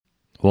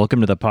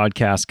Welcome to the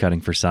podcast Cutting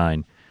for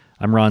Sign.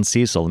 I'm Ron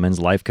Cecil, the men's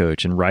life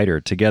coach and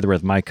writer, together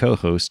with my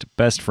co-host,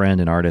 best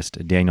friend and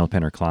artist, Daniel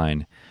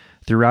Penner-Klein.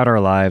 Throughout our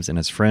lives and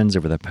as friends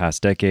over the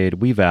past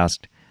decade, we've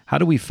asked, how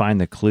do we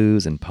find the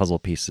clues and puzzle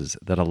pieces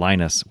that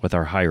align us with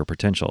our higher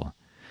potential?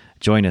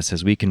 Join us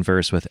as we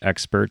converse with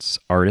experts,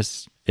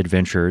 artists,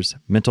 adventurers,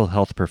 mental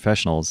health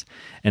professionals,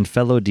 and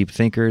fellow deep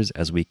thinkers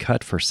as we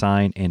cut for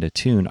sign and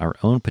attune our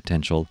own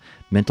potential,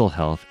 mental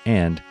health,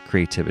 and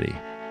creativity.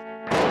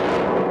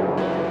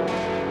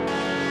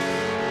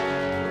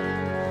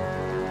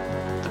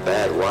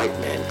 Bad white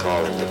men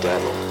call him the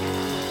devil.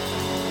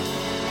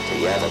 The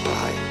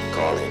Yavapai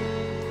call him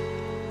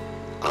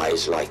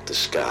eyes like the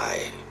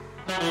sky.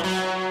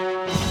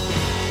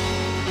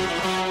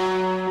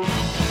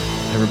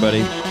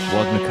 Everybody,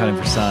 welcome to Cutting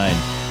for Sign,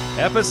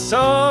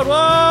 episode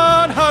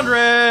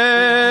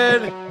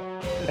 100.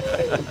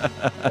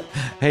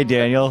 Hey,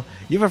 Daniel,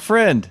 you have a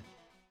friend.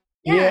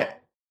 Yeah,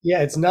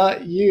 it's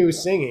not you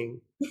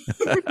singing.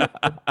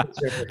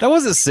 That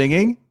wasn't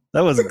singing.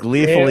 That was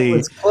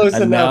gleefully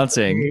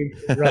announcing.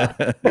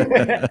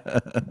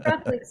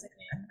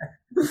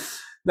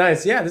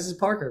 Nice. Yeah, this is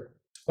Parker.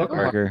 Welcome,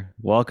 Parker.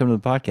 Welcome to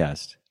the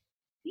podcast.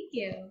 Thank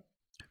you.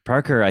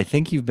 Parker, I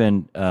think you've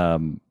been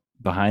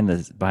behind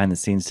the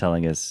scenes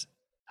telling us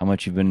how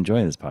much you've been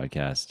enjoying this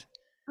podcast.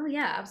 Oh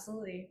yeah,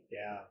 absolutely.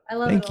 Yeah. I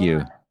love Thank it. Thank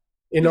you.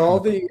 In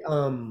all the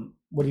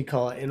what do you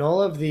call it? In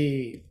all of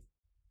the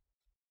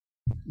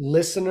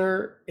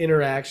listener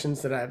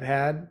interactions that I've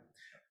had,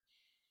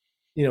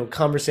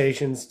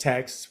 conversations,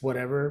 texts,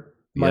 whatever.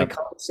 My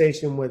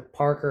conversation with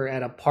Parker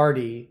at a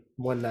party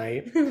one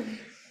night,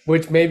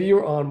 which maybe you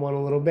were on one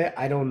a little bit.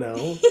 I don't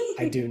know.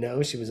 I do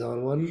know she was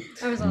on one.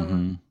 I was on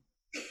one.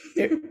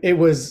 It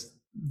was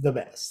the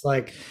best.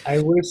 Like, I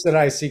wish that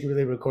I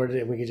secretly recorded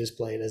it and we could just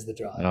play it as the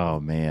draw. Oh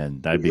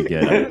man, that'd be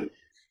good.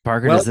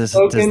 Parker, does this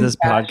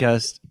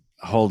podcast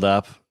hold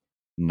up?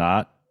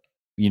 Not,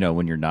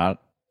 when you're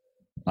not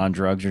on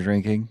drugs or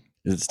drinking?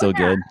 Is it still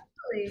good?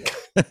 Absolutely.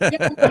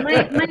 Yeah,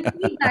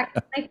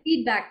 my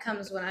feedback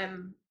comes when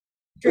I'm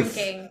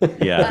drinking.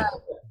 Yeah.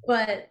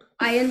 But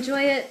I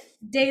enjoy it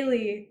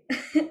daily.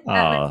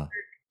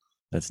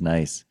 That's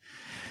nice.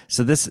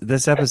 So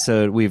this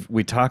episode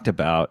we talked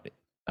about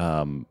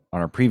on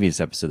our previous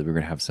episode that we were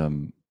going to have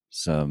some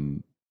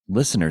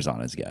listeners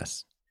on as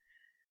guests,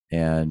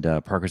 and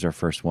Parker's our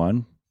first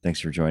one.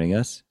 Thanks for joining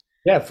us.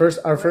 Yeah,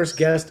 our first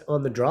guest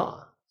on the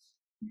draw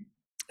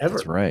ever.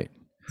 That's right.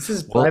 This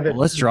is private.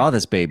 Let's draw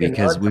this baby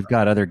because we've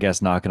got other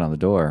guests knocking on the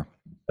door.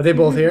 Are they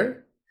both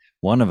here?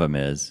 One of them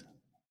is.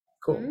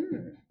 Cool.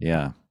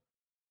 Yeah.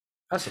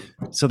 Awesome.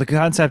 So the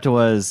concept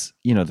was,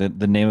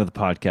 the name of the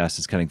podcast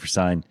is Cutting for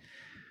Sign,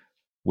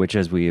 which,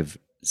 as we've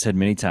said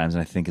many times,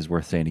 and I think is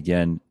worth saying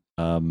again,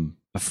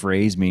 a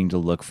phrase meaning to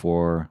look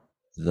for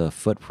the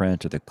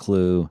footprint or the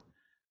clue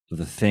of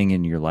the thing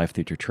in your life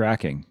that you're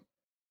tracking.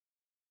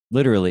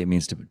 Literally, it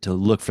means to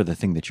look for the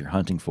thing that you're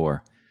hunting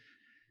for,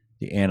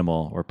 the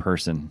animal or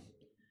person.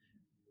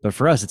 But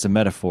for us, it's a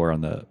metaphor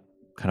on the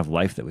kind of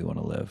life that we want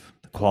to live,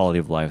 the quality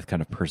of life, the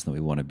kind of person that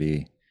we want to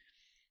be.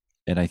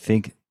 And I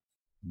think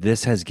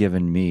this has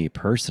given me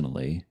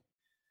personally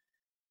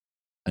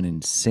an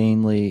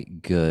insanely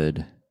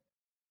good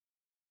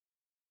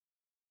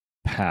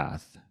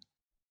path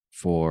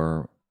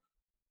for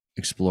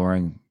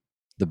exploring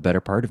the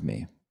better part of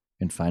me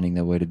and finding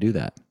the way to do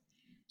that.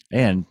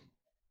 And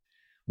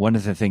one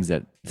of the things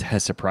that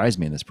has surprised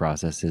me in this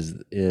process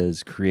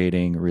is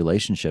creating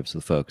relationships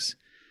with folks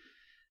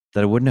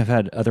that I wouldn't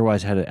have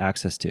otherwise had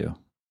access to.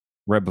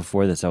 Right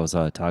before this, I was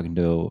talking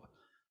to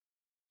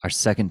our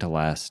second to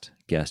last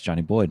guest,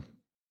 Johnny Boyd.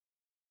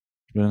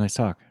 Really nice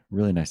talk.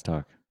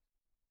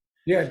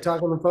 Yeah,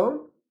 talk on the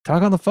phone?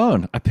 Talk on the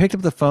phone. I picked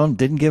up the phone,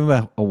 didn't give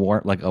him a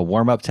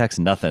warm-up text,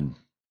 nothing.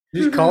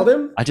 You just called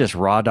him? I just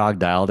raw dog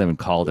dialed him and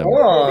called him.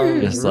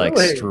 Oh, just really?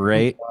 Like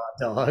straight.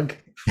 Raw dog.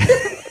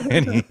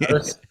 and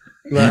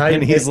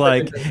he's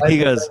like, he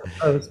goes,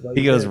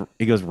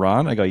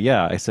 Ron? I go,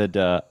 yeah. I said,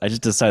 I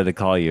just decided to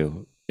call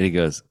you. And he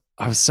goes,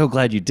 I was so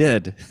glad you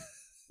did.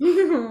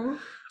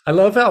 I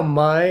love how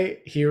my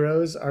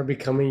heroes are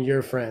becoming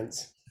your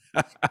friends.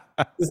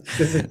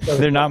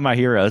 They're not my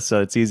heroes,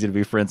 so it's easy to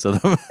be friends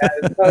with them.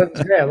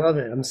 It's great. I love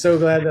it. I'm so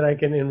glad that I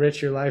can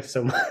enrich your life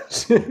so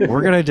much.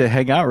 We're going to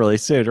hang out really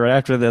soon. Right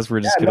after this, we're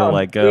just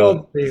going to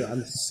go.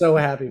 I'm so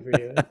happy for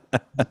you.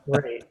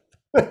 Great.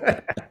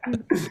 No,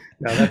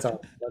 that's awesome.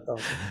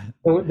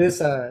 So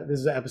this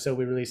is an episode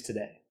we released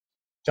today.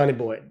 Johnny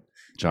Boyd.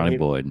 Not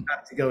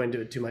to go into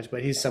it too much,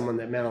 but he's someone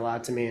that meant a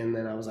lot to me. And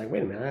then I was like,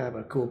 wait a minute, I have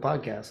a cool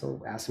podcast.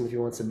 I'll ask him if he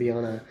wants to be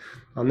on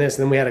this.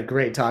 And then we had a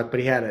great talk, but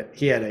he had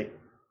a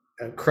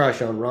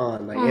crush on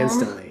Ron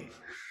instantly.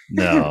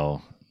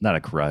 No, not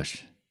a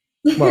crush.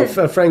 Well,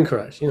 a friend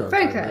crush,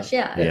 Friend crush,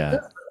 yeah.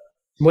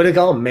 What do you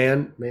call him?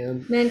 Man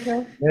crush.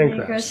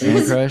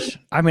 Man crush.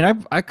 I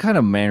mean, I kind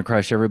of man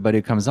crush everybody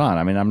who comes on.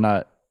 I mean, I'm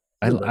not.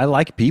 I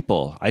like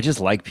people. I just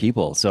like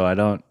people. So I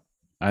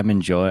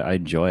enjoy it. I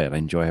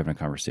enjoy having a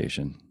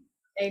conversation.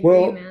 I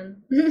agree,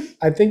 man.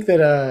 I think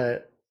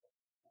that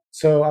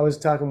so I was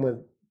talking with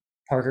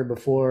Parker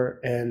before,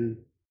 and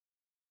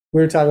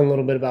we were talking a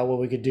little bit about what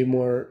we could do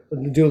a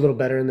little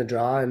better in the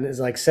draw, and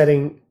is like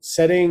setting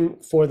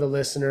for the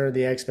listener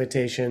the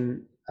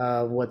expectation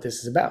of what this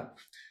is about.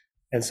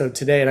 And so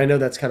today, and I know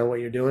that's kind of what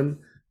you're doing.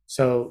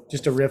 So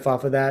just to riff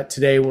off of that,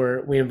 today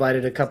we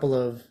invited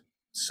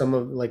some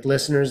of like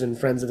listeners and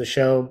friends of the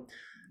show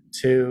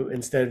to,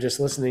 instead of just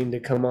listening,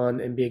 to come on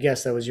and be a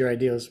guest. That was your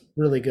idea. It was a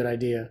really good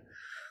idea.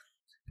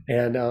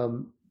 And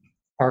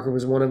Parker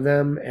was one of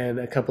them, and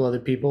a couple other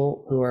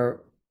people who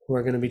are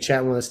going to be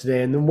chatting with us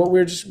today. And then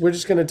we're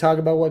just going to talk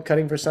about what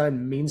cutting for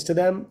sign means to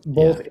them,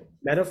 both in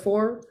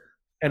metaphor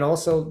and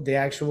also the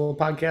actual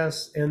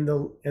podcast and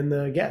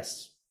the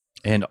guests.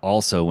 And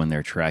also when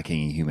they're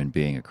tracking a human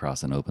being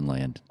across an open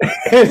land.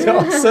 And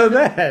also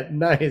that.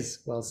 Nice.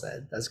 Well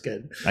said. That's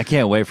good. I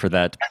can't wait for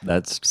that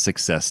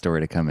success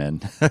story to come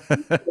in.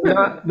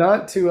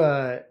 not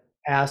to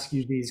ask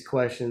you these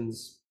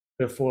questions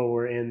before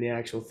we're in the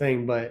actual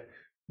thing, but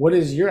what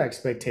is your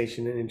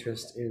expectation and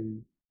interest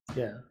in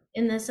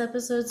this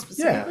episode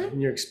specifically?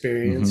 In your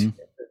experience.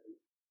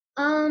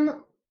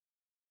 I'm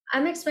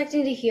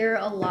expecting to hear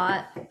a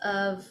lot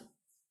of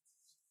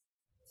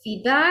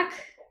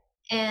feedback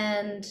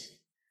and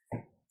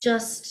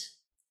just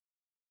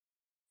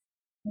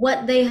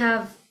what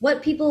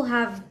people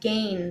have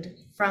gained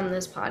from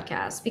this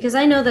podcast, because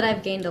I know that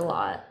I've gained a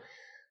lot.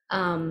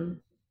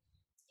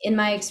 In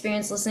my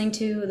experience listening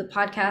to the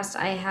podcast,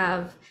 I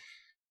have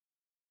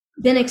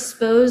been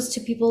exposed to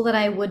people that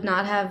I would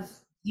not have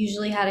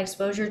usually had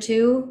exposure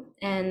to.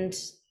 And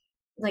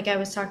like I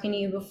was talking to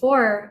you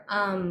before,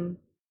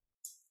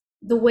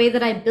 the way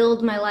that I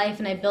build my life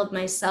and I build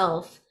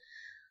myself,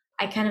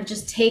 I kind of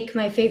just take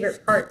my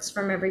favorite parts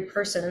from every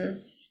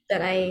person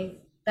that I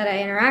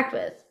interact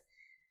with.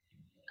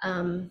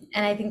 And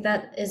I think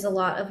that is a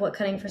lot of what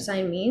cutting for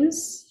sign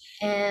means.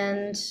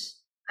 And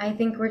I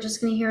think we're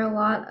just going to hear a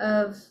lot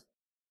of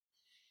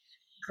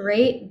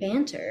great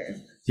banter.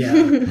 Yeah.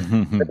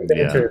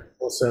 Banter,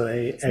 also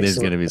there's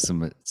going to be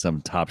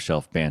some top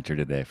shelf banter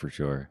today for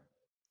sure.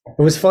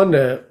 It was fun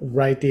to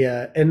write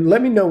and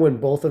let me know when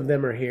both of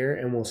them are here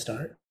and we'll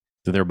start.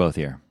 So they're both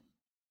here.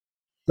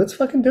 Let's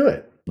fucking do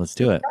it. Let's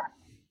do it.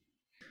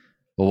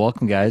 Well,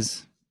 welcome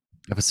guys.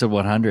 Episode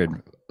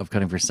 100 of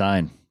Cutting for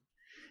Sign.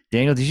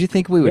 Daniel, did you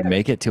think we would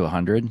make it to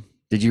 100?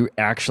 Did you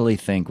actually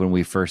think when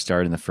we first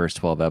started in the first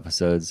 12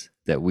 episodes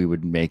that we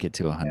would make it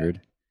to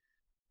 100?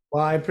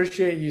 Well, I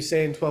appreciate you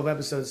saying 12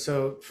 episodes.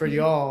 So for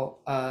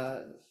y'all,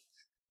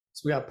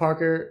 so we got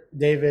Parker,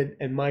 David,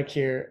 and Mike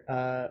here,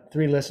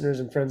 3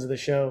 listeners and friends of the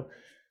show.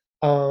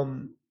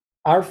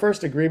 Our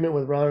first agreement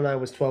with Ron and I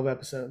was 12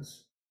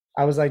 episodes.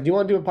 I was like, do you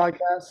want to do a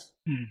podcast?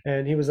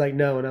 And he was like,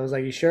 no. And I was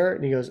like, you sure?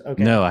 And he goes,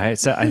 okay. No, I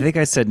think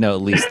I said no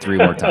at least 3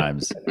 more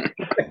times.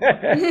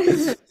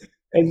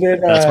 And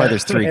then that's why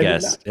there's 3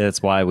 guests.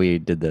 That's why we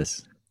did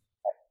this.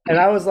 And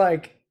I was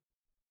like,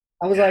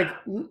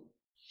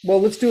 well,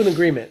 let's do an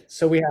agreement.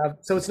 So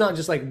it's not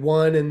just like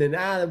 1 and then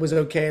that was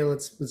okay.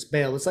 Let's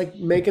bail. Let's like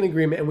make an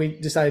agreement, and we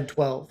decided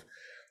 12,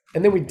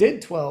 and then we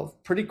did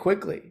 12 pretty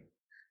quickly,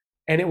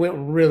 and it went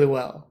really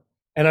well.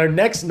 And our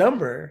next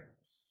number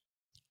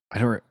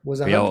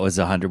was 100. Yeah, it was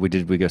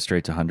 100. We go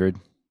straight to 100.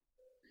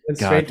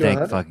 God,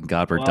 thank fucking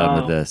God we're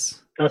done with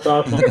this. That's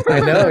awesome. I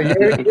know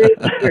you're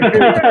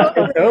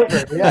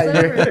over.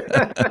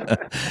 Yeah.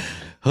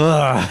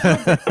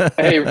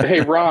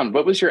 Hey, Ron,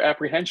 what was your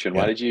apprehension?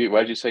 Why did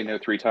you say no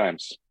 3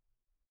 times?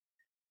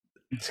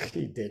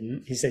 He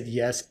didn't. He said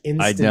yes.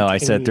 I know. I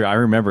said I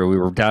remember we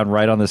were down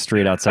right on the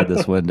street outside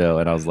this window,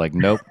 and I was like,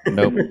 nope.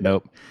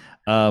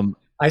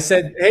 I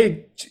said,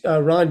 hey,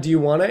 Ron, do you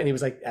want it? And he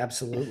was like,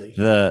 absolutely.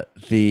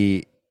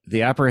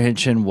 The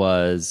apprehension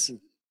was,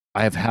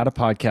 I have had a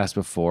podcast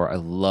before. I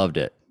loved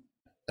it.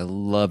 I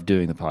loved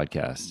doing the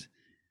podcast,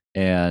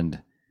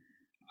 and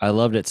I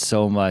loved it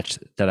so much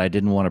that I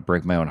didn't want to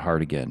break my own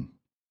heart again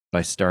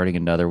by starting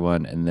another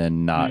one and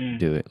then not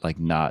do it, like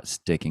not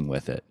sticking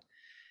with it.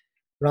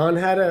 Ron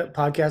had a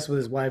podcast with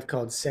his wife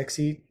called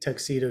Sexy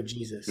Tuxedo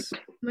Jesus. Oh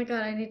my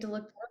God, I need to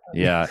look.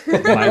 Yeah,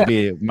 it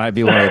might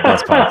be one of the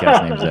best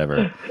podcast names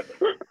ever.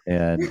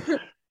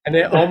 And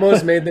it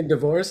almost made them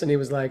divorce, and he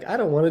was like, I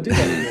don't want to do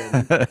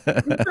that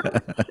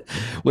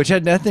again. Which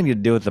had nothing to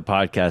do with the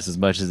podcast as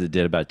much as it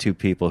did about 2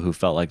 people who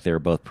felt like they were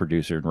both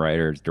producers and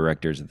writers,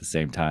 directors at the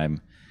same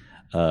time,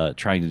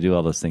 trying to do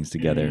all those things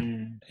together.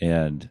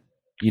 And,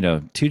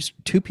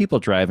 two people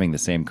driving the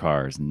same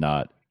car is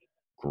not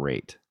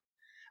great.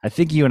 I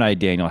think you and I,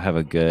 Daniel, have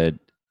a good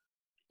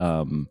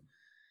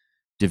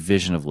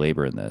division of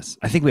labor in this.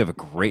 I think we have a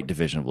great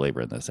division of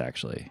labor in this,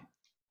 actually.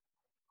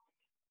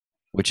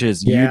 Which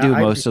is you do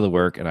most of the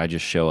work and I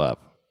just show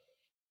up.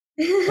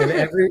 And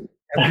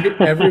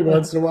every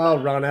once in a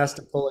while, Ron has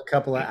to pull a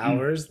couple of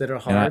hours that are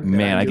hard.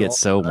 I get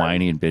so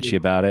whiny and bitchy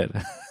about it.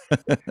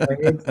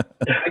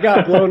 I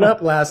got blown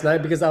up last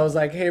night because I was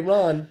like, hey,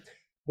 Ron,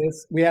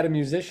 we had a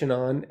musician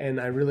on and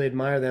I really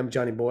admire them,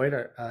 Johnny Boyd,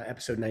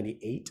 episode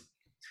 98.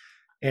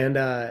 And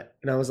I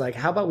was like,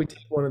 how about we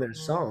take one of their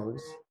songs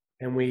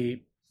and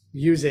we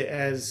use it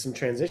as some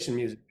transition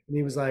music? And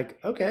he was like,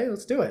 okay,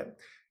 let's do it.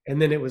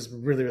 And then it was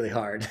really, really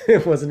hard.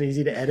 It wasn't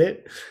easy to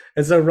edit.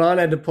 And so Ron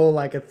had to pull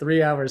like a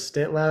 3-hour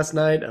stint last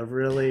night of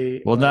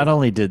really. Well, not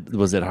only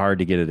was it hard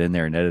to get it in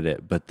there and edit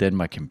it, but then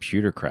my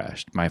computer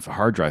crashed. My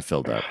hard drive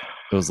filled up.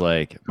 It was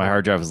like, my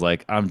hard drive was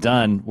like, I'm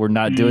done. We're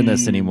not doing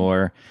this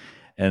anymore.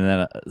 And then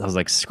I was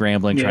like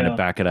scrambling, trying to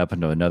back it up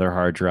into another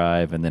hard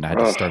drive. And then I had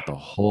to start the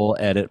whole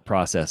edit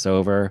process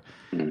over.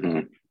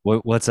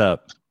 What's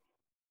up?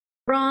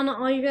 Ron,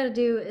 all you got to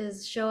do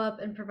is show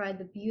up and provide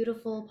the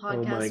beautiful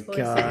podcast voice.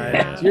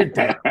 God. You're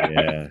dead.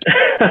 Yeah.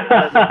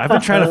 I've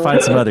been trying to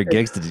find some other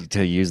gigs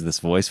to use this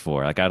voice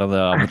for. Like, I don't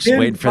know. I'm just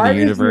waiting for the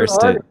universe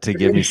to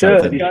give me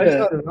something.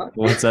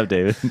 What's up,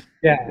 David?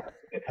 Yeah,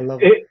 I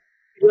love it.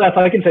 If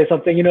I can say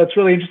something, it's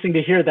really interesting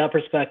to hear that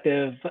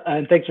perspective.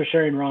 And thanks for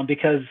sharing, Ron,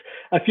 because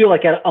I feel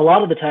like a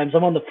lot of the times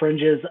I'm on the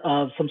fringes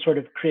of some sort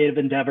of creative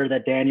endeavor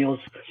that Daniel's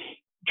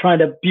trying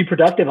to be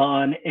productive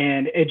on.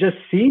 And it just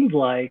seemed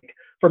like,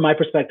 from my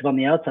perspective on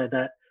the outside,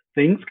 that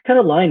things kind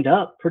of lined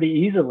up pretty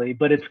easily.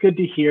 But it's good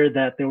to hear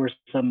that there was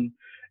some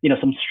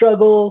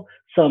struggle,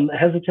 some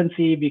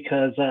hesitancy,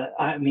 because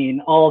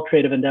all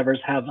creative endeavors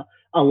have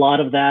a lot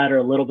of that or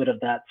a little bit of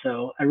that.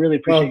 So I really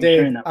appreciate you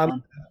sharing that,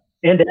 Ron.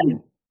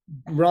 And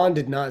Ron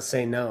did not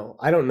say no.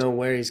 I don't know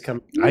where he's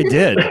coming from. I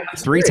did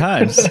 3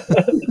 times.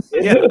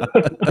 Yeah.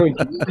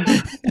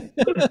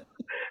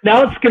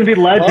 Now it's going to be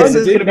legend.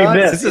 It's going to be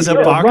myth. This is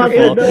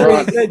apocryphal.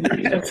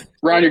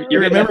 Ron, you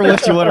remember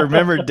what you want to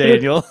remember,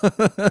 Daniel.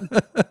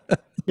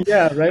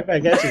 Yeah, right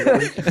back at you.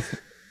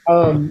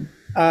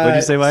 What'd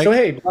you say, Mike? So,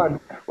 hey, Ron.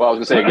 Well, I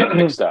was going to say, getting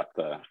mixed up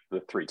the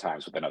 3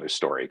 times with another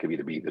story. It could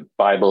either be the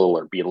Bible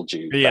or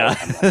Beetlejuice. Yeah.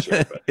 I'm not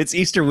sure, but. It's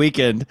Easter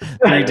weekend.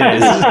 3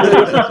 days.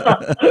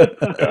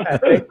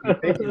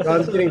 Thank you.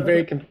 Ron's getting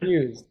very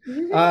confused.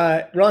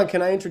 Ron,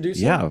 can I introduce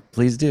you? Yeah,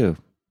 please do.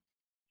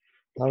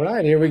 All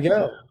right, here we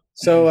go.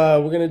 So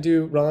we're going to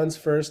do Ron's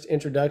first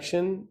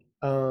introduction.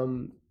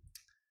 Ron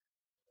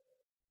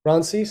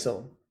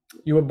Cecil,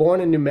 you were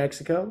born in New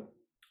Mexico,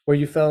 where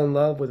you fell in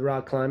love with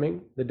rock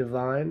climbing, the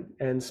divine,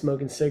 and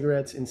smoking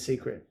cigarettes in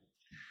secret.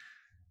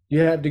 You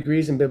have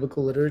degrees in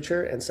biblical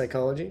literature and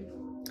psychology.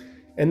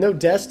 And though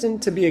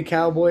destined to be a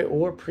cowboy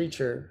or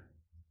preacher,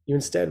 you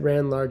instead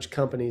ran large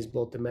companies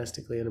both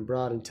domestically and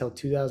abroad until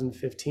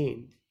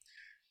 2015,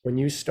 when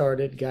you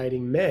started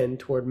guiding men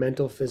toward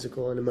mental,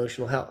 physical, and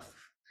emotional health.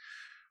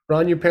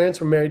 Ron, your parents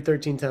were married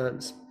 13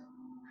 times,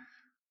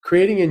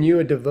 creating in you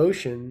a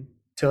devotion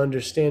to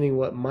understanding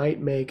what might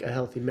make a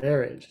healthy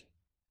marriage.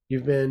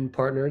 You've been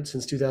partnered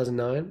since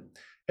 2009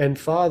 and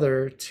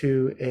father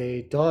to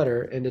a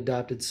daughter and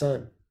adopted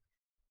son.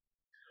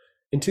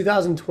 In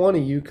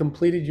 2020, you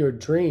completed your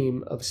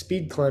dream of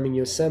speed climbing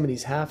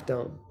Yosemite's Half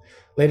Dome.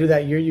 Later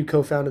that year, you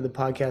co-founded the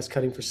podcast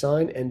Cutting for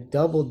Sign and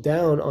doubled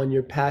down on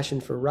your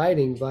passion for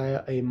writing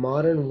via a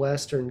modern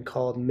Western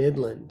called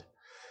Midland,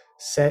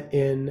 set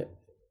in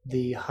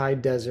the high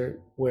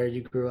desert where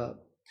you grew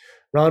up.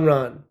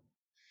 Ron,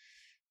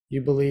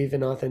 you believe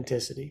in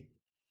authenticity.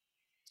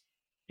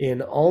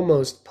 In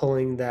almost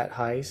pulling that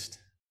heist,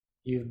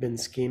 you've been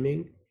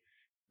scheming,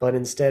 but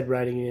instead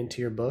writing it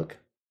into your book.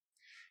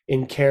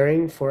 In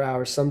caring for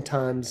our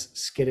sometimes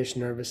skittish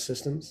nervous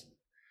systems.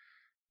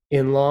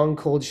 In long,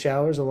 cold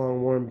showers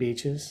along warm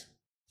beaches.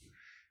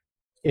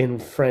 In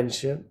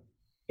friendship.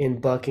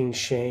 In bucking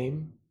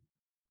shame.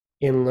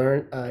 In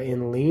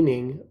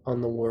leaning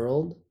on the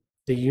world,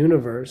 the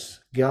universe,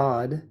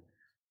 God,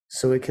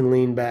 so it can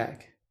lean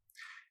back.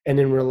 And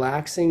in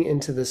relaxing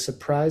into the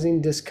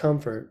surprising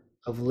discomfort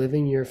of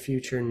living your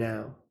future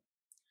now.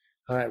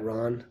 All right,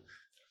 Ron,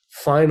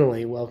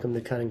 finally, welcome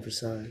to Cutting for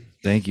Sign.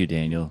 Thank you,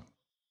 Daniel.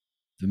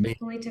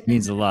 It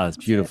means a lot. It's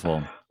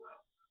beautiful.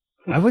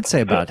 I would say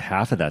about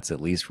half of that's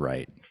at least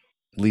right.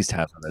 At least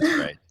half of that's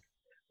right.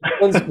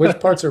 Which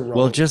parts are wrong?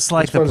 Well, just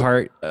like the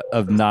part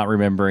of not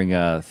remembering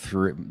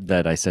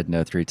that I said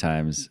no 3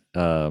 times.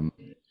 No,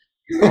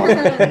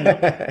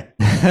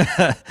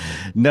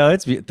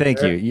 it's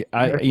thank you.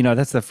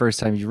 That's the first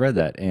time you read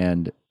that,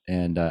 and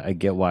I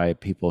get why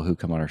people who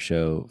come on our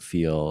show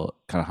feel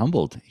kind of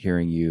humbled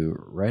hearing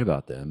you write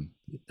about them.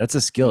 That's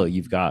a skill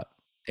you've got,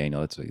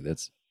 Daniel. That's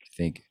I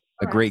think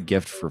a great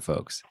gift for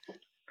folks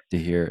to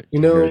hear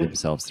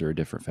themselves through a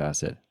different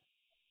facet.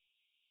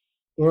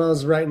 When I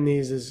was writing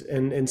these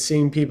and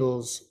seeing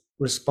people's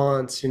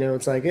response,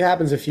 it's like it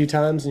happens a few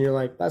times and you're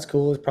like, that's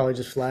cool, it's probably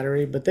just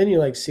flattery. But then you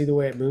like see the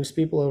way it moves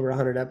people over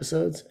 100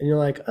 episodes and you're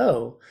like,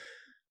 oh,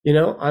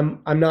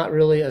 I'm not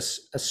really a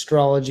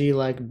astrology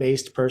like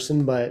based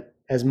person, but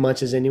as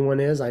much as anyone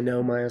is, I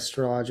know my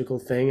astrological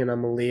thing, and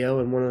I'm a Leo,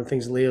 and one of the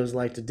things Leos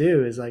like to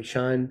do is like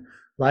shine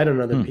light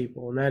on other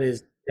people, and that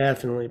is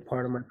definitely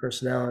part of my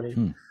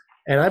personality.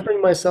 And I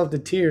bring myself to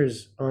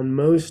tears on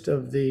most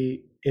of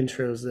the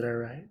intros that I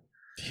write.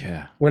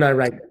 Yeah. When I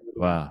write them.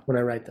 Wow. When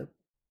I write them.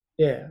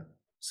 Yeah.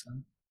 So.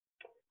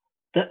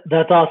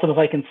 That's awesome. If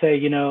I can say,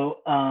 we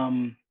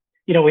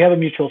have a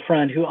mutual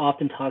friend who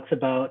often talks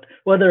about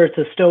whether it's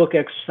a stoic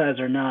exercise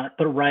or not,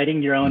 but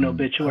writing your own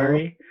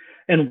obituary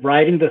and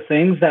writing the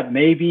things that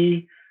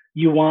maybe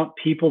you want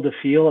people to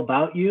feel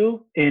about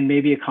you and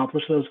maybe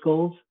accomplish those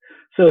goals.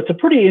 So it's a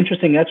pretty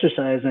interesting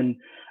exercise. And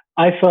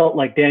I felt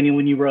like, Daniel,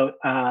 when you wrote,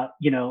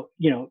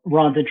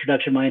 Ron's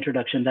introduction, my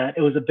introduction, that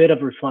it was a bit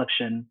of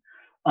reflection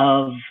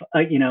of,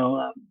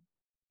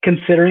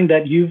 considering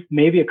that you've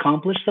maybe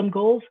accomplished some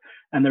goals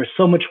and there's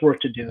so much work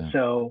to do. Yeah.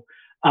 So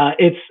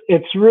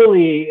it's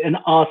really an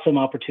awesome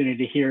opportunity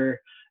to hear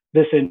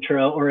this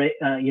intro or, an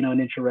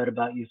intro read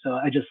about you. So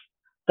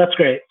that's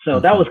great. So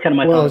that was kind of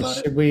my thought about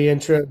it. Should we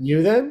intro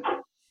you then?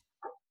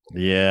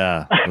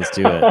 Yeah, let's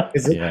do it.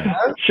 Is it? Yeah.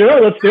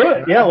 Sure, let's do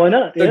it. Yeah, why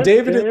not? So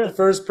David is the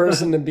first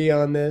person to be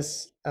on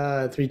this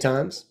 3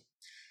 times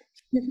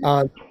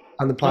on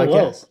the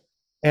podcast.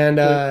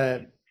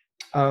 And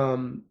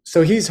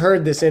so he's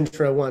heard this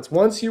intro once.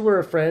 Once you were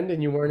a friend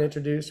and you weren't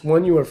introduced.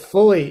 One, you were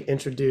fully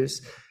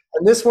introduced.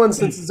 And this one,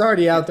 since it's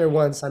already out there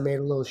once, I made it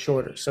a little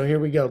shorter. So here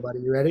we go, buddy.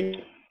 You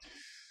ready?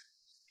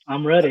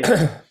 I'm ready.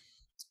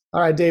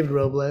 All right, David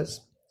Robles.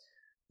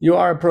 You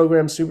are a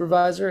program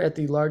supervisor at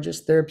the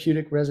largest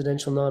therapeutic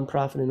residential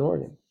nonprofit in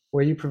Oregon,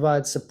 where you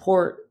provide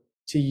support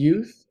to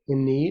youth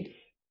in need.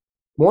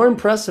 More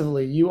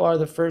impressively, you are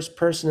the first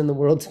person in the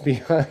world to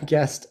be a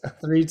guest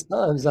 3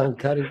 times on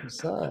Cutting for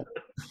Sign.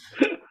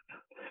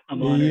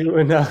 You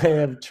and I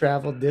have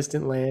traveled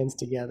distant lands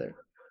together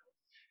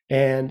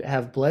and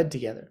have bled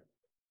together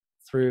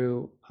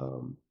through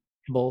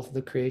both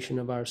the creation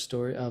of our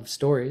story,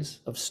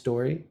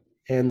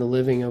 and the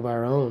living of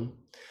our own.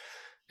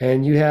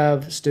 And you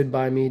have stood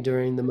by me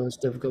during the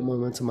most difficult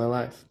moments of my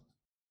life,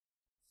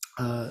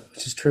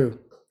 which is true.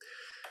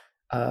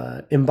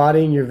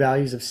 Embodying your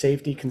values of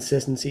safety,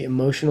 consistency,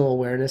 emotional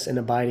awareness, and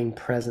abiding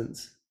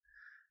presence.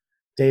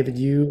 David,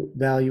 you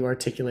value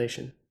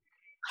articulation,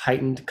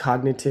 heightened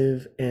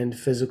cognitive and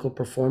physical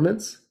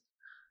performance,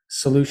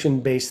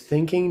 solution-based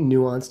thinking,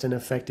 nuanced and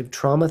effective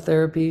trauma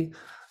therapy,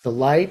 the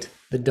light,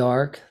 the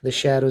dark, the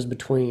shadows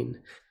between,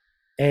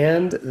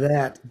 and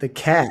that the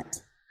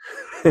cat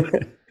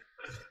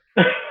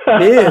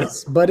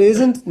is, but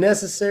isn't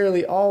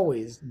necessarily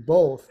always,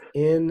 both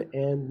in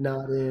and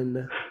not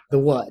in the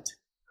what,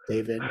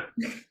 David?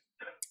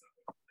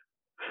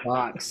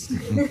 Box.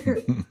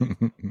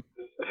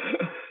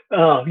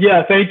 Oh,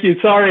 yeah, thank you.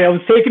 Sorry, I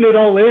was taking it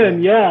all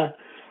in. Yeah.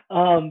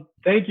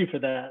 Thank you for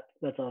that.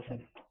 That's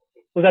awesome.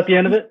 Was that the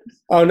end of it?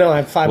 Oh, no, I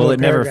have 5 Well, more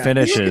it never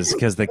paragraphs. finishes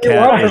because the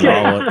cat is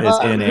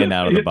in and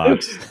out of the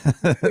box.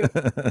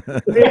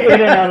 In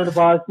and out of the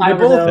box. I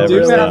both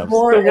do have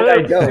more and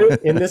I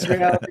don't. In this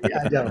reality,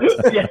 I don't.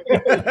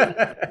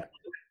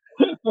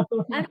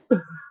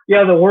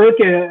 Yeah, the work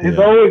is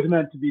always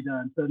meant to be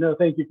done. So, no,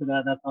 thank you for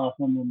that. That's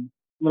awesome. And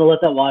I'm going to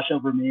let that wash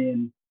over me.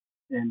 And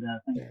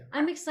thank you.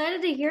 I'm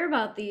excited to hear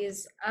about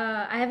these.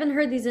 I haven't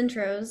heard these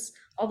intros,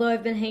 although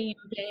I've been hanging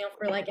with Daniel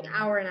for like an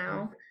hour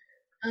now.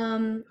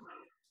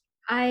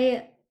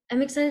 I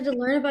am excited to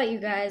learn about you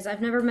guys.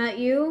 I've never met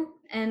you,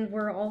 and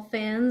we're all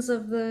fans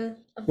of the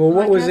Well,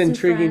 what was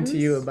intriguing to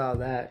you about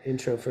that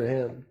intro for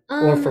him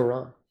or for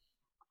Ron?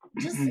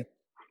 Just,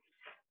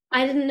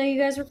 I didn't know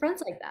you guys were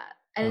friends like that.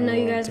 I didn't know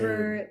you guys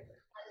were.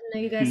 I didn't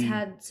know you guys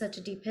had such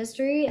a deep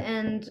history,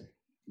 and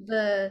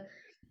the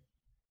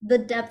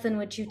depth in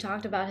which you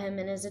talked about him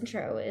in his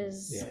intro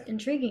is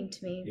intriguing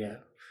to me. Yeah,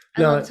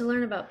 I love to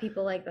learn about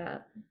people like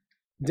that.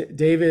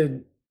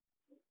 David.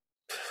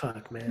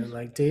 Fuck, man.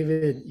 Like,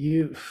 David,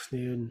 dude,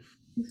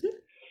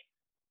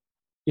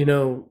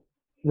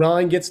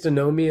 Ron gets to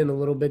know me in a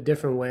little bit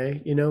different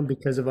way,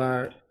 because of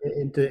our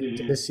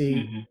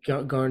intimacy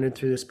garnered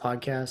through this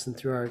podcast and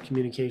through our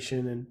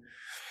communication. And,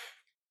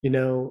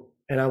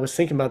 and I was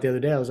thinking about the other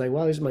day, I was like,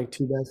 wow, these are my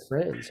 2 best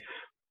friends.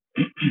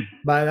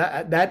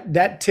 But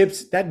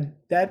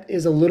that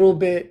is a little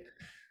bit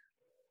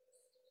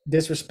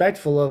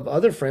disrespectful of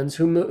other friends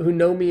who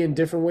know me in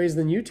different ways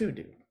than you two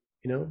do.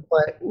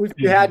 But we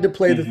had to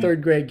play the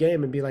 3rd grade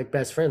game and be like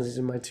best friends. These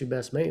are my 2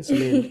 best mates. I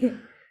mean,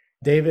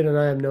 David and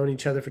I have known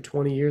each other for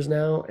 20 years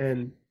now.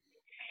 And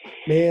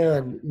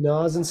man,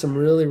 I was in some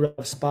really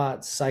rough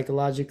spots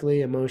psychologically,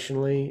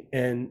 emotionally.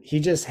 And he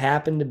just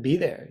happened to be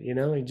there, he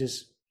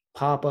just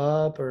pop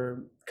up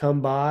or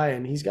come by,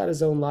 and he's got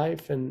his own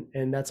life. And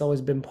that's always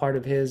been part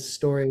of his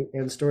story.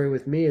 And story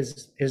with me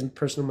is his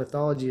personal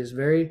mythology is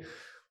very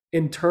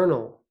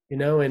internal,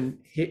 and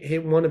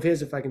one of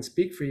his, if I can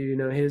speak for you,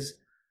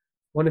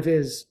 one of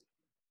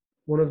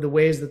the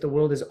ways that the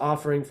world is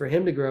offering for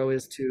him to grow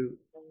is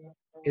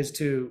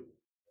to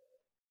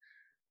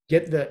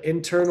get the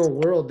internal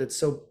world that's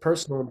so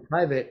personal and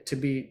private to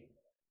be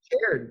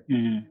shared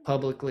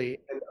publicly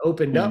and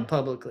opened up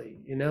publicly,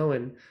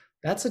 and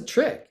that's a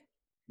trick.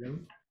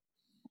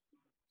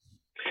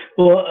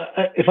 Well,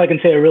 if I can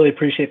say, I really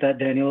appreciate that,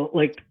 Daniel.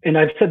 And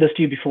I've said this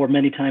to you before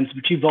many times,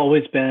 but you've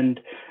always been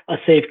a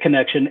safe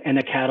connection and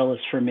a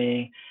catalyst for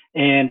me.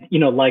 And,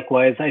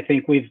 likewise, I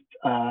think we've,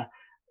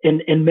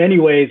 in many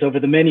ways over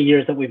the many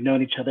years that we've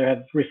known each other,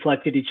 have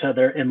reflected each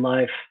other in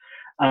life,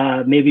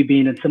 maybe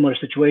being in similar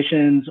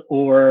situations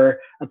or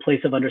a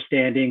place of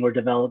understanding or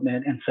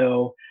development. And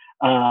so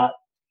I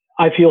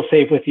feel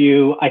safe with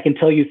you. I can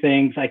tell you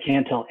things I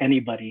can't tell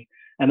anybody.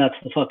 and that's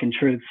the fucking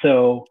truth.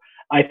 So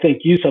I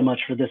thank you so much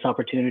for this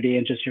opportunity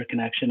and just your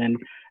connection.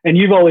 And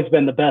you've always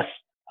been the best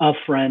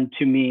friend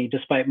to me,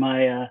 despite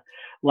my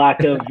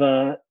lack of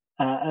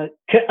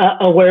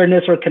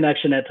awareness or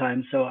connection at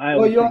times. So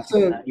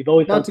you've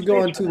always not to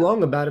go on too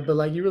long about it, but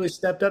like you really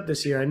stepped up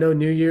this year. I know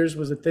New Year's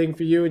was a thing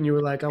for you, and you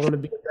were like, I want to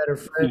be a better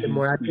friend and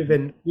more active.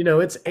 And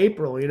it's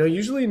April.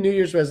 Usually New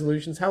Year's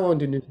resolutions. How long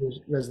do New Year's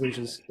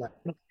resolutions last?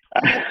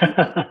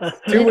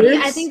 2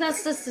 weeks. I think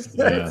that's the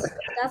statistic.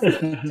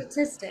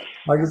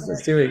 I guess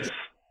it's 2 weeks.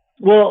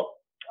 Well,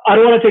 I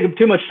don't want to take up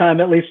too much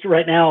time, at least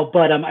right now,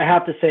 but I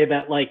have to say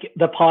that like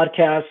the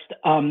podcast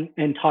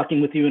and talking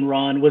with you and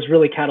Ron was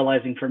really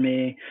catalyzing for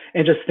me,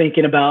 and just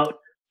thinking about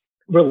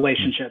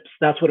relationships.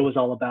 That's what it was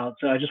all about.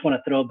 So I just want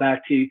to throw it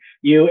back to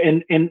you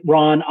and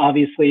Ron.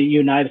 Obviously, you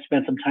and I have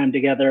spent some time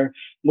together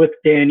with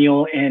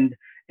Daniel, and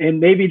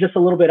maybe just a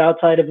little bit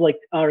outside of like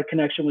our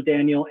connection with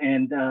Daniel.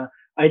 And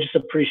I just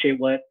appreciate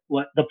what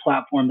the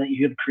platform that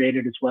you have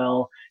created as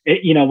well.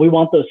 We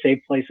want those safe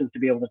places to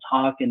be able to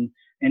talk and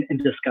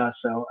discuss.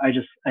 So I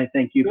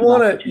thank you.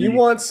 You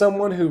want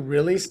someone who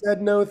really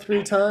said no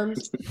 3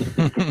 times?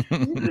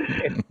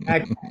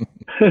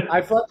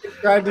 I fucking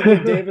tried to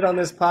get David on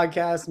this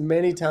podcast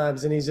many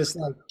times, and he's just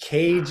like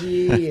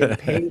cagey and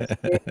patient,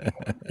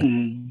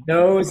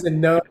 no's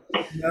and no's.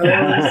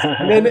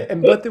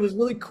 But it was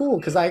really cool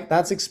because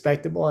that's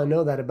expectable. I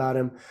know that about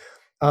him.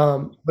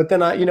 But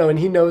then and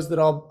he knows that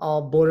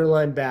I'll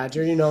borderline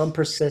badger. I'm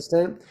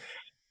persistent.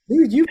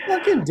 Dude, you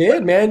fucking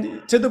did,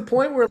 man. To the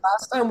point where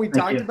last time we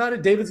talked about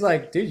it, David's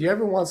like, dude, you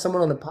ever want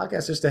someone on the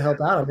podcast just to help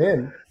out? I'm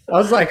in. I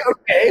was like,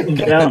 okay.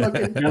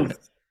 Yeah.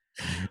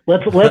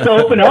 Let's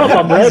open up.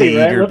 I'm ready,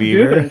 right? Let's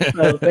do this.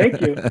 So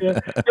thank you.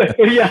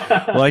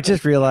 Yeah. Well, I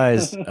just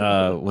realized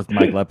with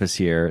Mike Lepis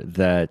here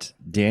that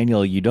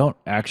Daniel, you don't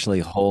actually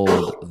hold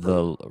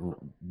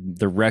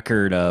the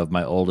record of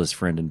my oldest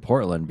friend in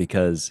Portland,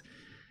 because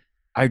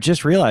I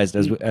just realized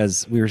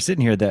as we were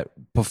sitting here that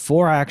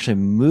before I actually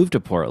moved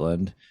to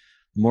Portland,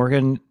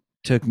 Morgan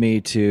took me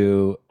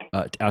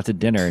out to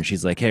dinner, and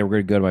she's like, "Hey,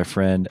 we're going to go to my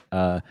friend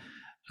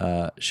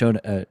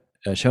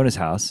Shona's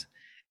house,"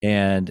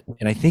 and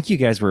I think you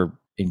guys were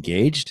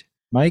engaged,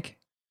 Mike.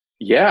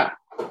 Yeah.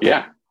 We were.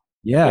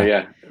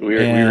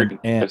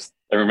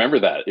 I remember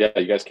that. Yeah,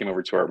 you guys came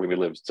over to we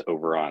lived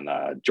over on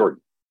Jordan.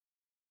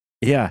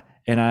 Yeah,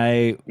 and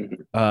I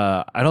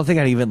don't think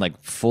I'd even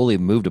like fully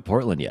moved to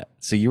Portland yet.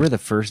 So you were the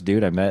first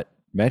dude I met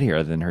here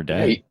other than her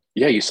dad.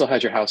 Yeah, you still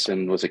had your house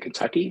in, was it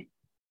Kentucky?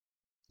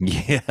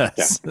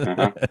 Yes.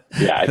 Yeah,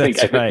 yeah, I think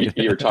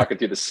you were talking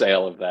through the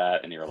sale of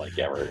that, and you were like,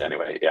 yeah.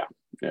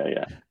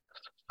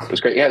 It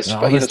was great. Yeah,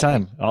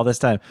 all this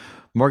time.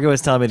 Morgan was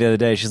telling me the other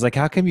day, she's like,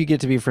 how come you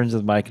get to be friends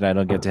with Mike and I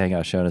don't get to hang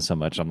out Shona so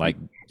much? I'm like,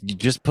 you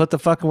just put the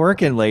fucking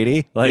work in,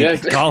 lady.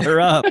 Like, call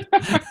her up.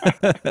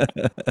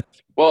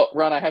 Well,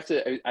 Ron, I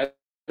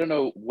don't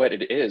know what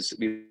it is.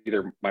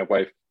 Either my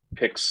wife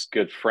picks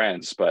good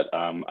friends, but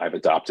I've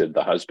adopted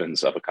the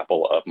husbands of a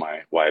couple of my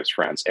wife's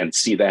friends and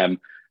see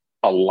them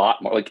a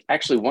lot more. Like,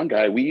 actually, one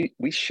guy, we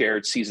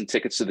shared season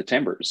tickets to the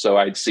Timbers, so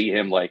I'd see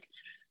him like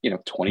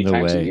 20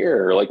 times a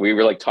year. Like, we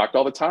were like talked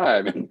all the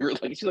time, and we were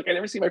like, she's like, I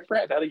never see my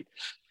friend. How do you?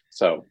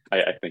 So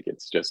I think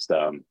it's just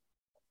I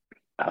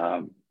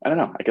don't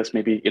know. I guess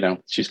maybe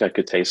she's got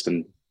good taste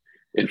in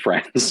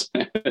friends,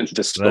 and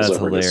just spills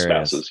over to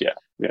spouses.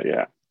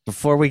 Yeah.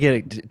 Before we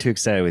get too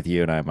excited with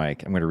you and I,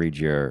 Mike, I'm going to read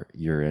your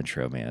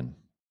intro, man.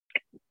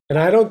 And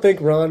I don't think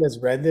Ron has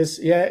read this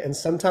yet. And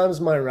sometimes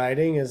my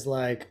writing is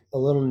like a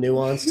little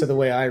nuanced to the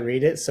way I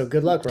read it. So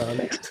good luck, Ron.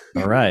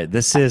 All right.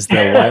 This is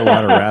the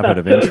Whitewater Rapid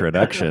of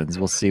introductions.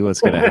 We'll see what's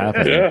going to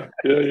happen. Yeah.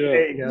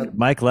 There you go.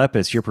 Mike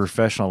Lepis, your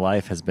professional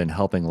life has been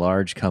helping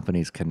large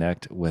companies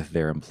connect with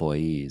their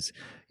employees.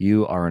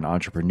 You are an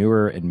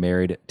entrepreneur and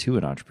married to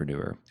an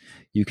entrepreneur.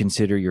 You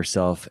consider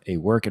yourself a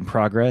work in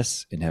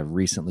progress and have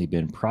recently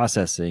been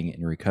processing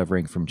and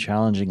recovering from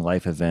challenging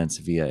life events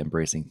via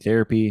embracing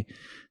therapy,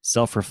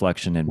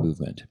 self-reflection, and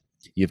movement.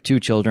 You have 2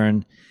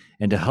 children,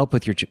 and to help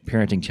with your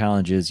parenting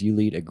challenges, you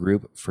lead a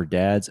group for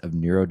dads of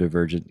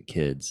neurodivergent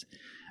kids.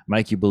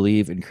 Mike, you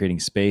believe in creating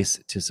space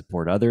to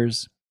support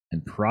others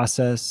and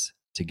process,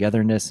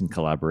 togetherness and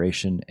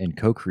collaboration and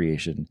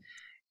co-creation,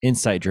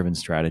 insight-driven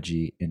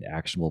strategy, and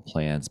actionable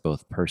plans,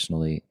 both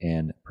personally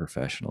and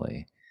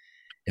professionally.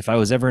 If I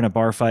was ever in a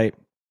bar fight,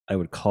 I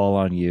would call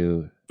on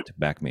you to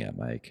back me up,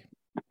 Mike.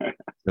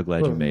 So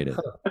glad you made it.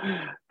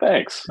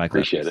 Thanks. Mike,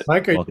 appreciate it.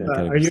 Mike,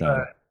 are you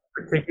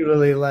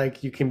particularly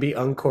like you can be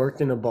uncorked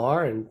in a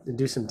bar and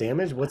do some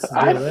damage? What's the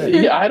deal there?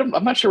 Yeah,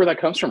 I'm not sure where that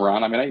comes from,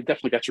 Ron. I mean, I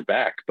definitely got your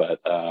back, but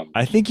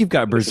I think you've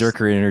got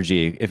berserker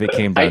energy if it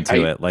came down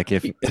to it. Like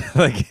if if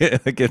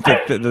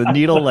the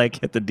needle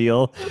hit the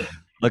deal,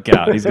 look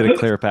out, he's gonna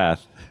clear a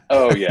path.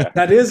 Oh yeah,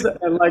 that is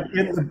like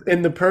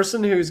in the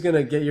person who's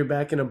gonna get your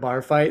back in a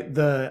bar fight.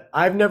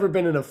 I've never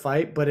been in a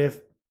fight, but if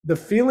the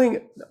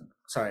feeling,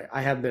 sorry,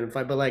 I have been in a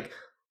fight, but like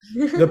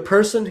the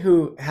person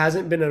who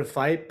hasn't been in a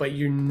fight, but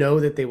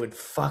that they would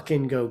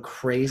fucking go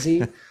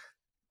crazy,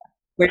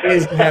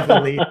 is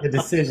heavily the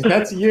decision.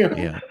 That's you.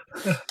 Yeah.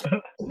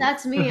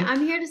 That's me. I'm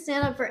here to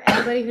stand up for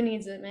anybody who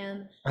needs it,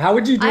 man. How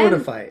would you do in a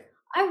fight?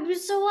 I would do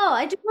so well.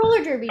 I do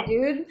roller derby,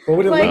 dude. What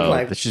would it look Oh,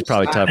 like? this is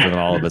probably tougher than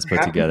all of us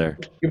put together.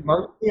 Are you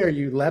monkey? Are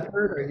you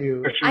leopard? Are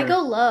you? For sure. I go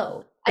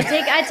low. I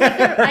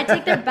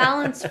take their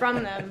balance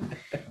from them,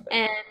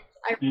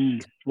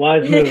 and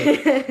wise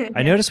move.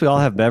 I noticed we all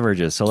have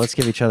beverages, so let's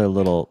give each other a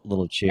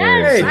little cheers.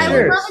 Hey, I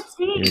would love a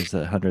tea. Here's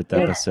the 100th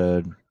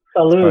episode.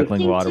 Salud.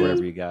 Sparkling water, Ting, whatever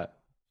ting. you got.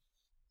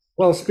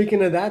 Well,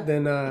 speaking of that,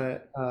 then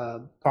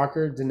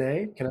Parker,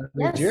 Denae, can I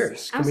read Yes,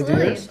 yours? Can we do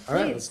absolutely, yours? All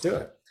right, please. let's do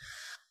it.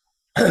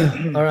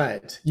 All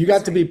right, you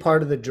got to be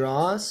part of the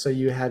draw, so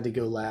you had to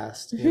go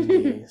last.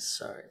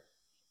 Sorry.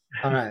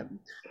 All right,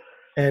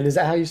 and is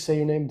that how you say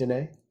your name,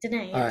 Denae?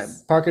 Denae, All right,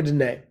 yes. Parker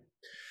Denae.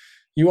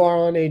 You are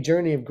on a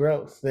journey of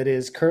growth that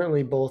is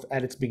currently both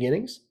at its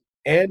beginnings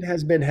and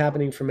has been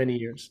happening for many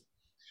years.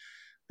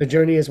 The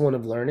journey is one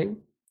of learning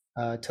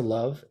to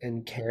love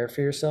and care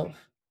for yourself,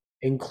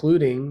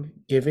 including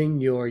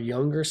giving your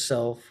younger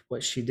self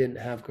what she didn't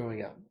have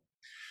growing up.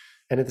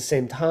 And at the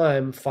same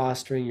time,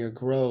 fostering your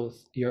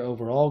growth, your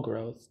overall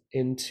growth,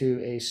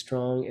 into a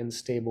strong and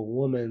stable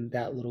woman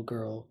that little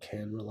girl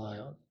can rely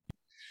on.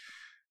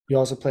 You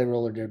also play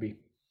roller derby.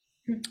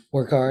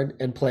 Work hard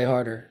and play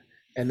harder.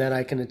 And that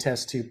I can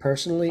attest to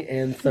personally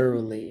and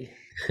thoroughly.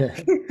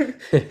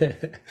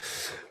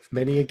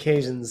 Many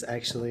occasions,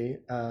 actually.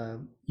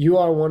 You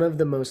are one of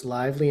the most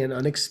lively and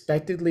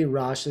unexpectedly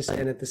raucous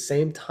and at the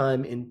same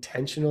time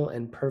intentional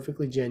and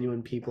perfectly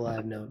genuine people I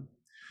have known.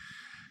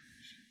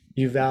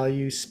 You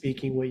value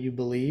speaking what you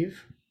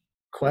believe,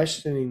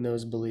 questioning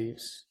those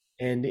beliefs,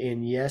 and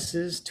in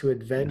yeses to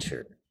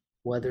adventure,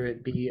 whether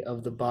it be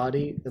of the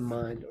body, the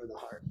mind, or the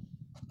heart.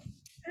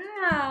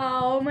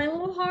 Wow, my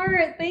little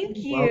heart. Thank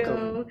you.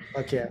 Welcome.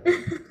 Okay.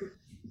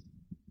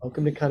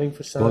 Welcome to Cutting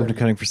for Sign. Welcome to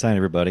Cutting for Sign,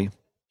 everybody.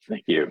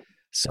 Thank you.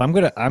 So I'm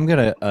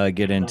gonna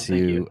get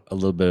into a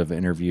little bit of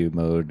interview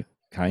mode,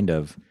 kind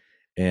of,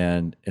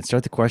 and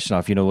start the question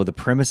off. Well, the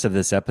premise of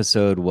this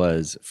episode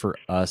was for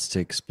us to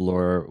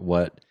explore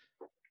what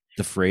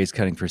the phrase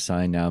 "cutting for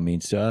sign" now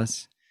means to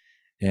us,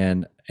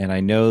 and I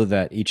know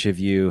that each of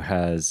you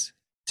has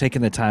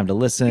taken the time to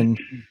listen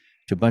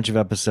to a bunch of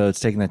episodes,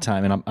 taking the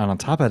time, and on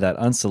top of that,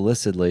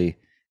 unsolicitedly,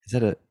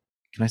 can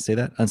I say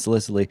that? Has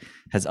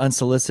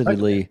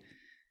unsolicitedly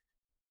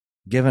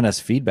given us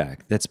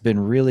feedback that's been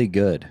really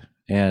good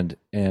and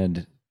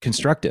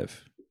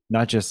constructive,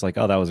 not just like,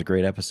 oh, that was a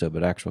great episode,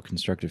 but actual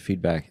constructive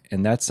feedback.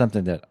 And that's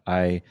something that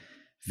I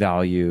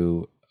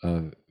value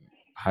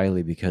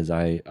highly, because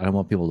I don't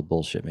want people to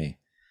bullshit me,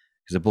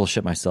 because I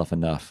bullshit myself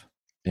enough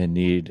and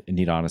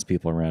need honest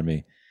people around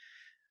me.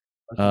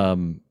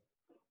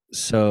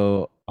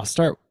 So I'll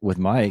start with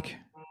Mike.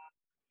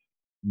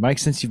 Mike,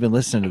 since you've been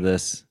listening to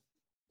this,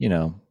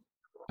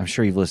 I'm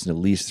sure you've listened to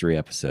at least 3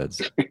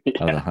 episodes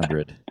out of the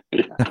 100.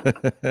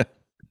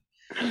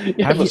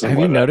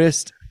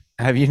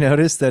 Have you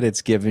noticed that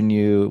it's given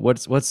you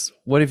what's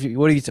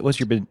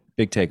your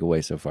big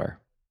takeaway so far?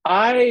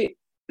 I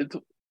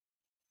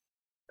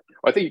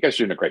think you guys are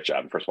doing a great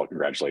job. First of all,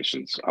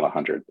 congratulations on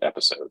 100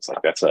 episodes.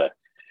 Like that's a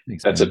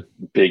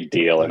big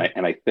deal. And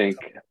I think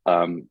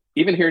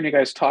even hearing you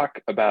guys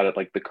talk about it,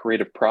 like the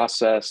creative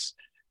process,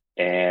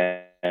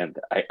 and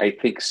I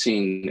think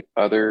seeing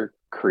other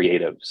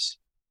creatives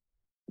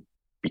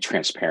be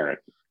transparent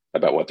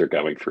about what they're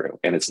going through.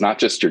 And it's not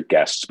just your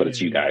guests, but it's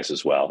you guys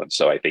as well. And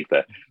so I think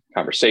the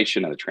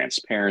conversation and the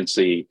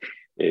transparency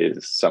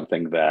is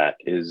something that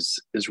is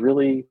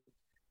really,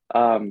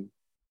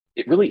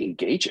 really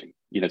engaging,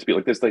 to be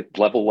like, there's like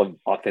level of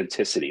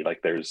authenticity.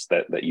 Like there's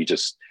that you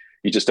just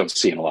don't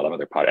see in a lot of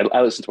other podcasts.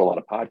 I listen to a lot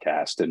of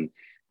podcasts, and,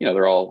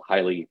 they're all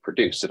highly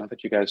produced. And I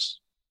think you guys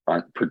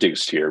aren't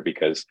produced here,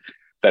 because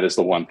that is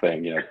the one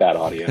thing, bad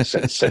audio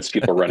sends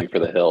people running for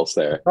the hills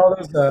there.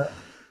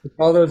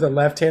 All those a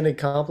left-handed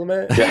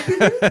compliment. Yeah.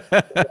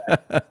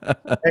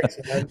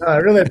 Excellent. No, I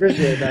really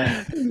appreciate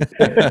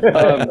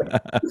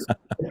that.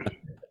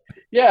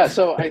 Yeah.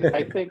 So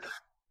I think,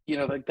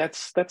 like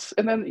that's,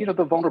 and then,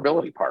 the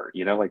vulnerability part,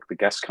 like the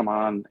guests come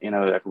on,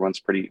 everyone's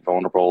pretty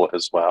vulnerable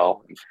as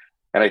well.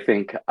 And I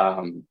think,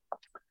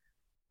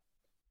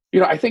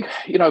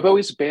 I've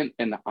always been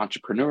an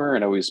entrepreneur,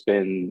 and always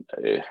been,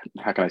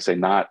 how can I say,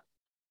 but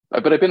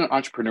I've been an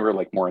entrepreneur,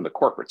 like more in the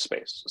corporate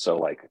space. So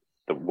like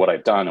what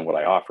I've done and what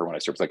I offer when I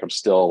serve, like I'm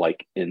still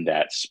like in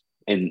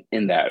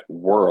that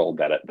world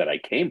that I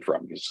came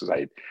from, because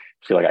I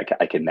feel like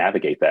I can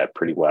navigate that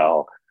pretty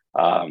well.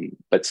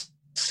 But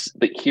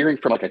hearing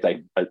from like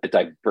a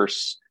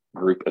diverse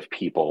group of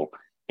people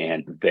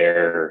and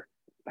their,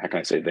 how can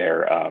I say,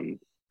 their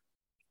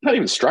not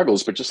even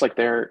struggles, but just like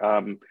their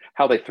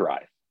how they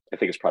thrive, I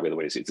think is probably the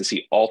way to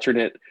see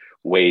alternate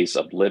ways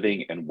of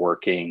living and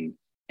working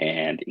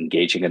and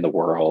engaging in the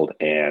world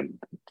and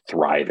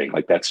thriving.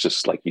 Like that's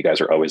just like, you guys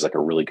are always like a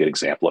really good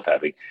example of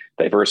having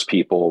diverse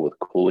people with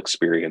cool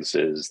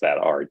experiences that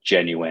are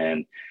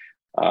genuine.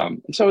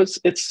 And so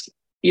it's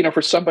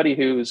for somebody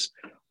who's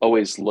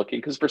always looking,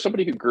 because for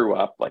somebody who grew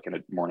up like in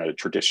a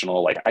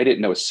traditional, like I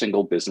didn't know a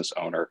single business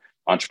owner,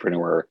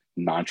 entrepreneur,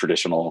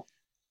 non-traditional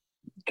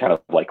kind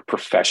of like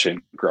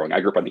profession growing. I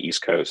grew up on the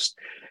East Coast,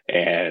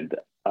 and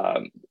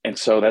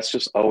so that's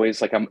just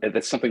always like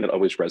that's something that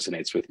always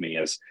resonates with me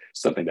as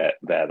something that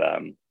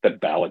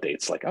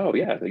validates, like, oh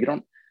yeah, you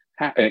don't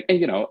have, and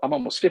you know, I'm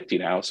almost 50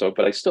 now, so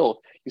but you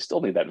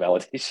still need that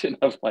validation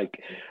of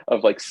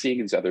like seeing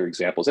these other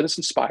examples, and it's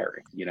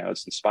inspiring. You know,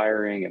 it's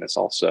inspiring, and it's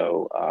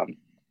also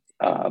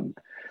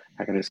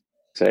how can I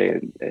say,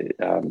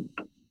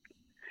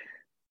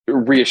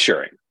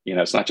 reassuring. You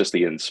know, it's not just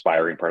the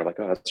inspiring part of like,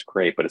 oh, that's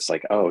great, but it's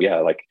like, oh yeah,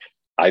 like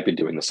I've been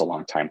doing this a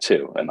long time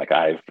too, and like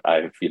I've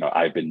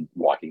been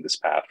walking this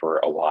path for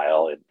a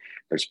while, and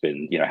there's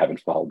been, you know,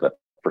 haven't followed the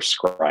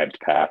prescribed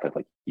path of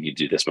like you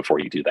do this before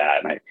you do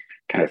that, and I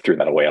kind of threw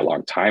that away a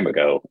long time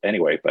ago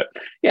anyway. But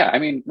yeah, I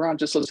mean, Ron,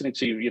 just listening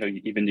to you know,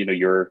 even you know,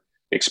 your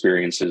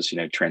experiences, you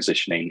know,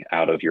 transitioning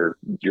out of your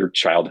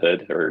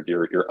childhood or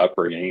your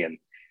upbringing, and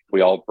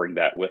we all bring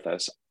that with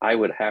us. I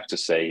would have to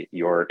say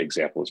your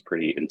example is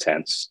pretty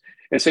intense.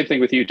 And same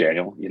thing with you,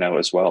 Daniel, you know,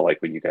 as well.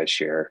 Like when you guys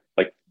share,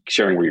 like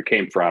sharing where you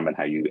came from and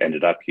how you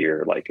ended up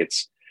here, like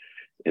it's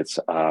you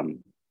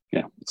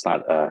know, it's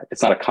not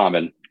a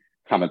common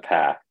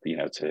path, you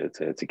know,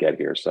 to get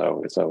here.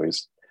 So it's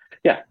always,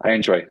 yeah, I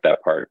enjoy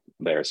that part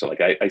there. So like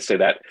I say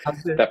that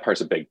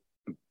part's a big,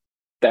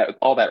 that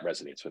all that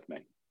resonates with me.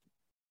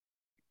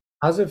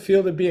 How's it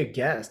feel to be a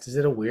guest? Is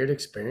it a weird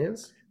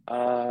experience?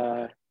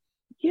 Yeah,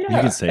 you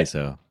can say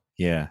so.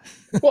 Yeah.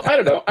 Well, I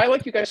don't know. I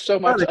like you guys so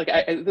much. Like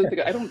I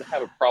don't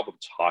have a problem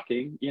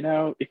talking, you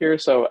know, here.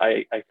 So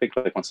I think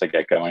like once I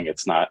get going,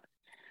 it's not.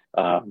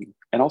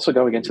 And also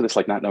going into this,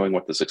 like not knowing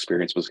what this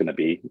experience was going to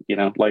be, you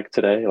know, like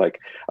today, like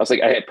I was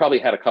like, I had probably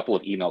had a couple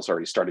of emails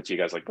already started to you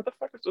guys, like, what the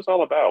fuck is this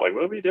all about? Like,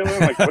 what are we doing?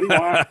 Like, what do you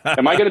want?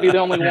 Am I going to be the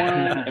only one?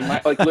 Am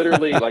I like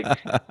literally like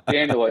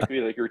Daniel, like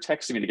you were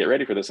texting me to get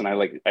ready for this, and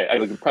I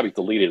probably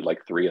deleted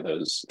like three of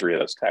those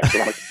texts.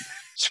 And I'm like,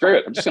 screw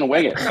it, I'm just going to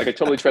wing it. Like I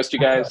totally trust you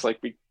guys. Like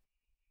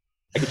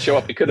I could show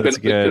up. It could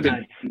have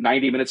been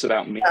 90 minutes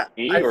without me,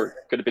 or it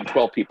could have been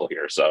 12 people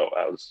here. So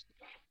I was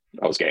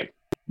game.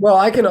 Well,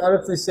 I can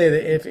honestly say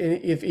that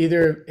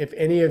if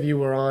any of you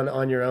were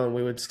on your own,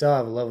 we would still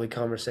have a lovely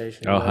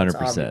conversation. Oh,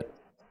 100%.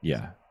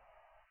 Yeah.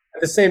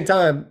 At the same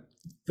time,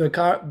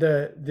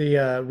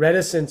 the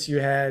reticence you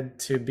had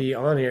to be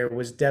on here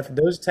was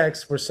those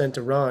texts were sent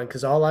to Ron,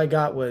 because all I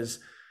got was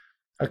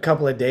a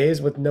couple of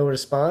days with no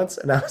response,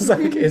 and I was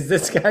like, is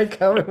this guy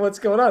coming? What's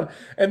going on?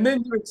 And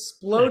then you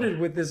exploded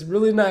with this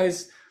really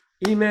nice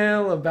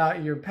email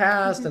about your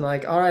past, and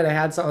like, all right, I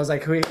had something. I was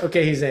like,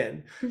 okay, he's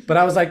in. But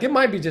I was like, it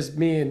might be just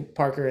me and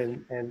Parker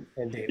and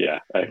David. Yeah,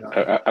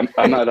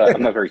 I'm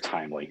not very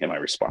timely in my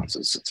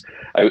responses.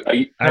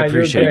 I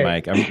appreciate it,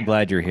 Mike. I'm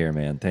glad you're here,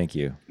 man. Thank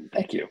you.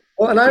 Thank you.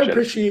 Well, and I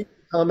appreciate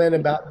the comment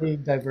about the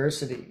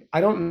diversity.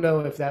 I don't know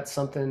if that's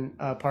something,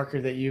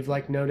 Parker, that you've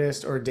like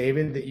noticed, or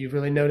David, that you've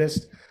really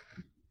noticed.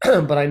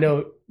 But I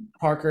know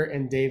Parker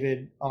and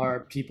David are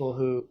people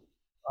who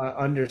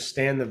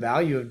understand the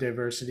value of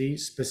diversity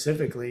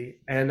specifically.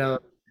 And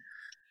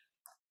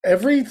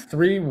every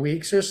 3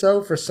 weeks or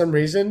so, for some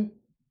reason,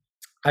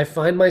 I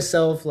find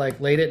myself like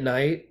late at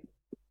night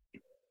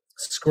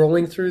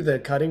scrolling through the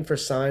cutting for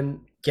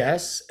sign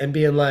guests and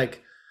being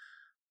like,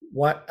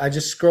 what? I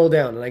just scroll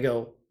down and I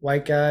go,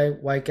 white guy,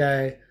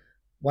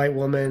 white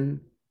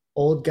woman,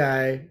 old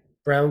guy,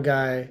 brown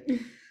guy,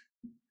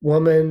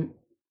 woman,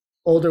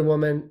 older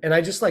woman, and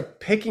I just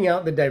like picking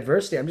out the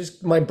diversity.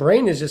 My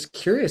brain is just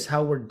curious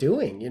how we're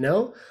doing, you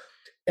know?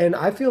 And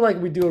I feel like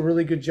we do a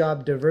really good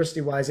job diversity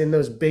wise in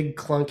those big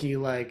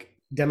clunky like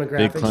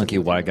demographics. Big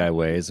clunky white guy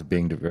ways of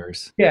being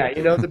diverse. Yeah,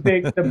 you know, the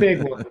big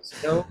ones,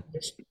 you know,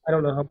 which I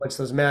don't know how much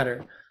those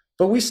matter.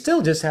 But we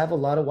still just have a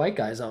lot of white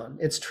guys on.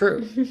 It's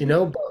true, you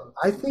know, but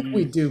I think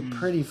we do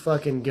pretty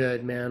fucking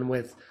good, man,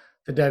 with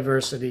the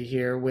diversity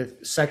here,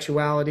 with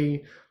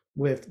sexuality,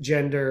 with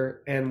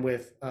gender, and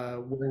with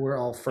where we're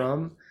all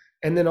from.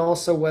 And then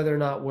also whether or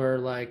not we're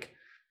like,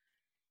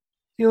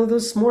 you know,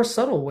 those more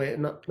subtle way,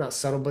 not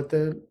subtle, but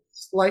the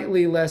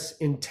slightly less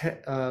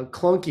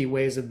clunky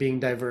ways of being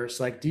diverse.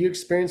 Like, do you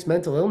experience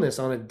mental illness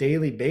on a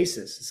daily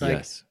basis? It's like,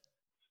 yes.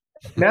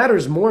 It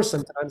matters more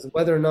sometimes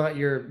whether or not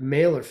you're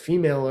male or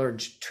female or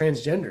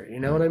transgender. You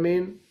know what I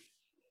mean?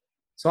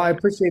 So I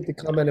appreciate the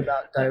comment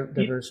about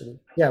diversity.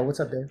 Yeah, what's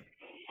up, Dave?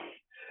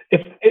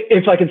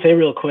 If I can say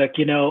real quick,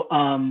 you know,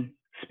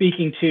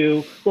 speaking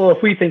to, well,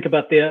 if we think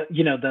about the,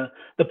 you know,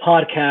 the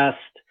podcast,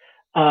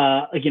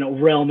 you know,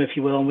 realm, if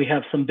you will, and we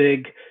have some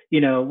big, you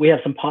know, we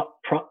have some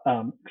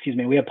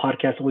we have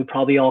podcasts that we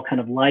probably all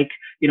kind of like,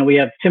 you know, we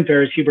have Tim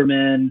Ferriss,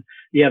 Huberman,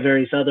 you have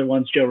various other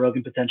ones, Joe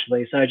Rogan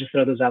potentially. So I just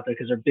throw those out there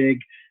because they're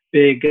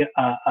big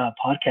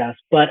podcasts.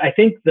 But I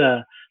think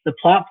the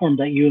platform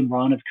that you and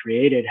Ron have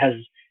created has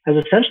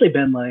essentially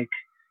been like,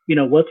 you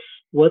know, what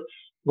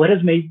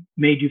has made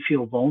you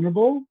feel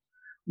vulnerable?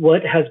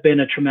 What has been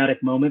a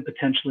traumatic moment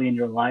potentially in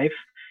your life?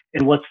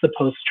 And what's the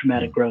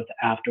post-traumatic growth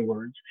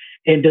afterwards?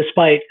 And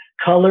despite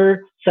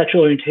color,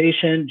 sexual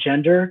orientation,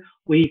 gender,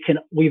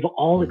 we've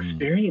all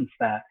experienced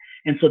that.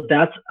 And so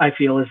that's, I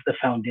feel, is the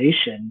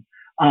foundation,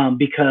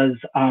 because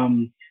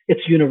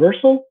it's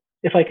universal.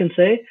 if I can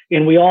say,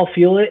 and we all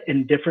feel it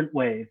in different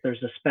ways.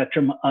 There's a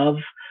spectrum of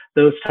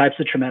those types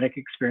of traumatic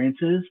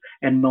experiences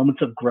and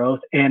moments of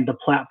growth. And the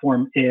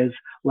platform is,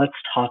 let's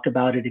talk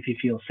about it if you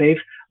feel safe.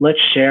 Let's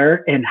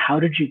share. And how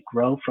did you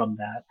grow from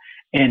that?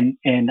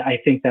 And I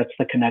think that's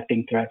the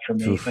connecting thread for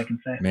me, if I can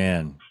say.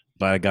 Man,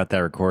 glad I got that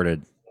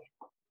recorded.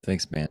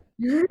 Thanks, man.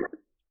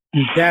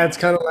 Yeah, it's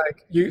kind of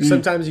like you.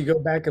 Sometimes you go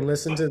back and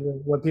listen to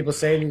what people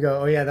say, and you go,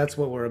 "Oh yeah, that's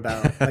what we're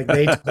about." Like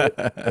they.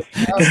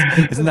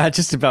 It's not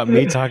just about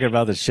me talking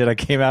about the shit I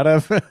came out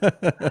of.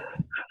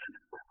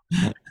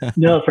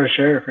 No, for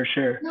sure, for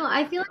sure. No,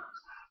 I feel like.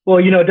 Well,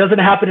 it doesn't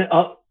happen.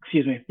 Oh,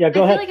 excuse me. Yeah,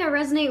 go ahead. I feel like I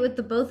resonate with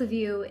the both of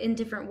you in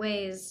different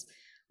ways.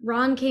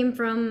 Ron came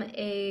from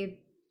a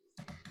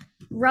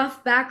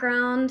rough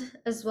background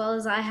as well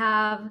as I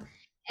have,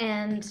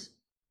 and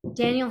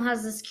Daniel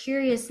has this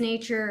curious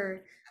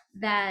nature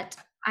that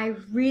I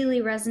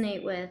really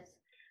resonate with.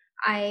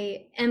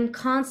 I am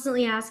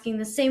constantly asking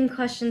the same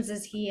questions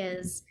as he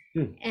is,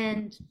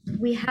 and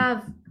we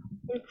have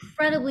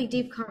incredibly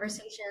deep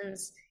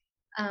conversations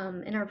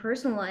in our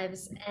personal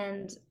lives.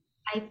 And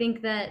I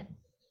think that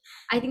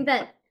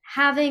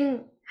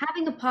having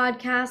a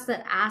podcast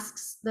that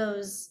asks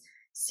those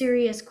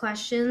serious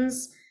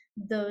questions,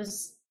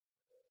 those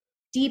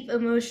deep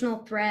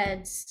emotional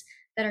threads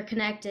that are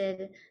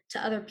connected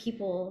to other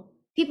people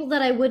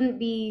that I wouldn't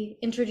be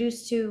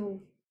introduced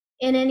to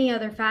in any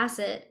other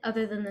facet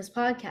other than this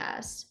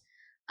podcast.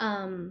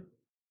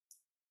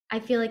 I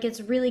feel like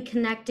it's really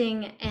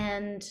connecting,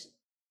 and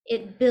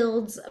it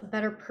builds a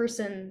better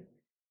person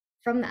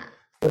from that.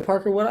 Well,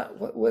 Parker,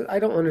 what I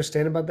don't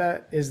understand about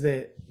that is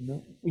that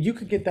you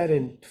could get that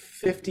in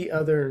 50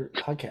 other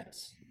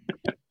podcasts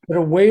that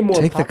are way more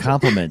Take popular. the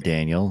compliment,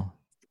 Daniel.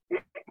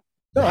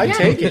 No, I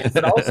take it,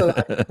 but also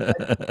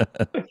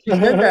you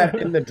said that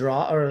in the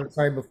draw,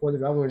 before the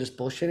draw, we were just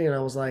bullshitting, and I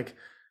was like,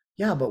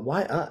 yeah, but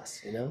why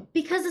us?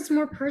 Because it's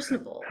more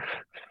personable.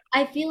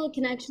 I feel a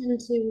connection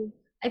to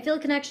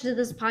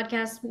this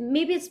podcast.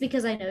 Maybe it's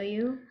because I know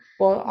you.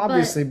 Well,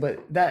 obviously,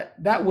 but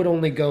that would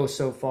only go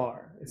so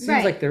far. It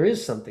seems like there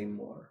is something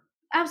more.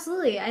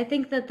 Absolutely, I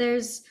think that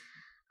there's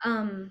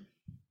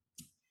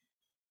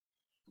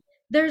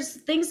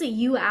things that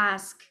you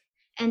ask.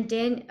 And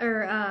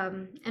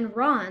and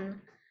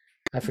Ron,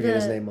 I forget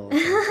his name all the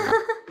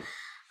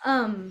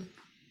time.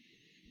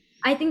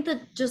 I think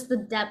that just the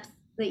depth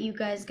that you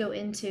guys go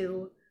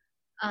into,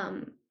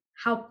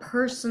 how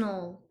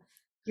personal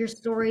your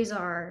stories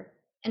are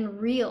and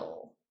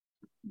real,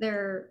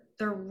 they're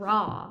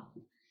raw,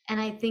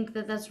 and I think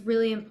that that's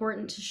really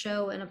important to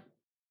show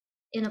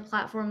in a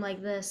platform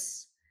like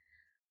this.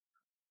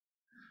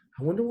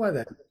 I wonder why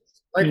that.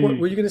 Like, what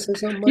were you going to say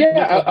something?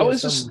 Yeah, I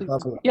was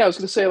going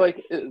to say,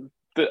 like,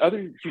 the other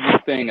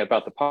unique thing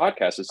about the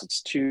podcast is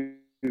it's two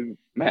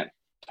men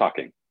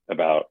talking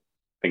about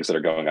things that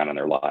are going on in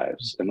their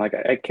lives. And like,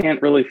 I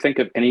can't really think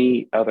of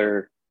any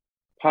other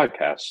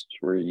podcast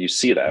where you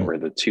see that, where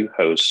the two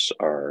hosts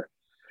are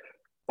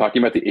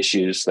talking about the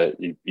issues that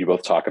you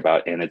both talk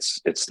about. And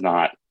it's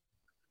not,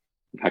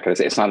 how can I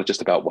say, it's not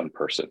just about one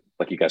person.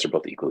 Like, you guys are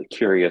both equally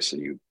curious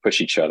and you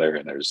push each other,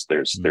 and there's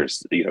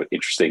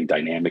interesting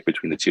dynamic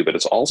between the two, but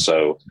it's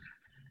also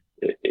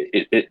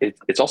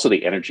it's also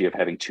the energy of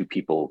having two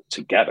people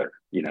together.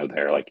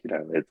 They're like,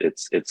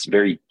 it's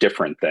very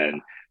different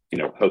than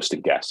host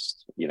and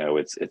guest.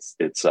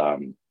 It's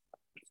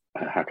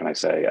how can I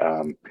say,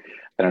 I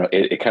don't know,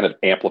 it kind of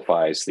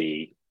amplifies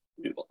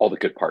all the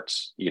good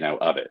parts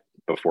of it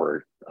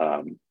before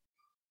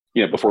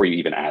before you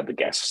even add the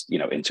guests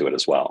into it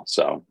as well.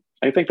 So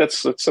I think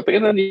that's something.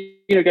 And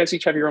then guys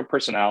each have your own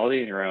personality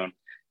and your own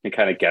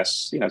kind of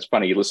guests. It's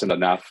funny, you listen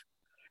enough.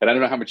 And I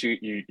don't know how much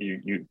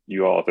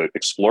you all have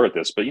explored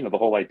this, but the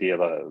whole idea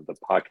of the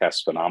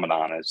podcast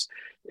phenomenon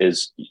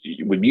is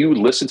when you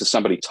listen to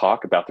somebody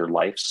talk about their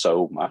life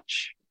so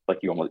much, like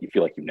you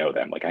feel like you know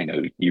them. Like, I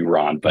know you,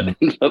 Ron, but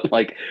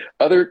like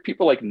other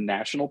people, like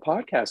national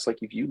podcasts, like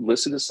if you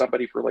listen to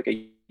somebody for like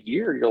a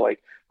year, you're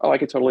like, oh, I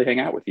could totally hang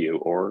out with you,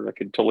 or I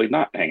could totally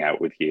not hang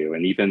out with you.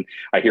 And even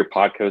I hear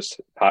podcast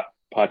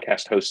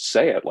hosts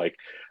say it, like,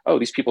 oh,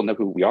 these people know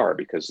who we are,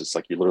 because it's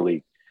like you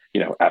literally,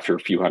 after a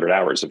few hundred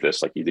hours of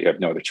this, like you have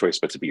no other choice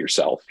but to be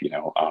yourself,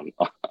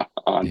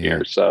 on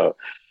here. So,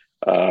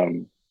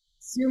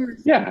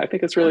 yeah, I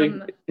think it's really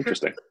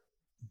interesting.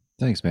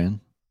 Thanks, man.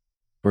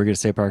 What were you going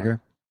to say, Parker?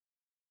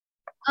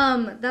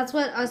 That's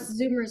what us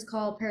Zoomers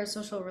call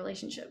parasocial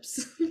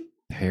relationships.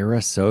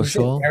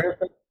 Parasocial?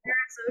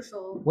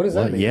 Parasocial. What does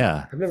that mean?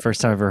 Yeah,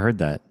 first time I've ever heard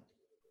that.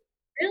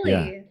 Really?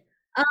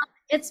 Yeah.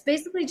 It's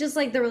basically just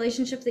like the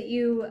relationship that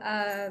you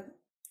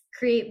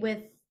create with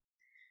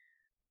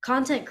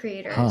content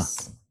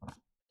creators.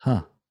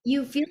 Huh.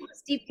 You feel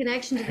this deep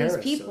connection to these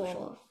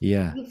people.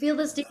 Yeah. You feel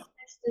this deep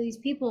connection to these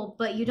people,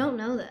 but you don't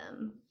know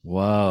them.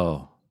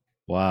 Whoa.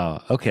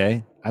 Wow.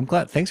 Okay. I'm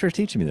glad. Thanks for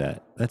teaching me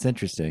that. That's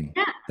interesting.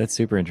 Yeah. That's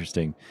super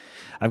interesting.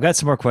 I've got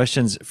some more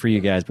questions for you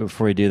guys, but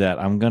before we do that,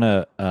 I'm going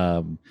to,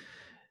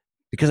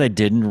 because I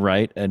didn't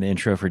write an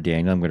intro for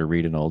Daniel, I'm going to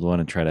read an old one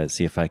and try to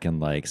see if I can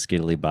like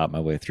skiddly bop my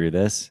way through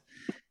this.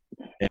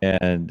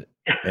 and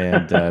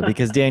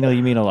because Daniel,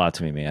 you mean a lot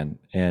to me, man.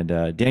 And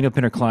Daniel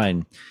Pinner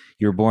Klein,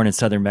 you were born in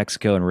southern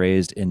Mexico and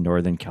raised in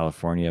northern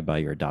California by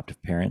your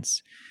adoptive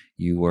parents.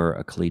 You were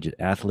a collegiate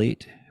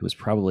athlete who was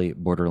probably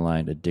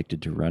borderline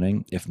addicted to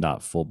running, if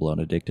not full blown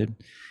addicted.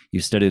 You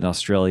studied in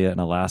Australia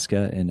and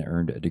Alaska and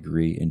earned a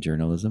degree in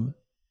journalism,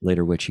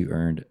 later which you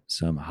earned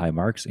some high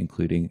marks,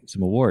 including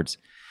some awards.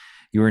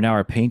 You are now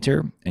a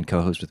painter and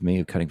co-host with me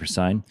of Cutting for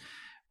Sign,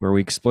 where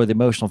we explore the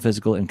emotional,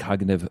 physical, and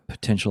cognitive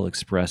potential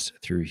expressed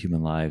through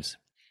human lives.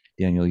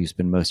 Daniel, you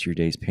spend most of your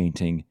days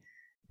painting,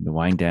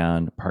 wind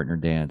down, partner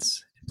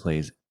dance,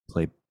 and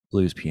play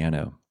blues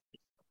piano.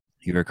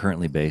 You are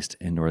currently based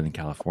in Northern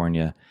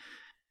California,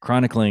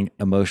 chronicling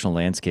emotional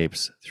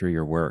landscapes through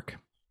your work.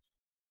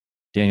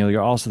 Daniel,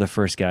 you're also the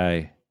first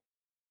guy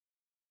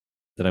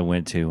that I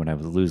went to when I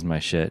was losing my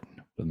shit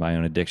with my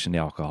own addiction to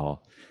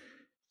alcohol.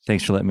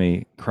 Thanks for letting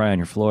me cry on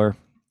your floor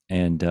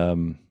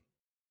and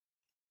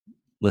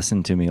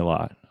listen to me a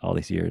lot all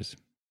these years.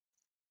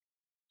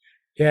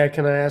 Yeah,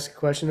 can I ask a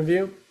question of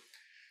you?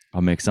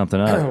 I'll make something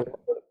up.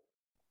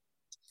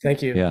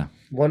 Thank you. Yeah.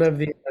 One of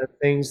the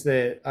things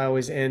that I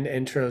always end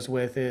intros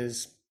with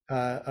is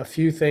a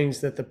few things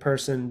that the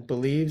person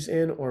believes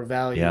in or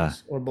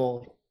values, or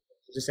both.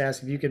 Just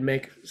ask if you could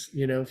make,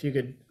 if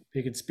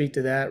you could speak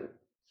to that,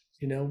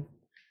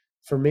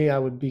 for me, I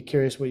would be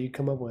curious what you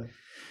come up with.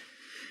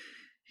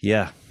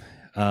 Yeah.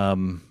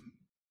 Well,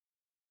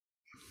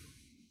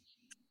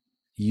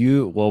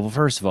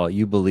 first of all,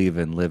 you believe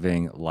in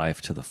living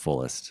life to the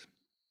fullest,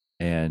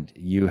 and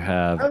you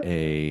have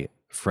a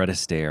Fred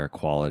Astaire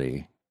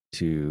quality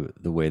to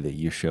the way that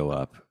you show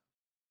up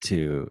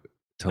to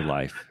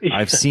life.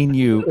 I've seen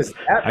you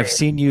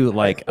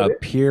like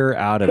appear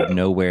out of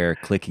nowhere,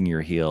 clicking your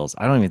heels.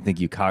 I don't even think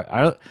you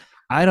I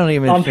don't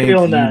even think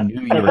you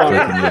knew you were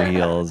clicking your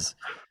heels,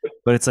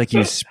 but it's like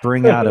you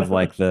spring out of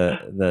like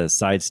the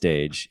side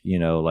stage,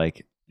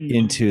 like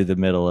into the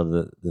middle of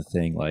the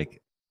thing,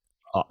 like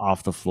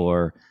off the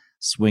floor,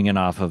 swinging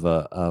off of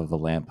a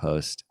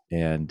lamppost,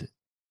 and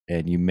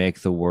you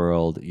make the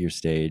world your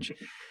stage.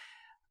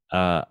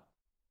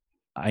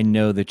 I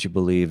know that you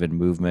believe in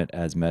movement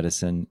as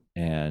medicine,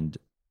 and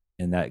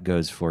that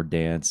goes for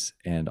dance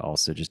and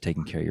also just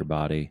taking care of your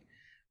body.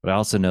 But I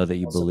also know that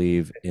you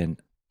believe in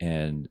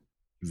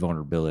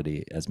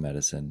vulnerability as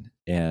medicine.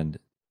 And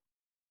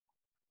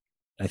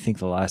I think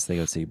the last thing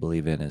I would say you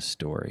believe in is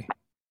story.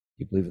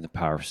 You believe in the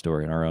power of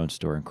story and our own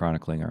story and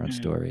chronicling our own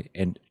story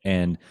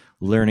and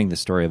learning the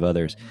story of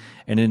others.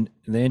 And in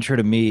the intro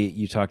to me,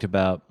 you talked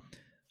about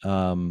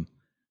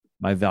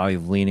my value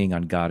of leaning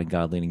on God and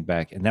God leaning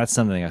back. And that's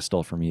something I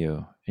stole from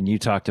you. And you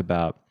talked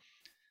about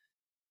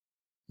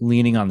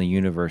leaning on the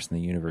universe and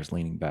the universe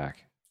leaning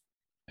back.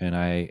 And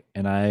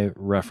I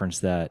reference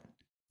that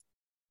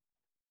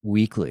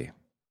weekly.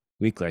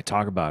 I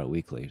talk about it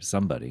weekly to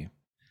somebody,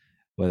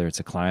 whether it's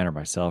a client or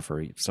myself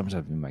or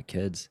sometimes even my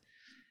kids.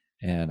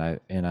 And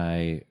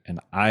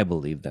I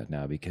believe that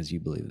now because you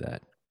believe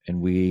that.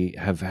 And we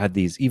have had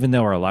these, even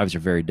though our lives are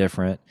very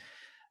different.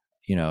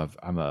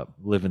 I'm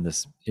living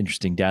this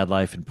interesting dad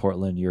life in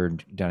Portland. You're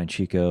down in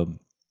Chico,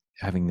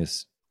 having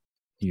this,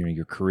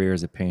 your career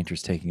as a painter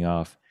is taking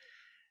off,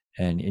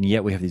 and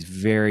yet we have these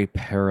very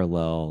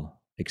parallel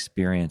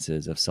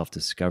experiences of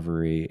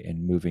self-discovery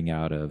and moving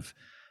out of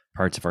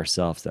parts of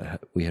ourselves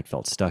that we had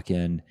felt stuck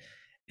in,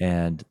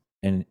 and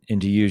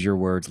to use your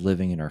words,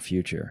 living in our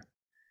future,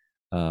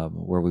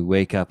 where we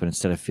wake up and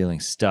instead of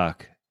feeling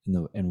stuck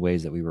in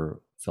ways that we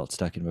felt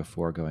stuck in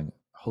before, going,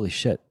 holy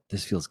shit,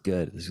 this feels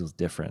good, this feels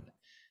different.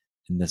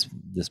 And this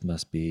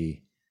must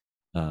be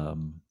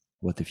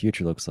what the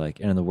future looks like.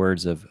 And in the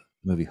words of the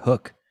movie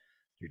Hook,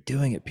 you're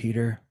doing it,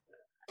 Peter.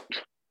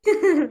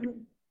 I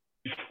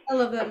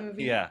love that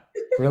movie. Yeah.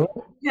 Really?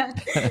 Yeah.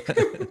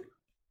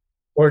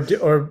 or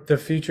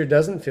the future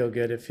doesn't feel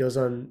good. It feels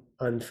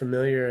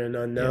unfamiliar and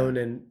unknown,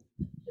 and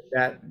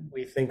that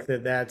we think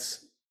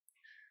that's.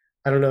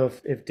 I don't know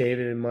if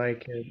David and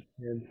Mike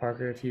and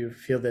Parker, if you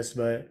feel this,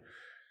 but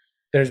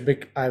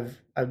I've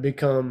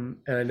become,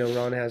 and I know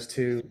Ron has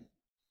too,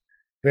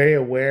 very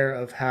aware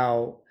of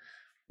how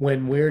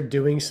when we're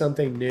doing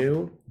something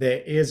new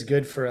that is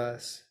good for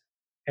us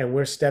and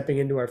we're stepping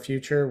into our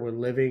future, we're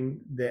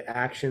living the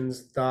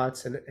actions,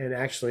 thoughts, and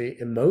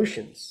actually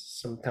emotions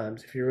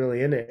sometimes, if you're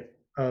really in it,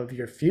 of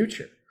your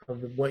future,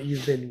 of what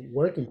you've been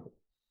working for.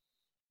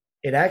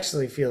 It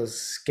actually feels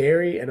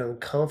scary and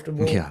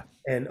uncomfortable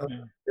and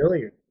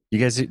unfamiliar. Do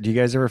you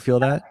guys ever feel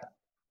that?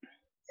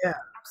 Yeah,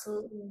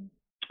 absolutely.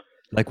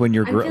 Like when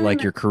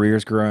your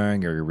career's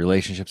growing or your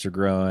relationships are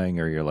growing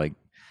or you're like,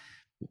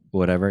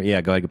 whatever.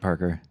 Yeah, go ahead,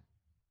 Parker.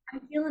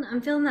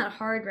 I'm feeling that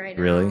hard right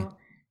now. Really?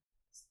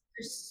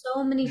 There's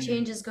so many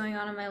changes going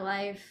on in my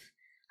life.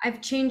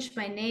 I've changed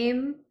my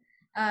name.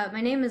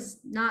 My name is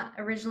not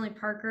originally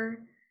Parker.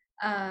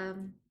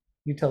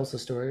 You tell us a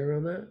story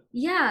around that?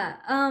 Yeah.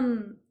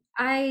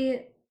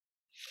 I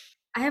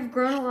have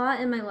grown a lot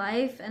in my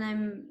life, and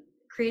I'm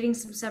creating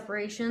some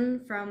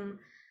separation from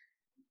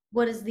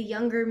what is the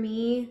younger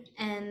me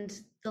and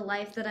the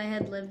life that I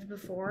had lived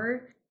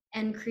before.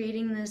 and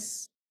creating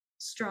this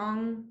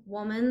strong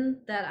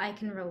woman that I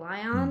can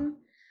rely on.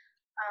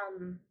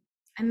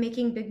 I'm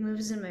making big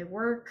moves in my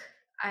work.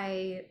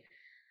 I've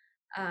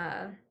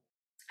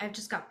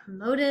just got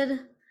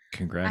promoted.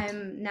 Congrats.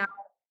 I'm now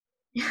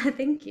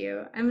thank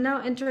you. I'm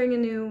now entering a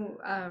new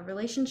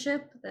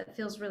relationship that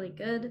feels really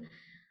good.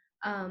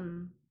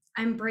 I'm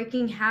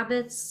breaking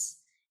habits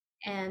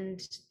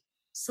and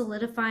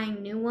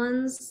solidifying new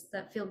ones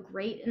that feel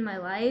great in my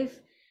life.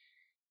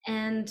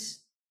 And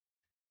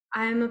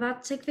I'm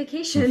about to take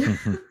vacation.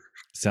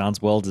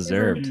 Sounds well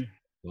deserved.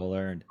 Well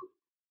earned.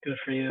 Good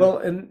for you. Well,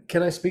 and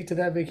can I speak to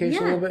that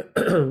vacation a little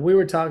bit? We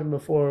were talking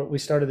before we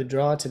started the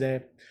draw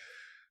today,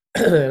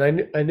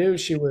 and I knew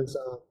she was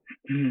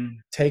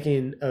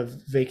taking a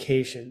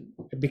vacation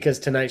because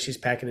tonight she's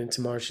packing and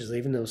tomorrow she's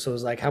leaving. So it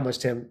was like, how much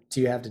time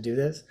do you have to do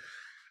this?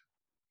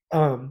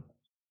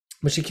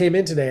 But she came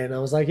in today and I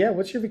was like, yeah,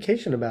 what's your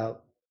vacation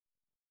about?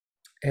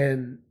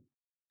 And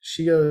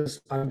she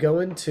goes, I'm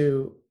going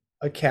to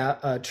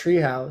a tree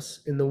house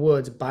in the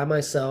woods by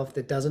myself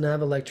that doesn't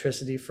have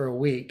electricity for a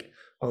week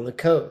on the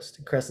coast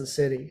in Crescent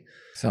City.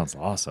 Sounds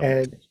awesome.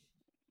 And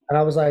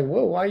I was like,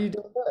 whoa, why are you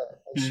doing that?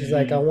 And she's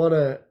like, what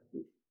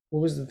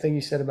was the thing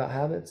you said about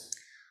habits?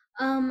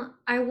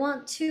 I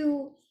want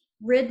to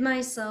rid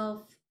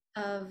myself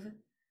of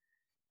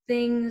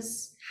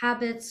things,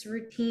 habits,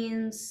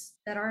 routines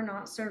that are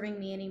not serving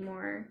me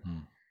anymore,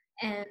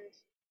 and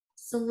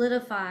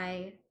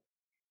solidify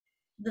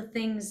the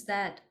things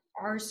that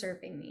are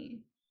serving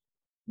me.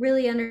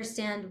 Really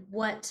understand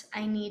what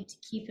I need to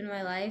keep in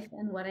my life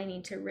and what I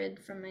need to rid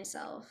from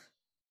myself.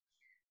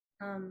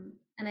 And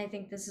I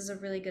think this is a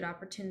really good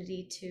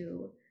opportunity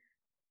to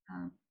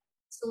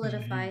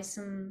solidify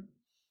some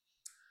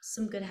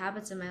good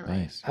habits in my life.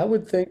 Nice. I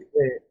would think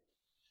that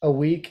a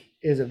week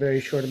is a very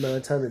short amount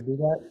of time to do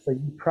that. So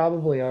you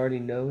probably already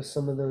know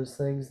some of those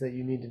things that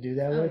you need to do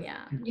that with.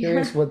 Yeah. I'm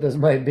curious what those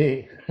might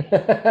be.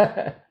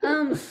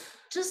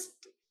 Just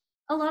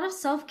a lot of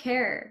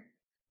self-care.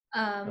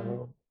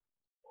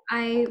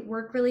 I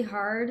work really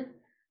hard.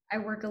 I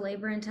work a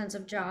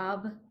labor-intensive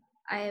job.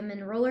 I am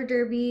in roller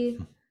derby.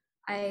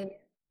 I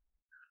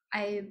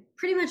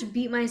pretty much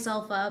beat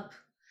myself up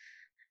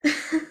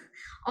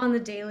on the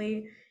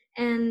daily,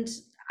 and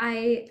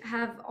I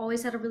have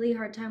always had a really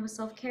hard time with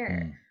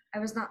self-care. I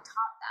was not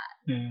taught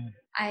that.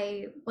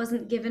 I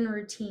wasn't given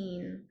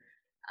routine.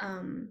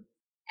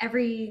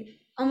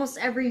 Almost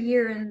every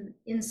year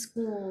in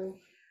school,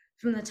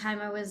 from the time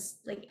I was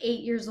like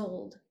 8 years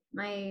old,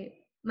 my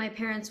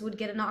parents would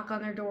get a knock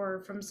on their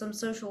door from some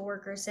social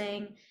worker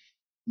saying,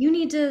 you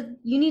need to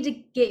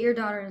get your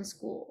daughter in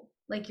school.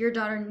 Like, your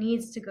daughter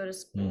needs to go to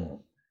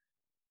school.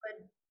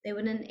 But they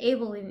would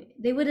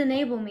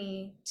enable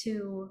me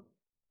to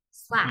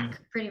slack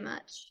pretty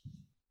much.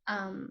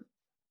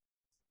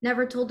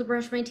 Never told to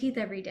brush my teeth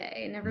every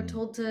day, never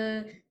told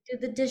to do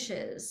the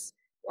dishes,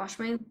 wash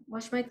my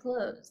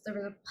clothes. There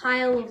was a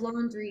pile of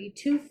laundry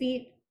 2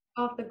 feet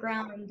off the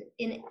ground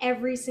in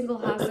every single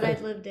house that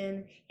I've lived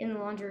in the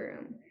laundry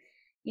room.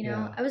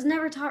 I was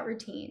never taught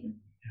routine.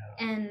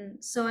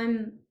 And so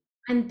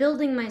I'm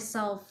building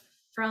myself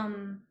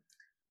from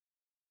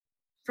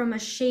a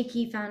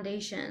shaky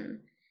foundation,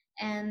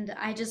 and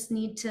I just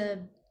need to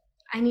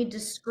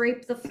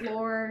scrape the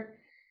floor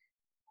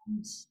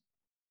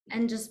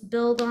and just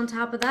build on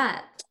top of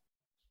that.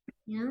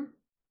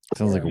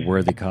 Sounds like a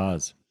worthy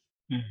cause.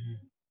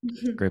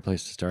 Great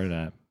place to start it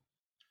at.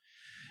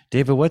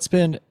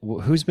 David,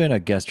 who's been a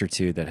guest or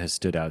two that has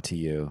stood out to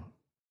you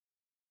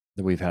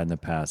that we've had in the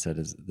past that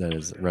has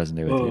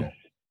resonated with you?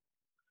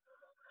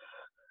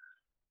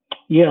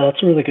 Yeah,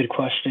 that's a really good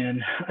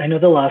question. I know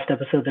the last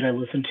episode that I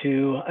listened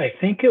to, I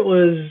think it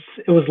was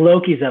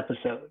Loki's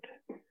episode.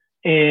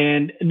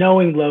 And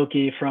knowing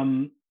Loki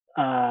from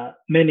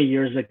many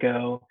years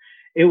ago,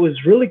 it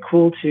was really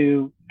cool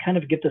to kind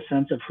of get the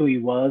sense of who he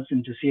was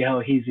and to see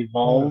how he's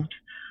evolved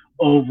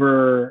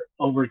over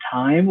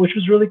time, which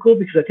was really cool,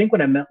 because I think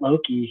when I met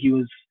Loki, he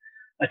was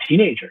a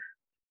teenager,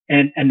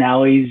 and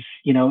now he's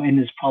in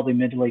his probably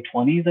mid to late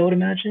 20s, I would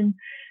imagine.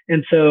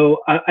 And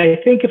so I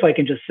think if I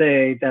can just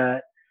say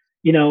that,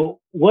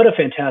 what a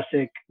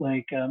fantastic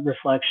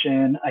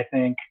reflection. I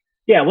think,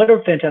 what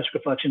a fantastic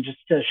reflection just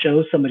to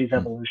show somebody's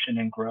evolution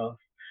and growth.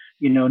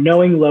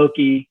 Knowing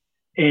Loki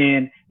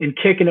and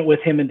kicking it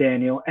with him and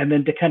Daniel, and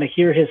then to kind of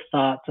hear his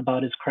thoughts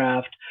about his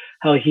craft,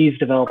 how he's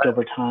developed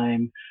over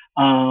time.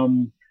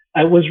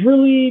 I was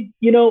really,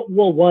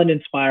 one,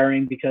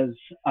 inspiring because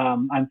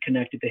I'm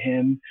connected to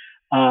him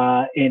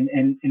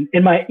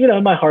in my,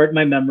 in my heart,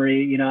 my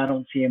memory. I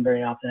don't see him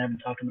very often. I haven't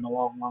talked to him in a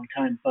long, long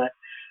time. But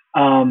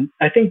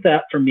I think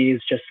that for me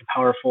is just a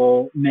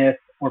powerful myth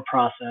or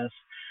process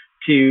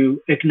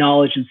to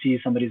acknowledge and see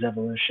somebody's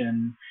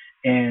evolution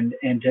and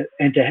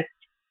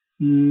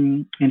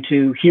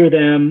to hear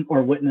them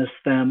or witness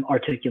them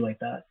articulate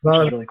that,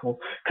 which is really cool.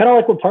 Kind of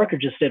like what Parker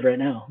just did right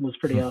now. It was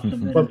pretty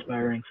awesome and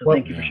inspiring. So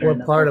thank you for sharing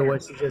that. What part of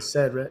what you just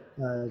said,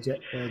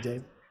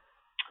 Dave?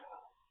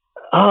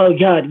 Oh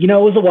God, it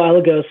was a while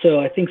ago, so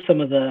I think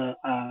some of the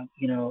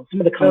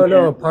content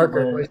No,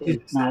 Parker. is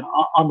not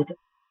on the.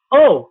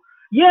 Oh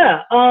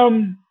yeah,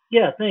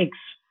 yeah. Thanks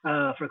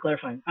for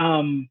clarifying.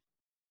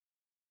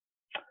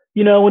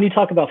 When you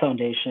talk about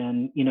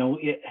foundation, in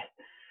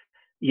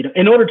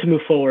order to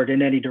move forward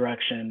in any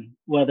direction,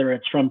 whether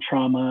it's from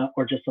trauma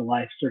or just a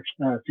life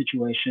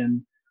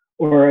situation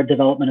or a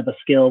development of a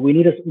skill, we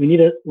need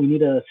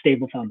a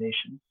stable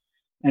foundation.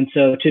 And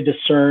so to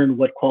discern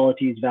what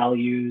qualities,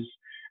 values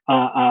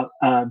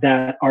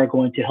that are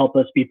going to help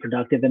us be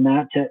productive in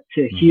that, to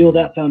heal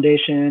that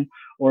foundation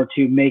or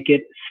to make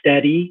it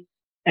steady,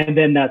 and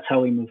then that's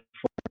how we move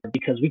forward.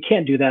 Because we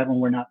can't do that when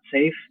we're not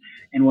safe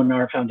and when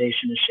our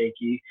foundation is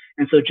shaky.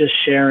 And so just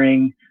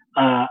sharing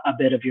a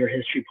bit of your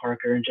history,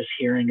 Parker, and just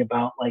hearing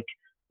about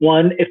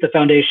one, if the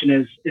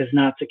foundation is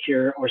not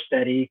secure or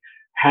steady,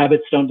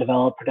 habits don't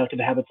develop, productive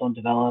habits don't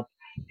develop,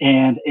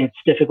 and it's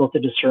difficult to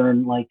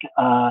discern kind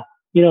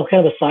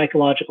of a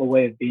psychological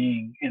way of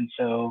being. And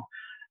so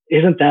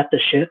isn't that the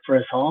shit for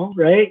us all,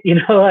 right?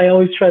 I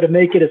always try to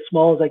make it as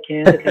small as I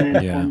can to kind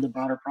of inform the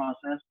broader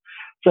process.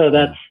 So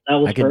that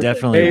was I could perfect.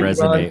 definitely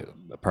resonate,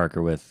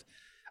 Parker, with,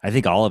 I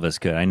think all of us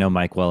could. I know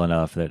Mike well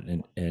enough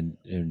and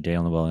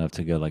Dalen well enough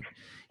to go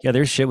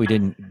there's shit we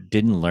didn't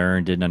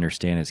learn, didn't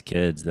understand as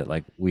kids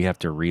that we have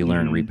to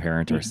relearn,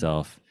 reparent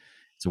ourselves.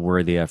 It's a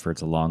worthy effort.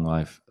 It's a long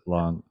life.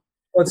 Well,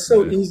 it's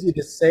so easy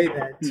to say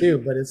that too,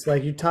 but it's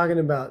you're talking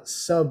about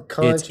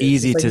subconscious. It's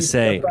easy to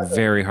say,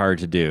 very hard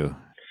to do.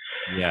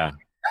 Yeah.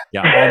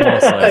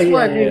 Almost That's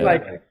what I mean.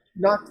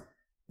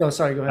 No,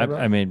 sorry. Go ahead.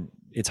 I mean,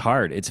 it's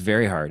hard. It's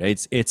very hard.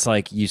 It's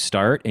like you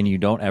start and you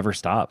don't ever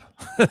stop.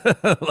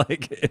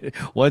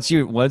 Once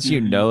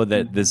you know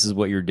that this is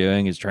what you're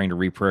doing is trying to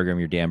reprogram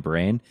your damn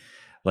brain,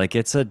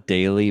 it's a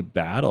daily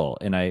battle.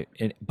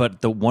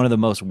 But one of the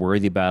most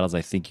worthy battles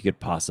I think you could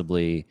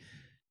possibly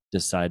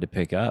decide to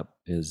pick up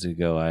is to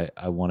go,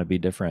 I want to be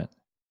different.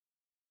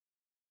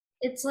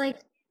 It's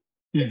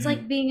it's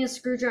like being a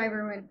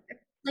screwdriver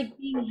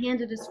being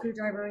handed a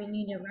screwdriver when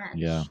you need a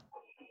wrench.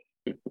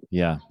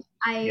 Yeah.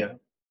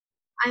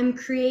 I'm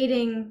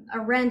creating a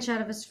wrench out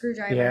of a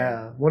screwdriver.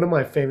 Yeah, one of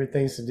my favorite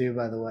things to do,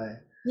 by the way.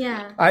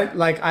 Yeah. I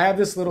have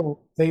this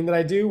little thing that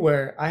I do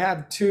where I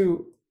have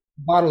 2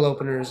 bottle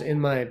openers in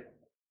my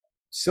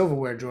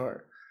silverware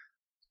drawer.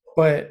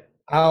 But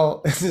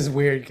this is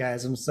weird,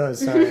 guys. I'm so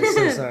sorry. I'm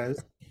so sorry.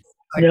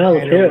 But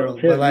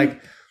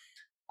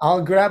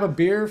I'll grab a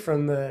beer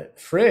from the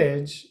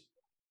fridge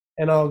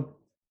and I'll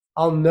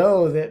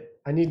know that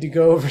I need to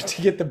go over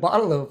to get the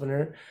bottle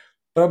opener.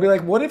 But I'll be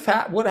like, what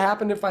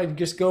happened if I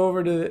just go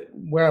over to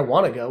where I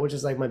want to go, which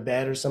is my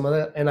bed or some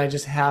other, and I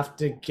just have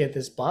to get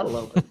this bottle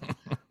open.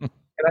 And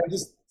I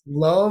just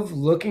love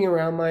looking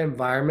around my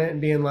environment and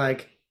being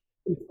like,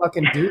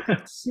 fucking do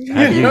this.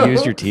 Have you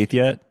used your teeth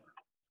yet?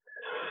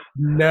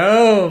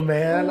 No,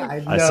 man.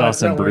 I saw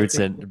some brutes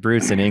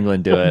in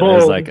England do it. It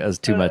was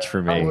too much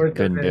for me.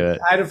 Couldn't do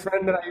it. I had a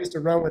friend that I used to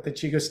run with at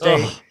Chico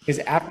State. He's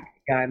an African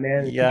guy,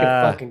 man. Yeah. He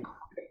could fucking cut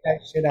that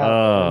shit out.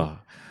 Oh.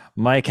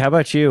 Mike, how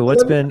about you?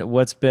 What's been?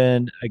 Well,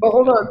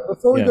 hold on.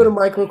 Before we go to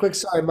Mike, real quick.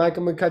 Sorry, Mike.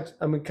 I'm gonna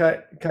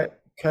cut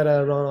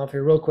Ron off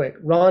here real quick.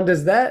 Ron,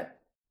 does that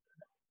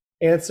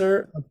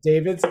answer of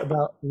David's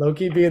about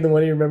Loki being the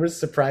one he remembers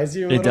surprise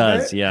you? It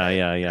does. Yeah.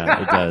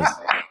 It does.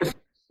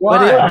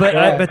 Why? But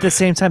at the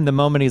same time, the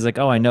moment he's like,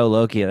 "Oh, I know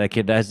Loki,"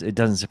 it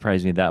doesn't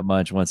surprise me that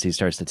much once he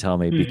starts to tell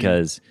me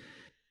because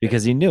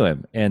he knew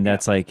him, and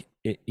that's I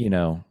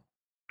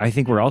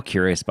think we're all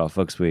curious about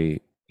folks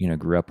we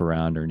grew up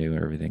around or knew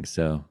and everything.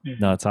 So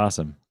no, it's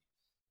awesome.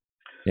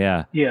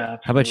 Yeah. Yeah.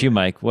 How about you,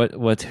 Mike?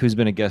 Who's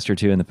been a guest or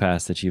two in the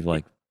past that you've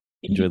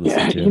enjoyed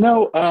listening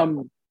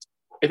to?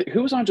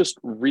 Who was on just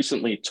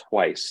recently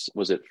twice?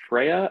 Was it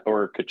Freya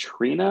or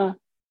Katrina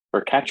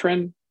or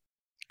Katrin?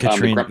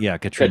 Katrin,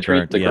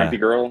 Katrin, the grumpy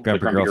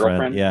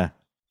girlfriend. Yeah.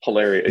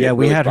 Hilarious. Yeah,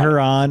 we had her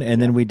on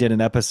and then we did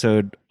an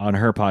episode on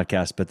her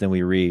podcast, but then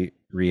we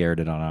re-aired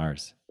it on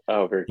ours.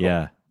 Oh, very cool.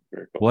 Yeah.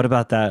 Very cool. What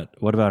about that?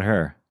 What about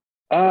her?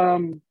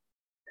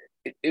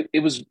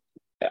 It was,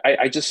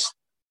 I just,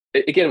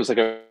 again, it was like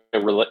an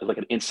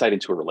insight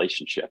into a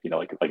relationship,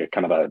 like a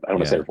kind of I don't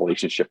want to say a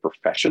relationship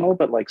professional,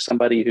 but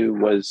somebody who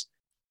was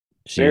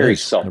very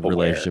self-aware. A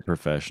relationship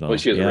professional. Well,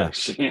 she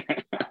is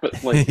but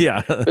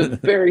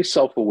very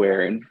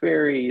self-aware and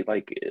very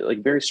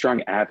very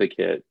strong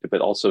advocate, but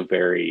also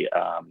very,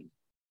 how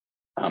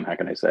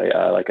can I say,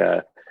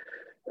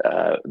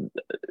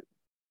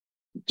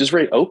 just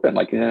very open,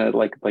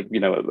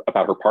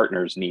 about her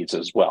partner's needs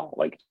as well,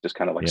 just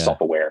kind of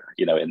self-aware,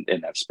 in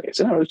that space.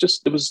 And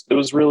it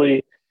was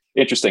really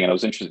interesting, and I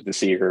was interested to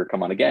see her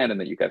come on again, and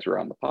that you guys were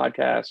on the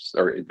podcast,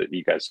 or that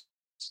you guys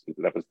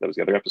that was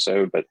the other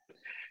episode. But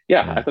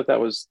yeah, I thought that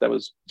was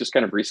just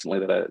kind of recently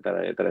that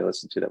I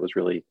listened to. That was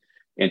really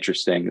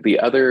interesting. The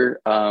other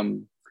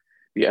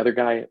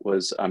guy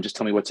was Just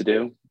Tell Me What to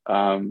Do.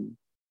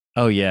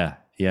 Oh yeah.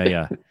 He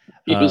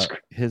was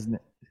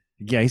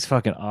he's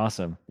fucking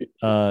awesome.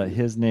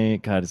 His name,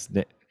 God, his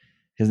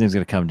name's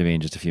gonna come to me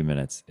in just a few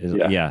minutes.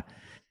 That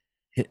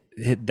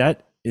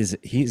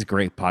he's a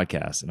great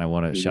podcast, and I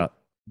want to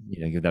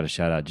give that a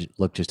shout out.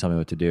 Look, just tell me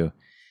what to do.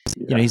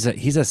 Yeah.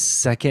 He's a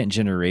second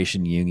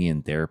generation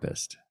Jungian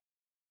therapist,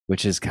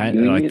 which is kind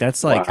of like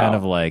that's like kind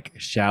of like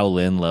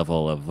Shaolin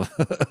level of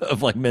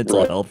of like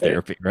mental health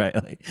therapy, right?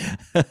 Like,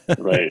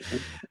 right.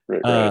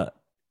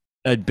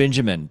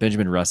 Benjamin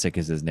Russick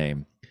is his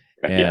name,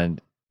 and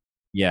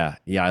yeah,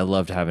 I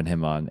loved having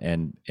him on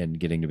and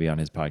getting to be on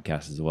his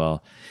podcast as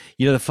well.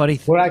 The funny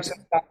thing, we're actually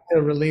about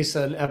to release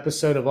an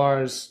episode of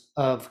ours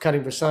of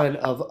Cutting for Sign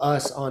of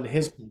us on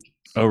his podcast.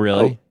 Oh,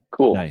 really? Oh,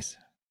 cool. Nice.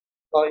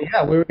 Well,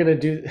 yeah, we were going to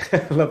do.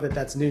 I love that.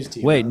 That's news to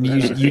you. Wait,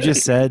 you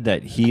just said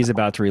that he's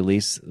about to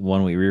release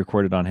one we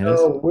recorded on his.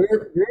 No,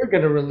 we're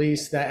going to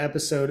release that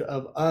episode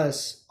of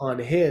us on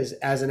his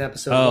as an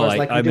episode. Oh, of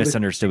ours, I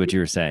misunderstood what you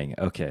were saying.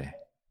 Okay,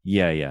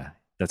 yeah,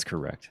 that's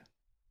correct.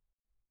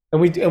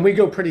 And we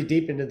go pretty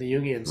deep into the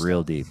Jungian stuff.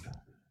 Real deep,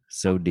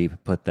 so deep.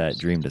 Put that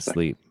dream to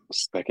sleep.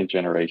 Second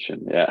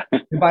generation, yeah.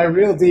 By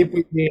real deep,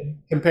 we mean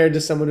compared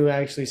to someone who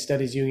actually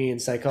studies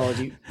Jungian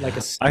psychology, like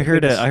a. I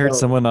heard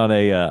someone on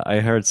I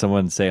heard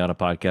someone say on a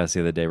podcast the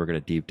other day, we're going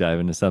to deep dive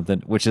into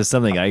something, which is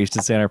something I used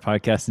to say on our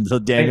podcast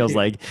until Daniel's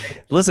like,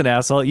 listen,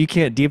 asshole, you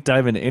can't deep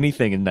dive into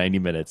anything in 90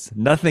 minutes.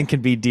 Nothing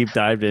can be deep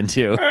dived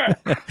into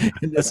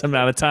in this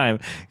amount of time.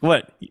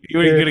 What,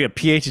 you're going to get a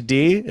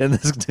PhD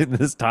in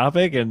this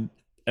topic and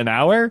an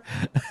hour?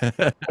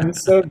 I'm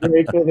so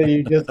grateful that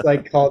you just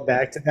like called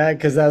back to that,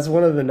 because that's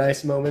one of the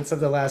nice moments of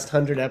the last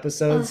 100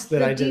 episodes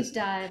that I just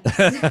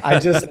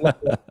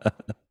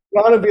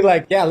want to be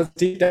like, yeah, let's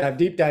deep dive.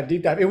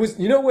 It was,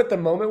 you know what the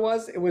moment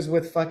was? It was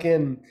with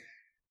fucking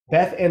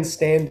Beth and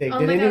Standig. Oh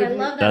my God, I love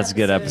that. That's a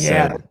good episode.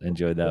 Yeah.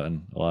 Enjoyed that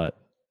one a lot.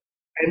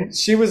 And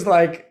she was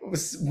like,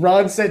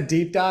 Ron said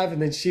deep dive,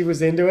 and then she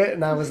was into it,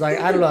 and I was like,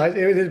 I don't know,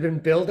 it had been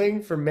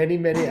building for many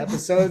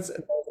episodes,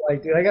 and I was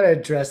like, dude, I gotta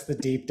address the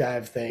deep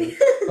dive thing.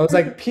 I was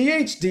like,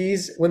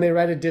 PhDs, when they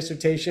write a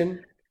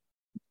dissertation,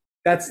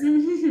 that's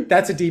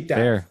a deep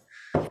dive.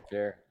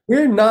 Fair.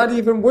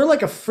 We're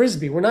like a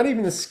frisbee. We're not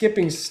even a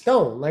skipping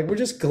stone. Like, we're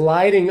just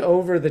gliding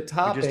over the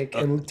topic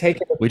and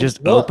taking. We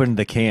just opened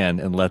the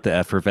can and let the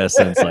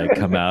effervescence like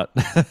come out.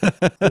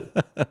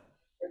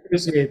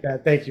 Appreciate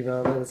that. Thank you,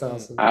 Ron. That's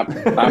awesome.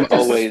 I'm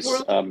always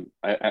I'm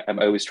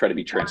always try to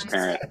be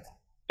transparent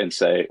and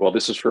say, well,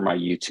 this is for my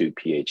YouTube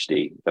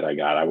PhD that I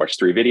got. I watched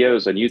 3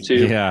 videos on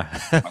YouTube. Yeah.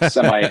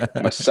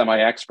 I'm a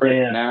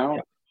semi-expert now.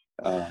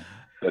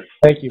 But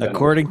thank you.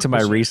 According to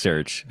my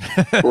research.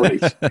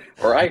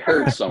 Or I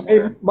heard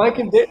somewhere. Hey, Mike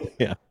and David.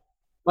 Yeah.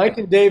 Mike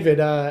and David,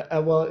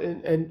 well,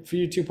 and for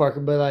you too,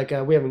 Parker, but like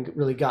we haven't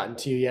really gotten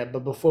to you yet.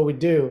 But before we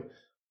do,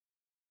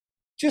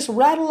 just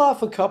rattle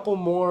off a couple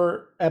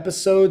more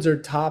episodes or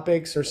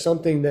topics or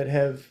something that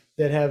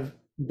have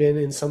been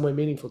in some way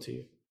meaningful to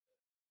you.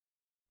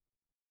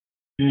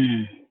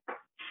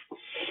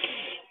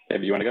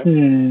 David, you want to go?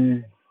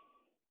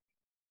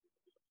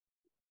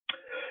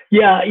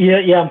 Yeah.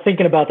 I'm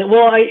thinking about that.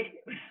 Well,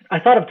 I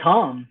thought of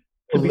Tom,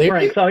 to be O'Leary?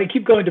 frank. So I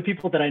keep going to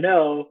people that I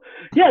know.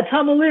 Yeah,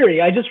 Tom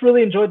O'Leary. I just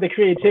really enjoyed the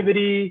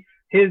creativity,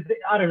 his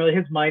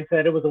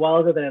mindset. It was a while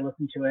ago that I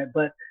listened to it,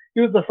 but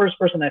he was the first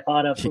person I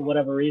thought of for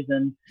whatever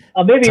reason.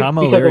 Maybe Tom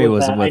O'Leary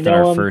was with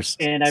our him,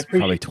 first and I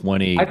probably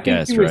 20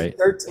 guests, right?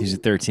 13. He's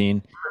at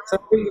 13.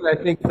 I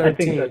think 13. I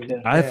think so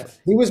too.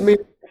 He was me.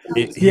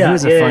 He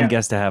was a fun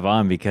guest to have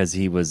on because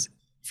he was,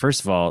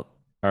 first of all,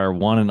 our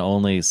one and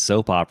only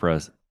soap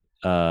opera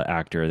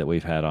actor that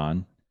we've had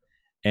on,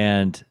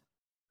 and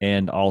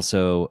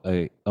also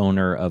a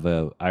owner of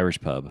a Irish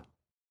pub,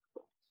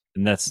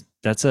 and that's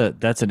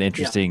an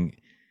interesting.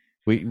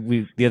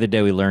 We the other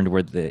day we learned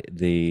where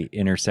the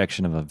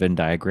intersection of a Venn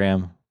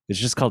diagram. It's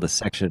just called a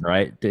section,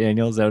 right?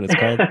 Daniel, is that what it's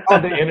called?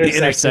 The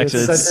intersection.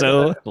 It's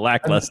so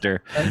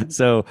lackluster.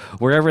 So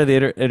wherever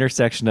the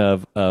intersection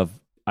of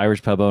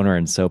Irish pub owner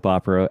and soap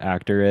opera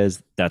actor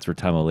is, that's where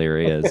Tom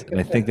O'Leary is. And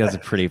I think that's a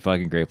pretty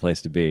fucking great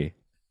place to be.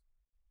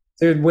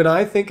 Dude, when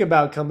I think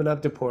about coming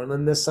up to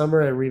Portland this summer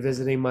and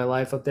revisiting my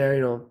life up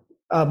there,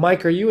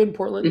 Mike, are you in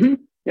Portland? Mm-hmm.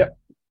 Yep.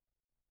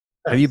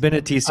 Have you been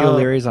at TC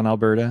O'Leary's on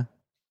Alberta?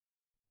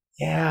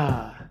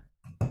 Yeah.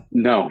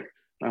 No,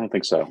 I don't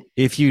think so.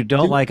 If you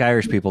don't like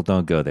Irish people,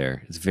 don't go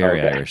there. It's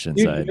very Irish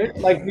inside.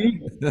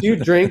 Do you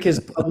drink? Is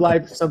pub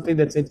life something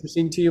that's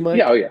interesting to you, Mike?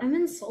 Yeah, oh yeah. I'm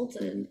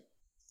insulted.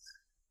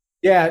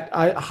 Yeah,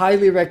 I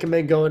highly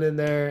recommend going in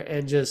there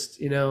and just,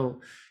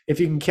 if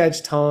you can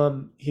catch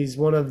Tom, he's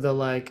one of the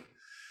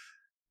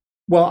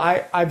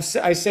I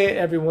say it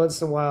every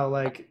once in a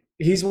while,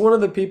 he's one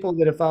of the people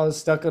that if I was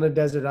stuck on a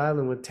desert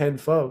island with 10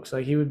 folks,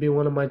 he would be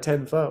one of my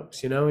 10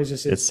 folks, he's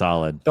just, it's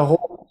solid. The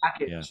whole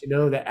package,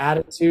 the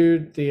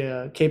attitude,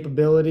 the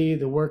capability,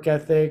 the work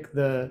ethic,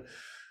 the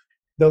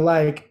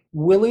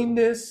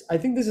willingness. I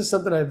think this is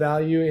something I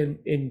value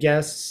in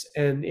guests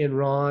and in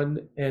Ron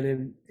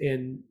and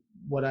in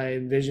what I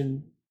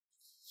envision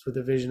for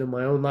the vision of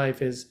my own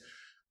life is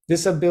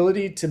this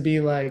ability to be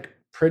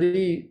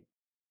pretty,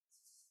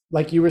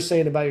 like you were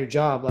saying about your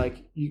job,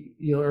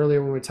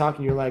 earlier when we were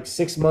talking, you're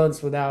 6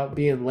 months without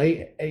being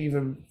late,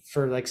 even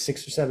for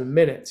 6 or 7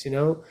 minutes,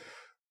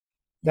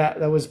 that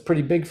was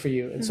pretty big for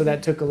you. And so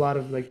that took a lot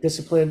of like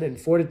discipline and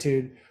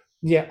fortitude.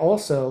 Yet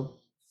also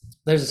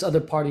there's this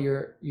other part of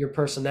your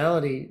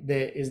personality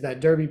that is that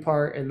derby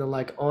part, and the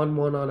like on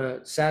one on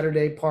a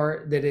Saturday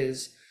part that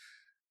is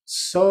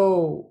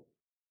so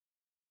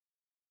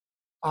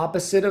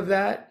opposite of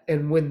that.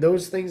 And when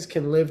those things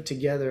can live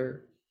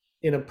together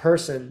in a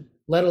person,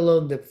 let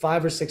alone the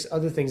 5 or 6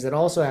 other things that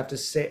also have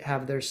to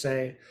have their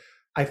say,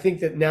 I think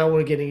that now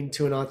we're getting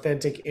to an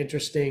authentic,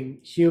 interesting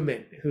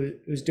human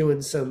who's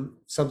doing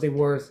something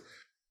worth,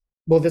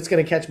 well, that's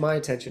going to catch my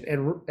attention.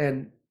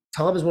 And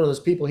Tom is one of those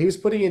people. He was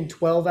putting in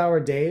 12-hour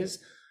days.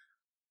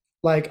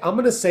 Like, I'm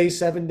going to say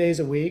 7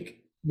 days a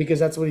week because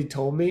that's what he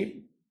told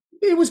me.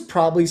 It was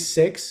probably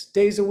 6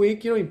 days a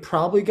week. You know, he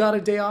probably got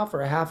a day off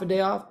or a half a day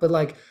off. But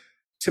like,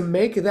 to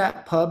make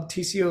that pub,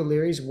 TC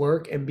O'Leary's,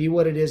 work and be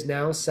what it is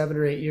now, 7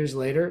 or 8 years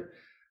later,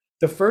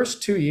 the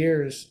first 2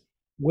 years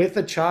with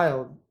a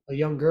child, a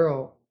young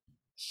girl,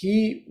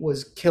 he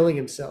was killing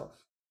himself.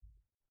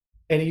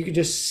 And you could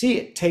just see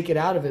it, take it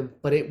out of him,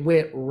 but it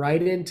went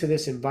right into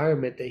this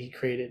environment that he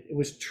created. It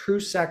was true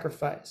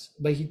sacrifice,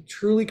 but he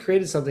truly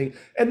created something.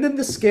 And then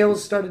the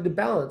scales started to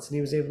balance and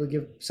he was able to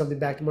give something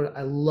back to more.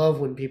 I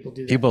love when people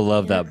do that. People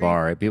love that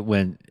bar.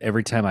 When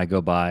every time I go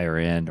by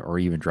or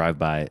even drive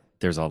by,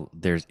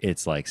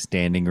 it's like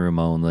standing room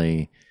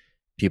only,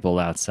 people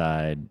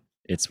outside.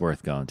 It's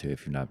worth going to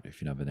if you've not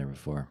been there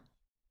before.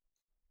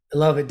 I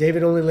love it.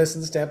 David only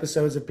listens to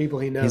episodes of people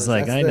he knows. He's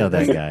like, I know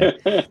that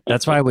guy.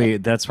 That's why we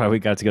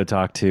got to go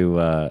talk to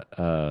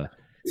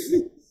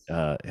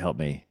help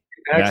me.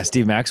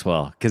 Steve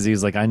Maxwell, because he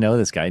was like, I know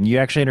this guy. And you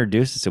actually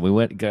introduced us, and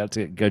we got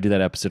to go do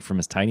that episode from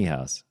his tiny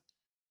house.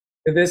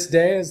 To this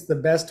day, it's the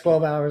best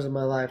 12 hours of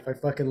my life. I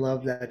fucking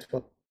love that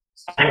 12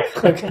 hours.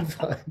 So fucking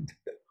fun.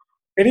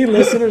 Any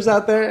listeners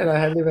out there, and I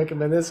highly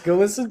recommend this, go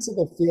listen to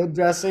the field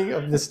dressing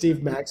of the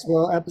Steve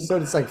Maxwell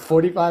episode. It's like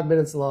 45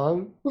 minutes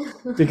long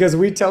because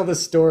we tell the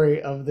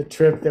story of the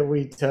trip that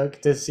we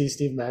took to see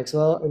Steve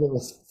Maxwell, and it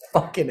was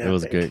fucking epic. It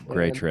was a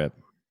great trip.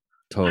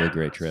 Totally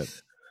great trip.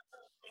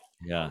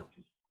 Yeah.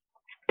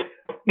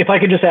 If I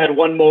could just add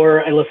one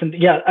more, I listened to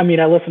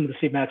the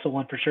Steve Maxwell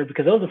one for sure,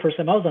 because that was the first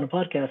time I was on a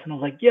podcast, and I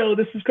was like, yo,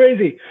 this is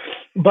crazy.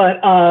 But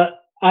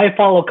I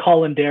follow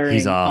Colin Daring.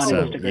 He's awesome.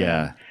 On Instagram.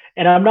 Yeah.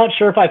 And I'm not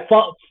sure if I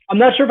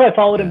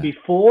followed him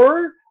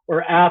before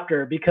or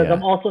after, because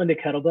I'm also into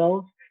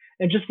kettlebells,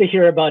 and just to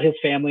hear about his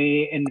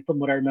family, and from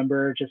what I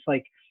remember, just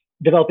like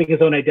developing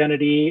his own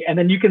identity. And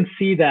then you can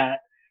see that,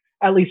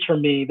 at least for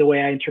me, the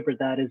way I interpret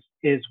that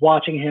is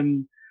watching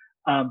him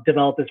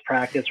develop his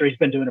practice, or he's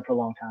been doing it for a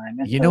long time.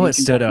 And you know what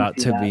stood out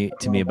to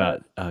me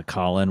about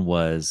Colin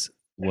was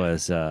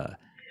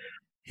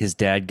his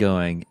dad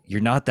going,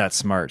 "You're not that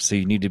smart, so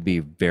you need to be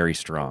very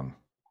strong.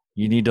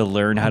 You need to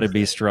learn how to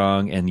be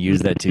strong and use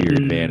that to your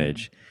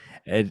advantage."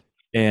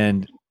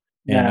 And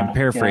I'm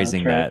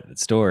paraphrasing that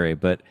story,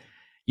 but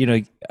you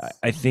know,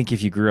 I think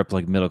if you grew up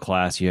like middle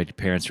class, you had your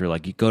parents who were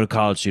like, you go to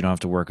college so you don't have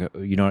to work, so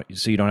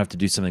you don't have to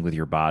do something with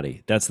your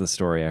body. That's the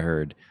story I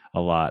heard a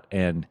lot.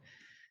 And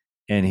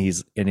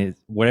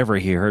whatever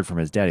he heard from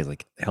his dad, he's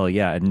like, hell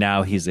yeah. And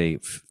now he's a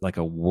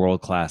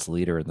world-class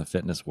leader in the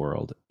fitness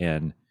world.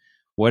 And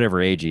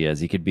whatever age he is,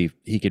 he could be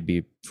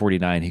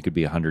 49, he could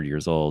be 100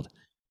 years old.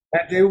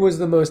 That dude was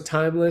the most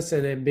timeless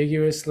and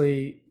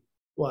ambiguously,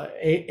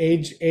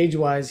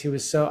 age-wise, he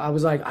was so, I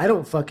was like, I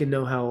don't fucking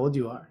know how old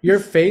you are. Your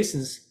face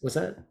is, what's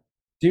that?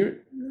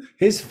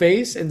 His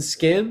face and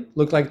skin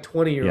looked like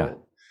 20-year-old.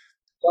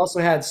 He also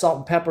had salt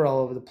and pepper all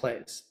over the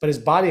place, but his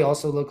body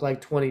also looked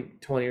like 20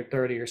 or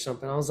 30 or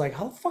something. I was like,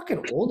 how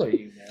fucking old are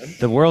you, man?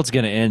 The world's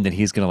going to end and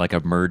he's going to like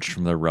emerge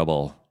from the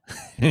rubble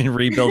and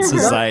rebuild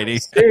society.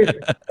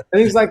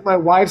 And he's like, my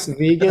wife's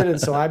vegan, and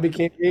so I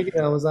became vegan.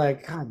 And I was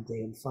like, God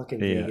damn fucking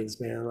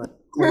vegans, man.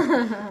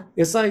 Like,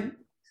 it's like,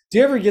 do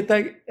you ever get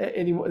that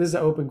anymore? This is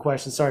an open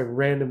question. Sorry,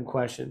 random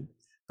question.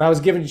 I was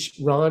giving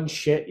Ron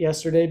shit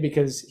yesterday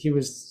because he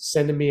was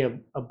sending me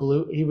a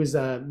blue. He was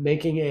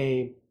making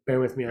a, bear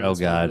with me. Oh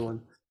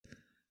God.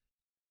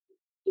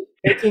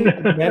 Making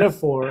a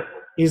metaphor.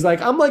 He's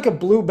like, I'm like a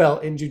blue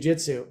belt in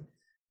jiu-jitsu.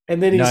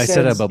 And then I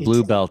said I'm a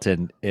blue belt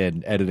in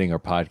editing our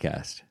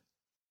podcast.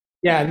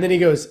 Yeah, and then he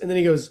goes,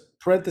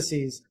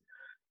 parentheses,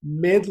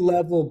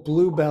 mid-level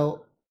blue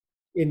belt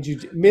in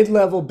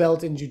mid-level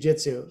belt in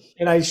jiu-jitsu.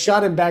 And I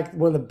shot him back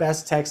one of the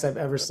best texts I've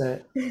ever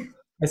sent.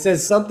 I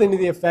said something to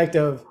the effect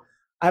of,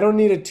 I don't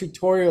need a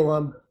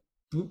tutorial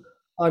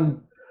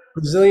on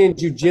Brazilian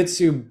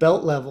jiu-jitsu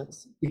belt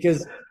levels,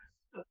 because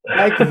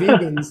like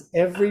vegans,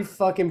 every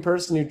fucking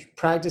person who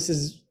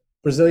practices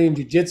Brazilian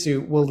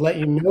jiu-jitsu will let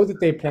you know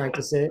that they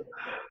practice it,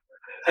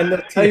 and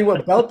they'll tell you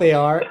what belt they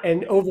are,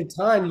 and over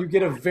time you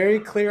get a very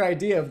clear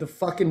idea of the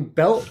fucking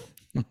belt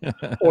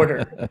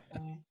order.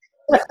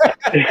 That's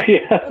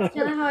kind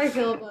of how I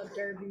feel about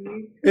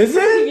derby. Is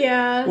it?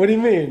 Yeah. What do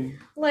you mean?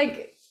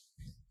 Like,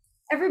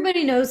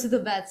 everybody knows who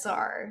the vets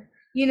are,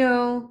 you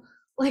know?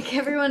 Like,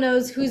 everyone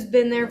knows who's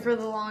been there for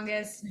the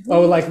longest.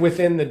 Oh, like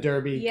within the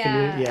derby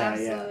community? Yeah,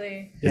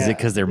 absolutely. Is it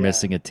because they're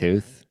missing a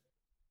tooth?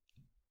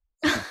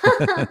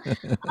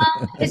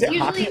 Is it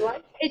hockey usually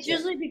like? it's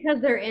usually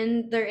because they're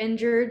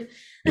injured.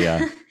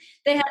 Yeah.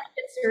 They had to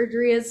get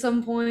surgery at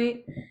some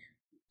point,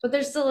 but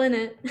they're still in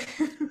it.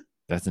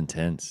 That's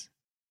intense.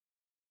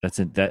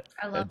 That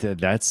I love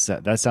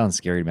that sounds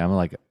scary to me. I'm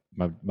like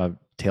my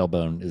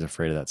tailbone is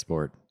afraid of that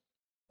sport.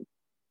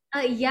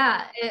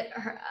 Yeah,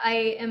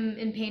 I am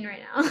in pain right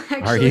now,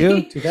 actually. Are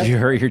you? Dude, Did you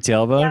hurt your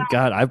tailbone? Yeah.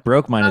 God, I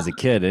broke mine as a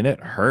kid and it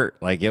hurt.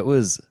 Like it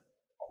was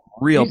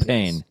real Jesus.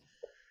 pain.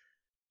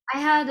 I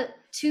had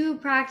 2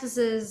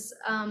 practices,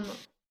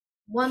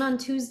 one on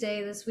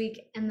Tuesday this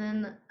week and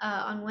then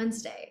on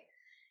Wednesday.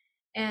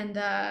 And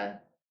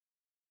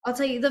I'll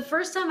tell you, the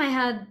first time I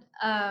had,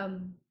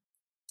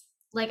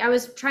 like I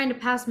was trying to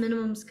pass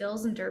minimum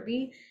skills in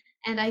derby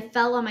and I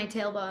fell on my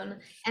tailbone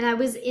and I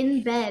was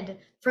in bed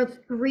for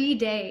 3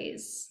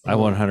 days. I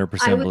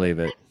 100% believe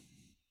it.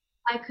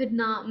 I could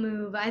not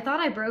move. I thought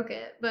I broke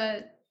it,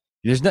 but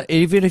There's no,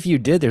 even if you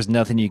did, there's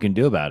nothing you can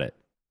do about it.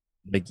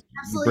 Like you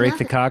absolutely break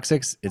nothing. the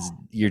coccyx,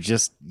 you're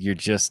just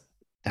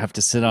have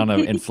to sit on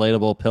an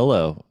inflatable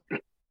pillow.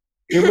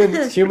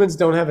 Humans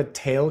don't have a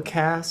tail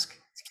cast.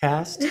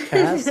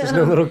 There's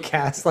no little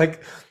cast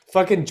like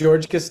fucking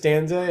George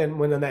Costanza and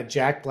when in that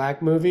Jack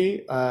Black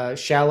movie,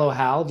 Shallow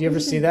Hal. Do you ever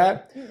see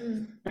that?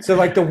 So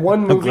like the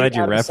one movie. I'm glad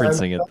you're out of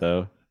referencing Seinfeld- it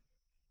though.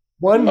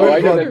 One Oh, movie. I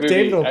know well, that movie.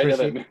 David will I know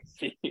appreciate.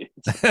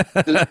 that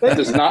movie.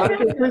 Does not. I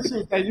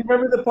appreciate that. You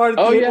remember the part at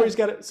the Oh, end yeah. where he's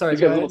got it? Sorry, He's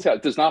got a go little ahead. tail.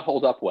 Does not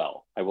hold up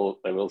well. I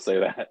will say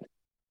that.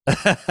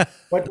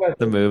 What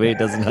The movie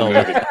doesn't hold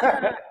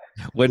up.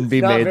 Wouldn't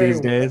be Not made very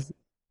these well. days.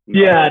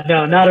 Yeah,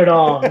 no, not at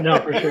all. No,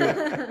 for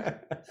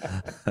sure.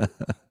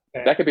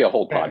 That could be a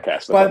whole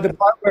podcast. But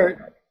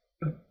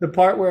the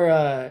part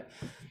where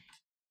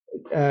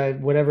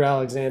whatever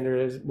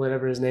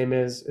his name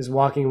is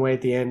walking away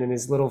at the end, and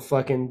his little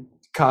fucking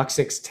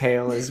coccyx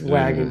tail is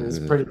wagging is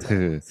pretty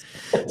tough.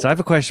 So I have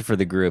a question for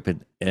the group,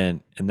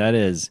 and that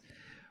is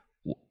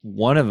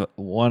one of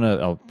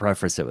I'll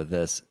preface it with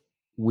this.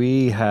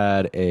 We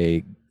had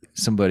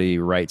somebody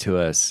write to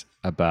us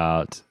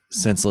about,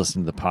 since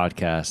listening to the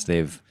podcast,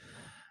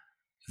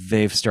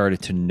 they've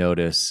started to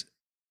notice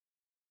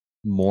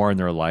more in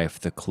their life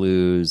the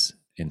clues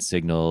and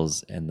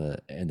signals and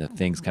the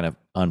things kind of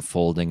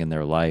unfolding in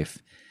their life,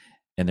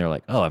 and they're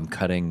like, oh, I'm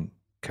cutting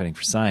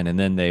for sign. And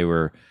then they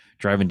were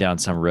driving down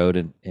some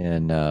road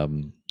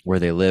in where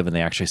they live, and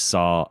they actually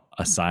saw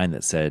a sign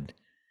that said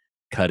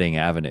Cutting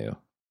Avenue,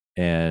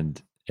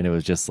 and it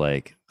was just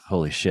like,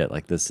 holy shit,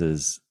 like this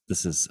is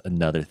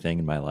another thing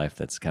in my life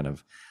that's kind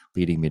of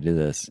leading me to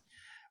this.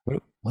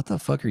 What the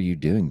fuck are you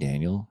doing,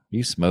 Daniel? Are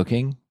you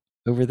smoking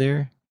over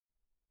there?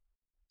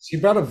 She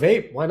brought a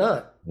vape. Why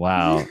not?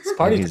 Wow, It's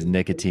party he's time.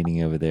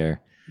 nicotining over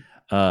there.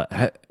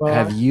 Have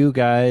Well, you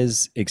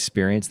guys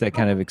experienced that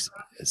kind of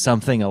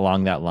something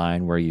along that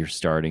line where you're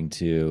starting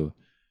to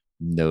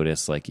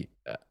notice like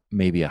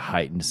maybe a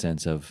heightened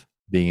sense of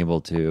being able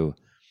to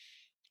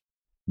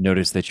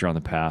notice that you're on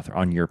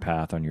your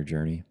path, on your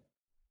journey?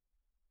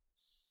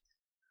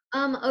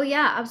 Oh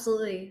yeah,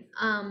 absolutely.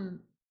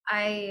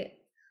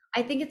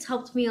 I think it's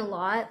helped me a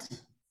lot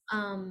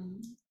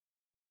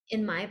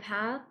in my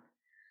path.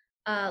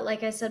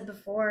 Like I said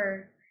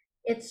before,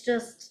 it's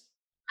just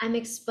I'm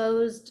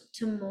exposed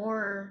to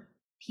more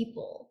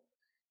people.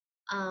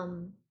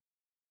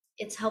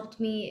 It's helped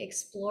me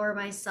explore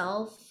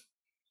myself.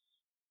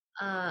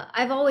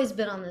 I've always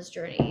been on this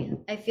journey.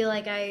 I feel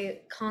like I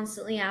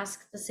constantly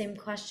ask the same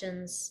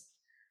questions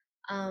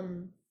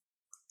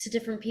to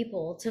different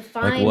people to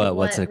find Like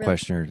what's a really,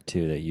 question or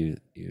two that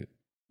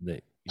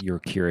you're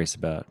curious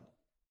about?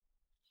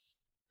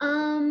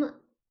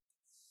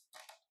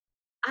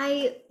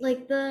 I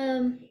like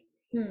that's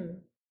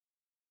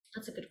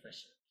a good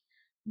question.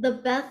 The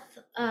Beth,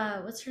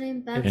 what's her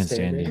name? Beth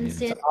Instandian.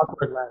 It's an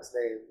awkward last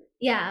name.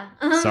 Yeah.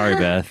 Sorry,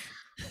 Beth.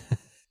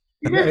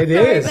 It Sorry,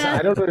 is. Beth.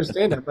 I don't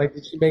understand that. Like,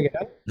 did she make it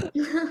up?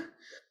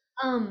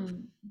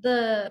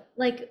 The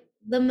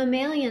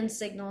mammalian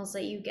signals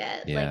that you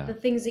get, Yeah. like the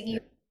things that you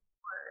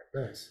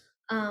Nice.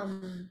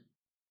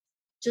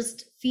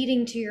 just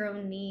feeding to your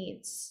own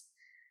needs.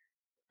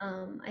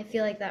 I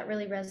feel like that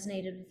really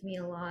resonated with me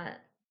a lot.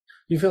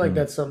 You feel like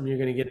that's something you're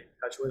going to get in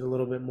touch with a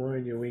little bit more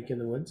in your week in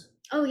the woods?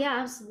 Oh yeah,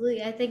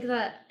 absolutely. I think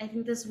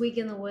this week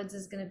in the woods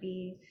is going to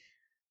be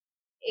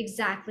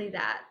exactly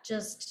that.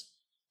 Just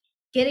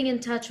getting in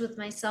touch with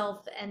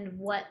myself and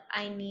what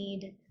I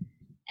need,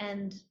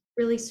 and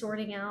really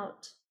sorting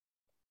out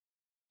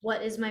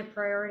what is my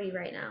priority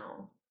right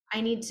now.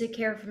 I need to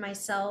care for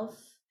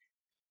myself,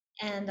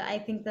 and I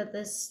think that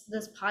this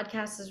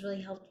podcast has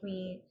really helped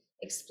me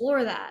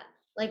explore that.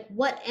 Like,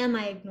 what am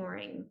I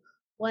ignoring?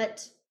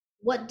 What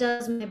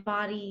does my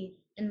body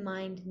and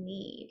mind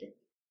need?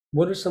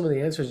 What are some of the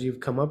answers you've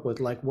come up with?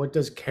 Like, what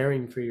does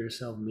caring for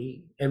yourself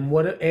mean?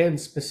 And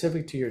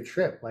specific to your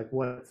trip, like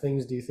what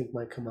things do you think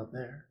might come up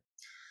there?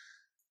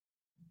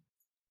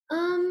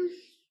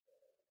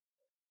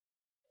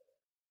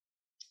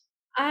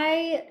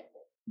 I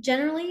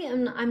generally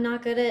I'm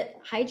not good at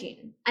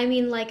hygiene. I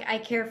mean, like I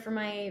care for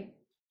my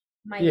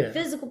Yeah.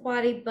 physical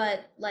body,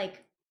 but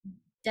like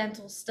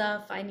dental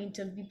stuff. I need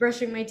to be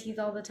brushing my teeth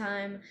all the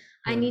time.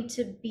 I Yeah. need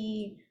to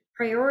be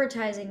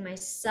prioritizing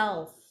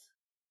myself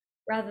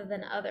rather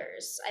than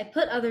others. I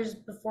put others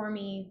before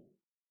me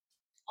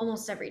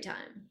almost every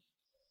time.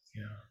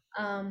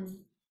 Yeah.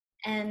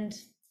 And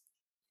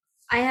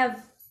I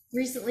have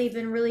recently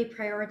been really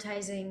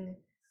prioritizing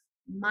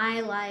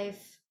my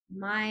life,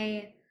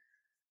 my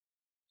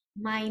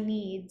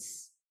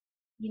needs,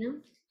 you know?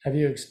 Have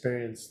you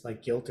experienced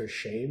like guilt or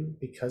shame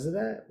because of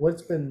that?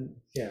 What's been,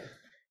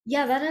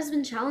 Yeah, that has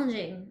been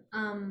challenging.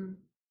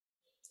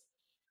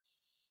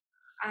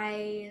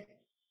 I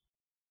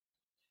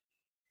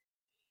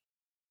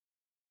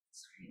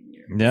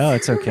No,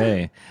 it's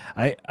okay.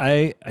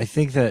 I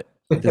think that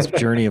this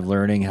journey of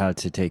learning how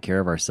to take care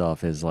of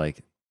ourselves is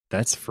like,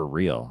 that's for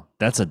real.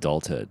 That's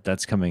adulthood.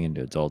 That's coming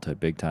into adulthood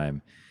big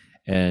time.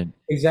 And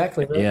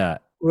exactly. yeah,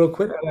 Real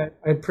quick,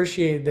 I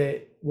appreciate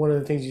that one of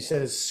the things you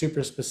said is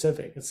super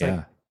specific. It's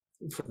yeah.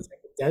 like for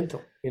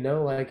dental,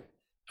 like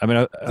I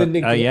mean, the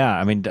neglect. yeah.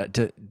 I mean,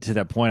 to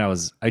that point,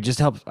 I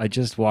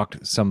just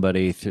walked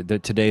somebody through.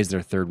 Today's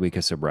their third week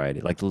of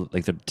sobriety.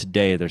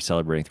 Today they're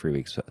celebrating 3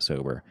 weeks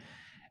sober,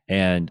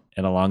 and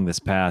along this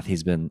path,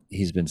 he's been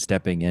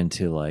stepping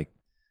into like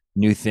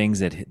new things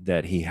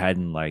that he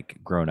hadn't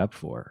like grown up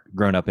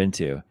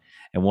into,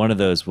 and one of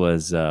those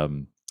was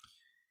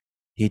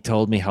he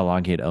told me how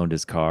long he had owned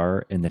his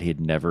car and that he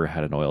had never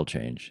had an oil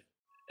change,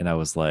 and I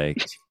was like,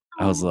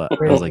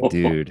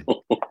 dude,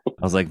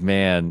 I was like,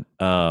 man,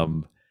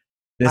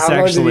 this How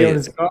long did he own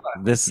his car?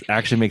 this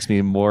actually makes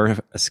me more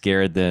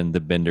scared than the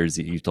benders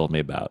that you told me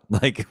about.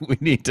 Like we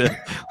need to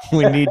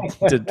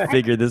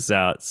figure this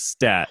out.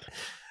 Stat.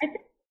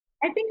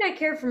 I think I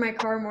care for my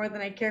car more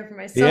than I care for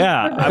myself.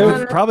 Yeah, I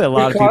would probably a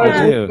lot of people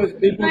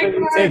do.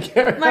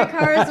 My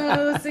car is one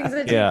of those things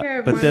I take care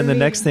of. But more then the than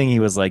next me. thing he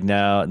was like,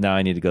 now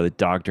I need to go to the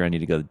doctor. I need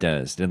to go to the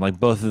dentist. And like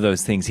both of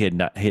those things, he had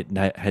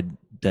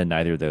done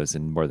neither of those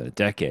in more than a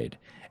decade.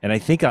 And I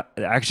think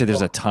actually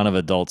there's a ton of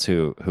adults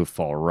who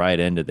fall right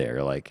into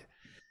there. Like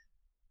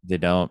they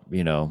don't,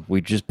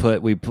 we just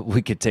we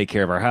could take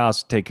care of our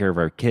house, take care of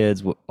our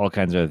kids, all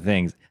kinds of other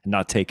things, and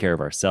not take care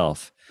of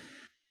ourselves.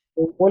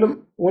 One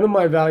of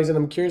my values, and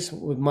I'm curious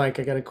with Mike,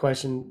 I got a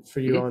question for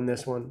you on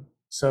this one.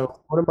 So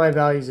one of my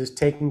values is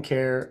taking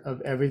care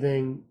of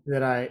everything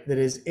that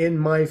is in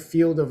my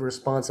field of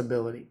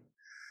responsibility.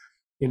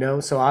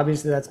 So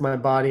obviously that's my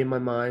body and my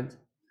mind,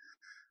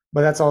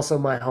 but that's also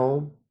my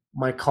home,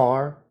 my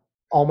car,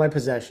 all my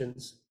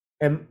possessions,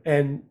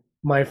 and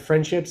my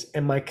friendships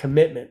and my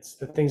commitments,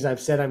 the things I've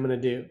said I'm going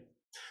to do.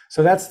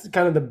 So that's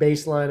kind of the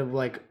baseline of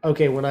like,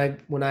 okay, when I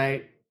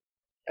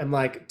am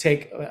like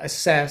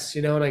assess,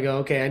 and I go,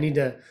 okay, I need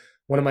to,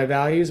 one of my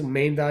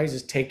main values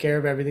is take care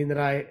of everything that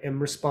I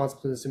am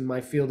responsible for, that's in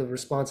my field of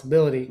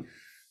responsibility.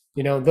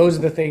 Those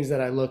are the things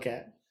that I look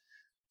at.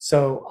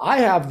 So I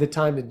have the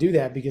time to do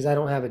that because I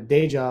don't have a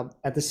day job.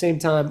 At the same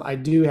time, I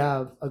do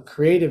have a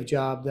creative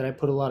job that I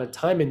put a lot of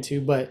time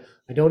into, but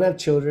I don't have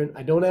children.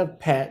 I don't have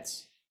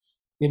pets.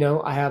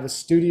 I have a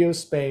studio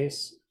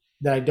space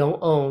that I don't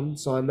own,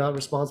 so I'm not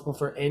responsible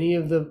for any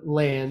of the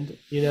land,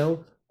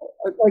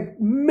 like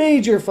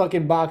major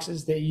fucking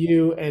boxes that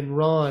you and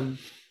Ron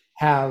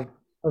have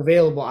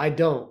available. I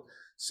don't.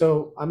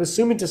 So I'm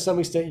assuming to some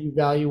extent you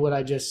value what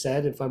I just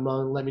said. If I'm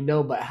wrong, let me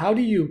know. But how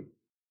do you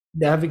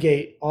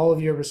navigate all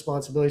of your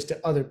responsibilities to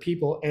other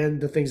people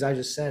and the things I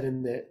just said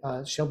and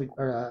that Shelby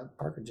or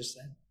Parker just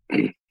said?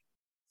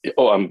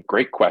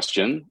 Great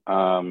question.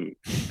 The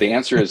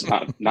answer is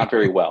not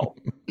very well.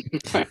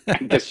 I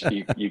guess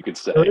you could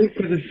say.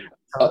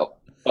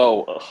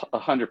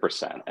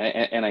 100%.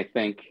 And I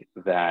think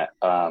that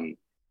I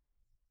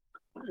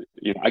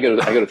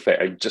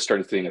just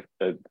started seeing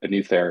a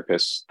new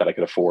therapist that I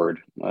could afford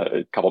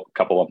a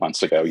couple of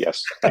months ago.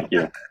 Yes, thank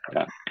you.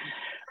 Yeah.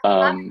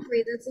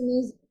 That's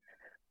amazing.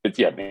 It's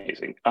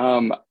amazing.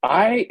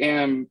 I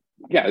am.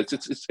 Yeah,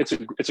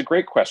 it's a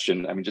great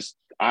question. I mean,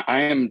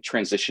 I am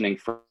transitioning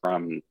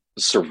from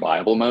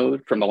survival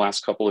mode from the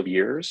last couple of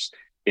years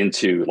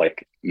into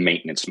like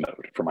maintenance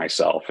mode for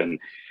myself, and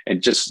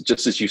just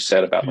as you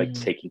said about like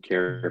taking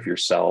care of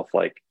yourself,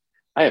 like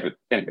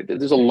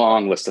there's a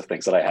long list of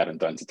things that I haven't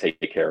done to take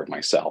care of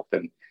myself,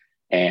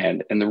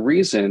 and the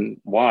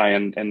reason why,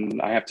 and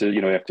I have to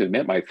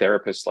admit, my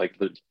therapist, like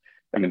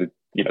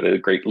they're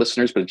great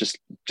listeners, but just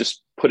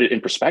put it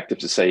in perspective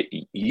to say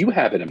you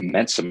have an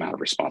immense amount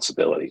of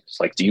responsibility. It's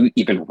like, do you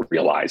even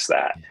realize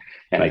that?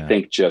 And I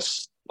think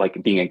just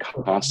like being in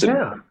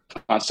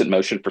constant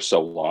motion for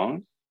so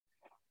long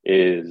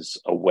is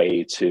a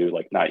way to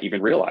like not even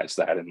realize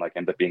that and like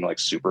end up being like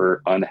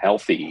super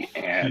unhealthy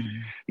and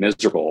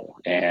miserable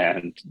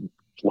and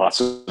lots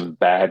of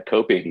bad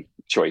coping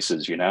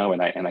choices, and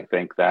I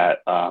think that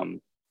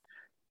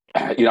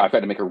I've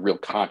had to make a real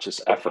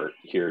conscious effort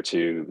here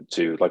to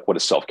like, what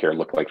does self-care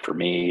look like for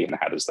me, and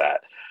how does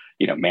that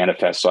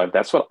manifest? So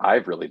that's what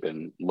I've really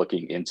been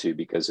looking into,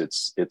 because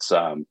it's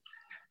funny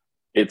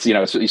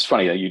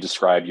that you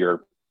describe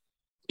your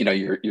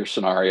your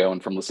scenario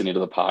and from listening to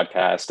the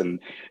podcast. And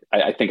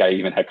I think I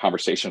even had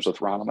conversations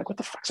with Ron. I'm like, what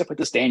the fuck's up with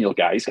this Daniel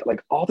guy? He's got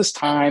like all this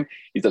time.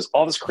 He does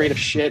all this creative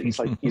shit. He's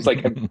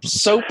like, I'm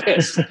so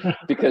pissed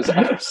because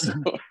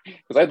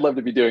I'd love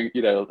to be doing,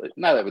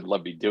 not that I would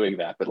love to be doing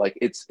that, but like,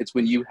 it's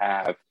when you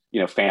have,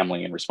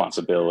 family and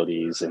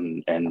responsibilities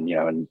and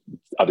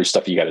other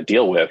stuff you got to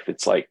deal with.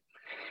 It's like,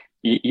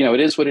 it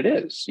is what it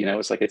is.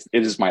 It's like, it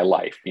is my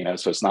life,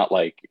 so it's not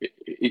like,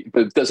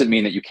 but it doesn't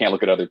mean that you can't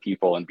look at other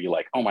people and be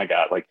like, oh my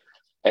God, like,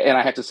 and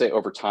I have to say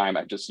over time,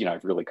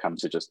 I've really come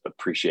to just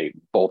appreciate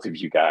both of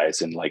you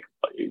guys and like,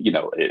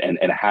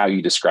 and how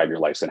you describe your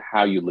lives and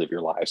how you live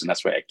your lives. And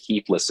that's why I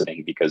keep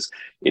listening, because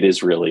it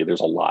is really, there's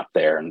a lot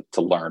there and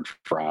to learn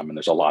from, and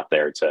there's a lot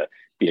there to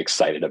be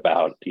excited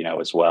about,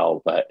 as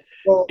well. But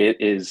it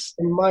is,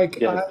 Mike,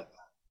 yeah.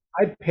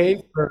 I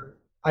pay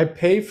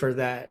for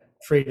that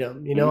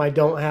freedom. I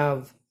don't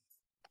have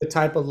the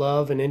type of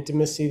love and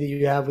intimacy that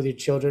you have with your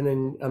children,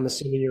 and I'm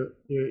assuming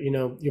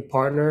your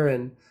partner,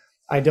 and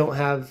I don't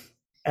have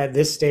at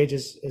this stage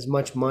as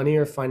much money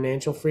or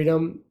financial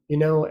freedom,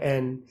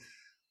 and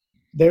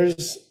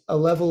there's a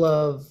level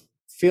of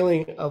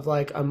feeling of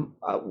like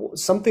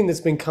something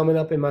that's been coming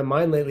up in my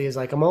mind lately is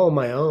like I'm all on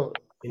my own,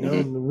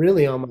 I'm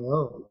really on my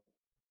own.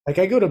 Like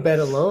I go to bed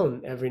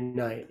alone every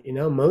night,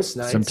 most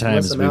nights.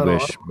 Sometimes we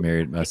wish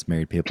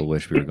married people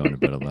wish we were going to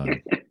bed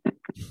alone.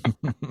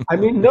 I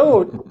mean,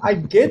 no, I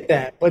get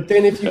that. But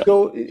then if you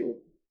go,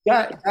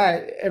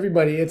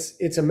 everybody,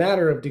 it's a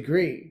matter of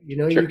degree.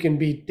 Sure. You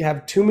can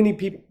have too many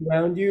people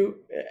around you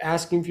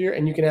asking for you,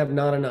 and you can have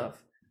not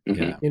enough.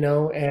 Yeah.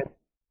 And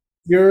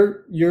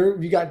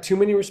you got too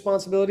many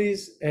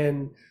responsibilities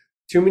and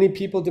too many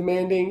people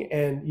demanding,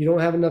 and you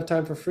don't have enough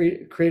time for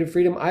creative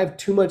freedom. I have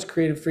too much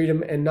creative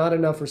freedom and not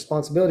enough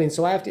responsibility. And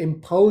so I have to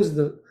impose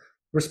the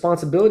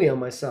responsibility on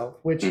myself,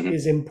 which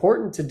is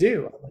important to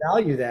do. I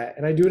value that.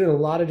 And I do it in a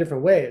lot of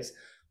different ways,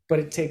 but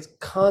it takes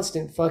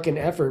constant fucking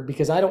effort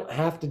because I don't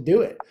have to do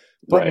it.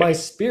 But my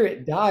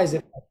spirit dies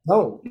if I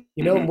don't,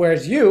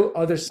 whereas you,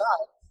 other side,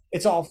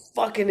 it's all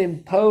fucking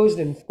imposed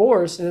and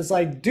forced. And it's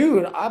like,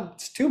 dude,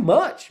 it's too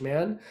much,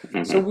 man.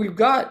 So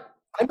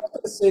I'm not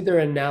going to say they're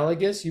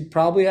analogous. You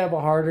probably have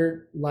a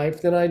harder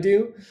life than I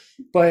do,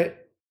 but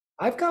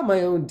I've got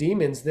my own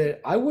demons that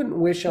I wouldn't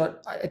wish on.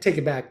 I take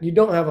it back. You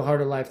don't have a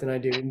harder life than I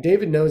do. And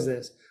David knows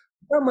this.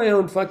 I've got my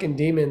own fucking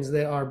demons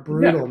that are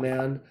brutal,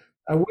 man.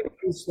 I wouldn't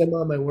wish them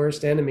on my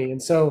worst enemy.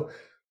 And so,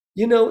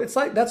 it's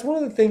like, that's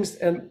one of the things,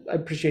 and I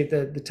appreciate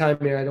the time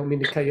here. I don't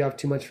mean to cut you off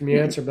too much from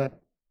your answer,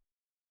 but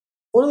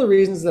one of the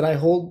reasons that I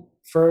hold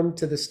firm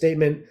to the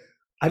statement,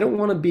 I don't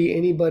want to be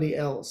anybody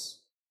else.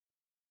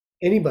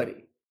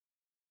 Anybody.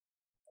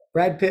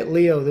 Brad Pitt,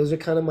 Leo, those are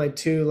kind of my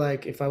two,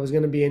 like, if I was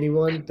going to be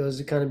anyone, those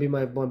would kind of be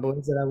my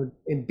boys that I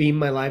would beam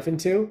my life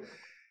into.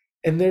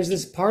 And there's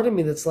this part of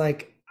me that's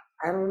like,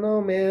 I don't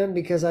know, man,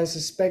 because I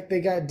suspect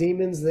they got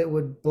demons that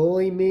would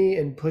bully me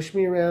and push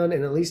me around,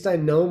 and at least I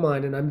know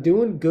mine, and I'm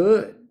doing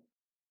good.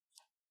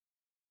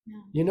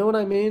 You know what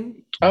I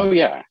mean? Oh,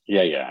 yeah.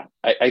 Yeah.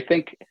 I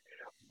think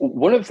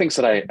one of the things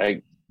that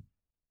I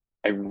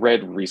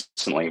read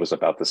recently was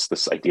about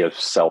this idea of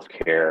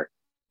self-care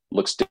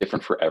looks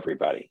different for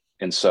everybody.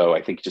 And so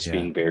I think just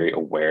being very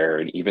aware,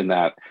 and even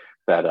that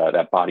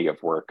body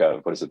of work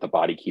of, what is it? The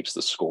body keeps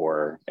the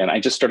score. And I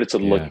just started to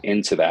look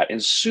into that. And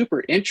it's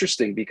super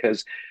interesting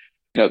because,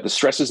 the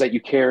stresses that you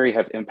carry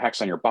have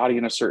impacts on your body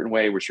in a certain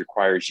way, which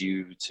requires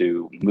you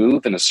to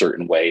move in a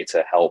certain way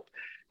to help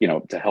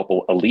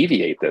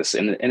alleviate this.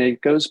 And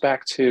it goes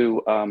back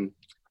to,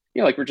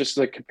 like we're just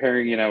like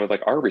comparing, with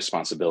like our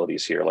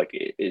responsibilities here. Like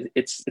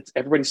it's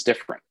everybody's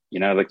different,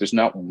 like there's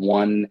not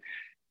one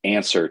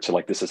answer to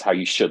like, this is how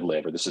you should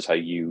live, or this is how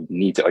you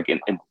need to, like,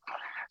 and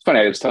it's funny,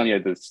 I was telling you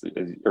this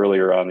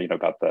earlier on,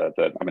 about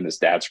the I'm in this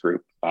dad's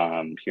group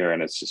here,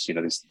 and it's just,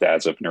 these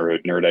dads of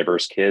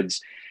neurodiverse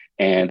kids,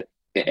 and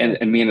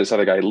me and this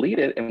other guy lead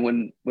it.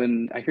 And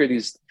when I hear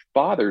these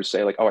fathers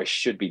say like, oh, I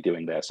should be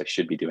doing this, I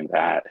should be doing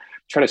that,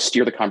 try to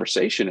steer the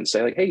conversation and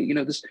say like, hey,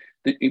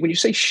 when you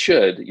say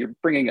should, you're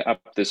bringing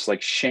up this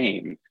like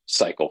shame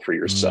cycle for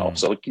yourself.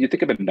 So like, can you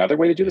think of another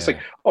way to do this? Like,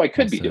 oh, I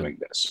could be doing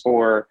this,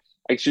 or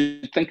I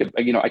should think of,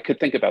 I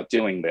could think about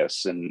doing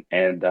this. And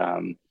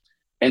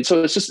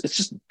so it's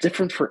just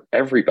different for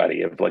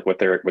everybody of like what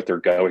they're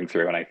going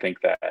through. And I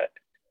think that,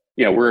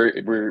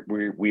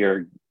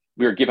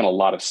 we are given a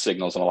lot of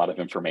signals and a lot of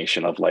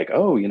information of like,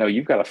 oh,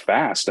 you've got to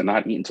fast and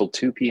not eat until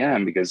 2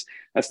 p.m. because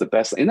that's the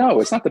best thing. No,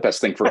 it's not the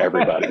best thing for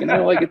everybody.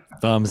 Like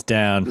thumbs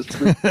down.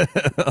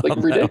 Like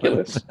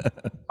ridiculous.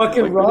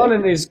 Fucking like Ron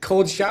in his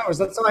cold showers.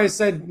 That's why I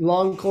said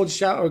cold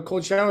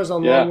showers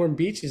on long warm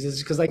beaches,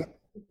 is because like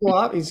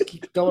he's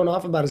keep going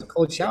off about his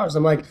cold showers.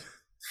 I'm like,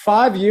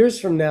 5 years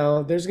from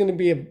now, there's going to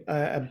be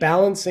a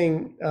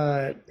balancing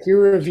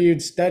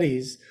peer-reviewed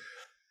studies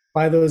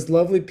by those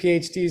lovely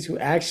PhDs who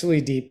actually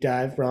deep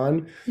dive,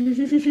 Ron.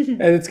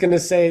 And it's going to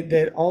say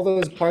that all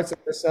those parts of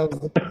ourselves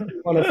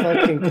on a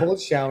fucking cold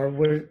shower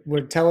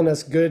were telling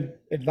us good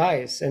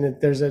advice. And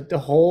there's a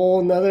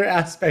whole nother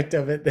aspect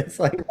of it that's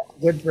like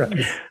good for us.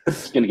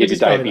 It's going to give you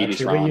diabetes,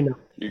 true, Ron. you know.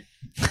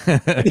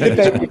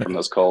 You're from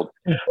those cold.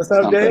 What's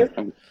up, Dave?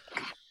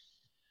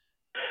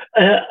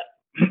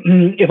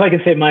 If I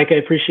can say, Mike, I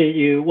appreciate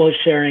you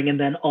sharing, and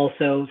then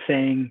also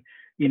saying,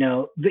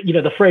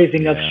 the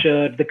phrasing of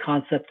should, the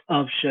concept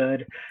of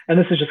should. And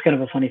this is just kind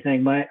of a funny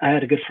thing. I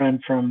had a good friend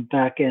from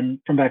back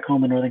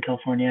home in Northern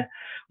California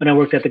when I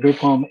worked at the group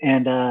home,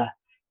 and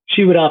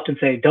she would often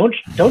say, don't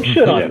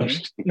shit on me.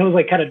 And it was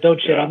like, kind of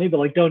don't shit on me, but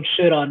like, don't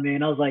shit on me.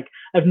 And I was like,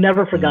 I've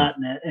never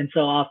forgotten it. And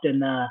so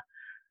often,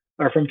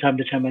 or from time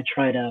to time, I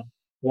try to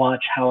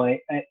watch how I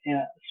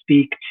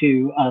speak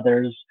to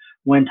others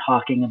when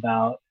talking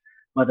about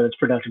whether it's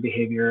productive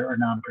behavior or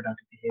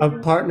non-productive behavior.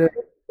 A partner,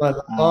 my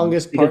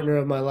longest partner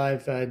of my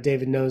life,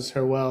 David knows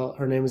her well.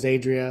 Her name is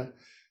Adria.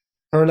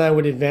 Her and I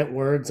would invent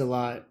words a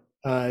lot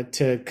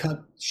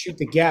to shoot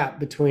the gap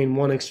between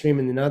one extreme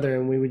and another,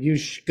 and we would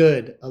use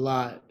 "shgood" a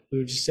lot. We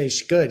would just say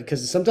 "shgood"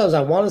 because sometimes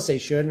I want to say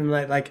 "should" and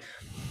like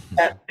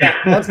that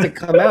wants to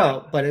come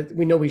out, but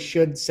we know we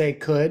should say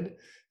 "could."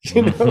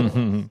 You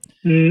know?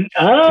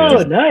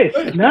 Nice.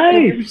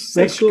 We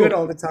say "shgood"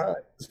 all the time.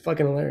 It's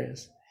fucking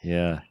hilarious.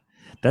 Yeah.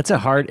 It's a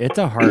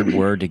hard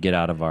word to get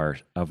out of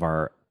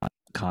our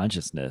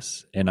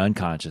consciousness and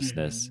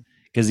unconsciousness.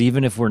 Because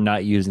even if we're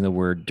not using the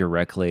word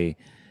directly,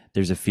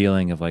 there's a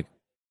feeling of like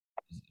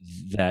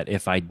that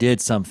if I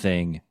did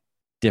something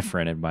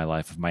different in my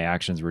life, if my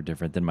actions were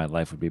different, then my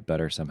life would be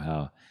better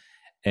somehow.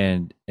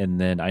 And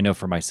then I know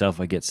for myself,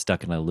 I get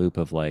stuck in a loop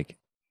of like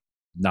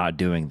not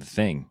doing the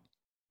thing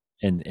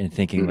and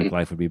thinking like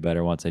life would be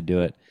better once I do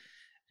it.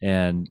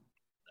 And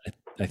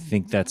I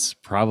think that's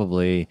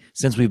probably,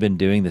 since we've been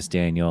doing this,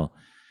 Daniel,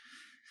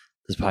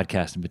 this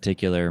podcast in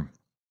particular,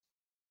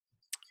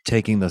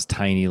 taking those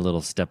tiny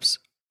little steps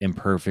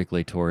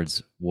imperfectly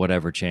towards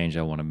whatever change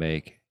I want to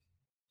make,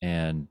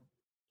 and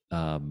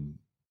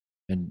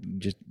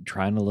just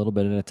trying a little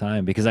bit at a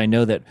time. Because I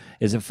know that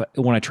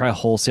when I try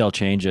wholesale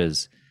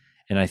changes,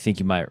 and I think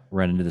you might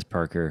run into this,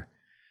 Parker,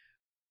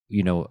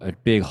 a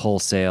big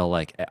wholesale,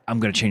 like I'm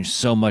going to change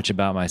so much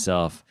about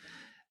myself.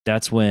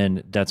 That's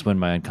when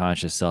my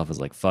unconscious self is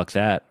like, fuck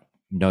that.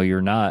 No,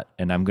 you're not.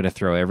 And I'm going to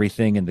throw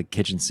everything in the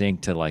kitchen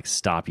sink to like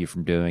stop you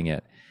from doing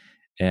it.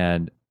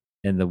 And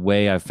the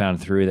way I've found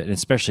through that, and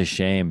especially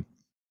shame,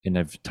 and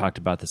I've talked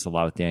about this a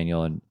lot with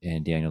Daniel, and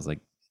Daniel's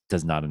like,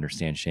 does not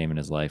understand shame in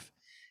his life.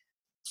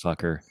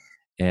 Fucker.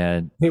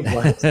 And we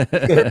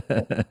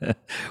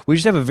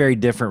just have a very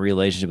different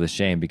relationship with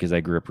shame because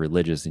I grew up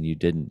religious and you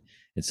didn't.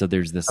 And so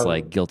there's this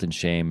like guilt and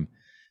shame,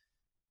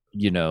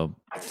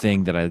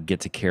 thing that I get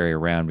to carry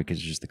around because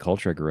it's just the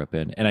culture I grew up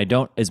in. And I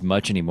don't as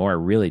much anymore. I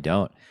really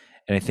don't.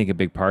 And I think a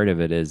big part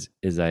of it is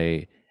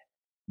I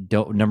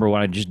don't, number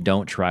one, I just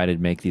don't try to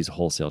make these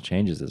wholesale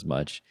changes as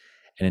much.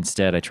 And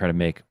instead I try to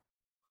make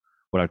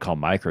what I'd call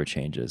micro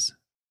changes,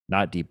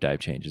 not deep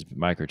dive changes, but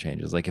micro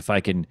changes. Like if I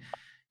can,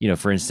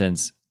 for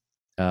instance,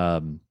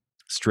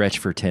 stretch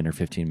for 10 or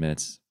 15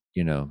 minutes,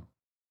 a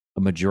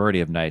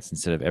majority of nights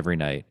instead of every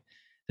night,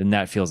 then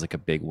that feels like a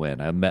big win.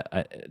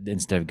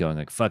 Instead of going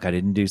like, fuck, I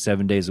didn't do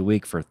 7 days a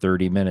week for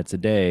 30 minutes a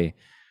day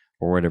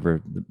or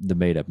whatever the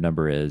made up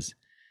number is,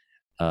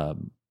 I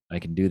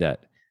can do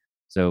that.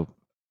 So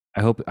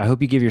I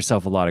hope you give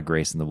yourself a lot of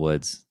grace in the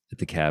woods at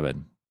the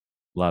cabin,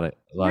 a lot of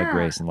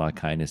grace and a lot of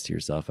kindness to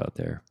yourself out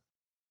there.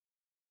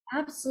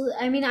 Absolutely.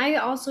 I mean, I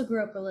also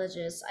grew up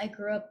religious. I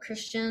grew up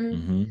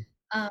Christian.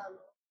 I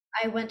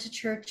went to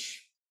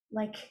church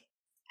like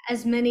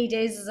as many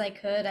days as I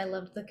could. I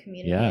loved the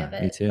community of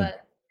it. Me too.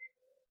 But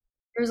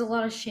there's a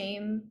lot of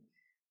shame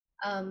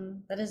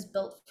that is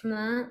built from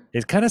that.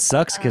 It kind of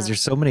sucks because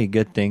there's so many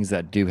good things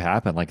that do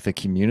happen. Like the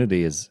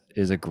community is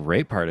a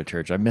great part of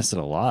church. I miss it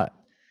a lot.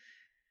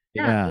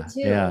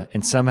 Yeah.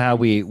 And somehow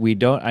we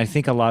don't, I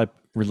think a lot of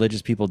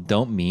religious people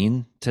don't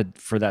mean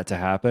for that to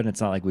happen. It's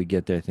not like we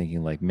get there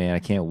thinking like, man, I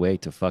can't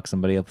wait to fuck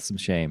somebody up with some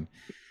shame.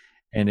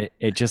 And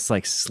it just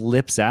like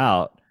slips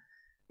out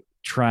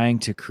trying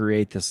to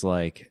create this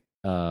like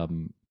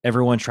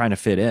everyone trying to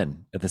fit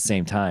in at the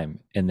same time.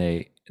 And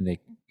they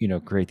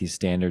create these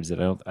standards that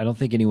I don't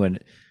think anyone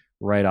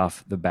right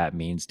off the bat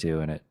means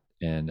to,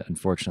 and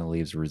unfortunately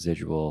leaves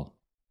residual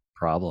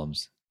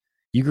problems.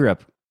 You grew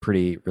up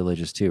pretty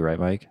religious too, right,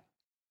 Mike?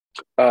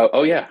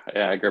 Oh yeah.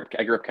 I grew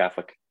up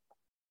Catholic.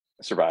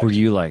 I survived. Were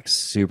you like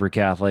super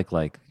Catholic?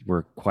 Like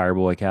were choir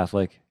boy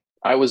Catholic?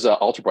 I was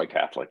altar boy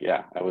Catholic.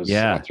 Yeah, I was.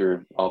 Went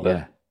through all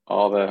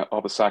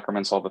the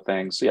sacraments, all the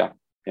things. Yeah.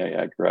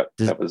 I grew up.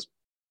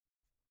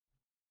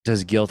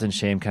 Does guilt and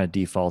shame kind of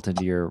default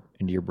into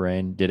your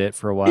brain? Did it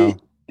for a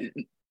while?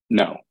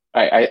 No.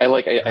 I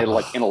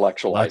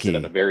intellectualized it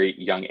at a very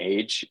young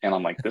age, and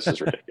I'm like, this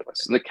is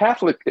ridiculous. And the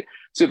Catholic,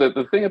 see,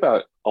 the thing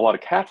about a lot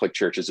of Catholic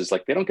churches is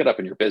like they don't get up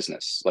in your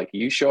business. Like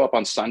you show up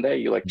on Sunday,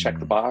 you like check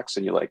the box,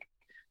 and you like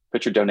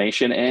put your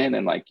donation in,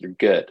 and like you're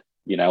good.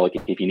 You know, like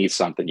if you need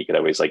something, you could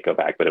always like go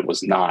back, but it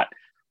was not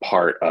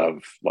part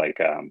of like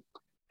kind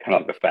of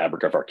like the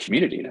fabric of our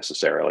community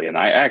necessarily. And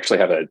I actually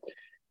have a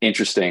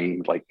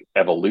interesting like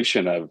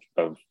evolution of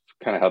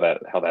kind of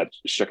how that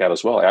shook out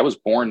as well. I was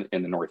born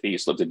in the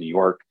Northeast, lived in New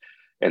York,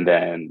 and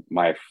then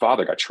my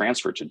father got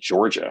transferred to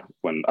Georgia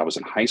when I was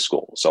in high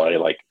school. So I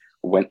like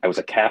went. I was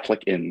a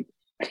Catholic in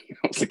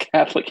I was a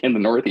Catholic in the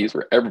Northeast,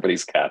 where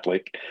everybody's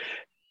Catholic,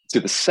 to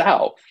the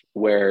South,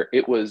 where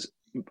it was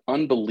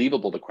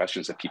unbelievable the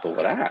questions that people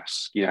would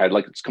ask. You know, I had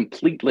like this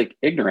complete like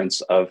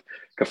ignorance of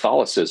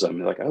Catholicism.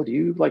 They're like, oh, do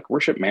you like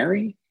worship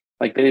Mary?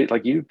 Like they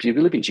like you do you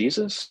believe in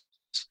Jesus?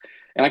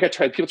 And I got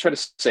people try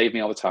to save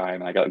me all the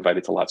time, and I got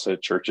invited to lots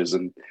of churches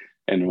and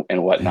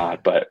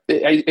whatnot. But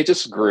it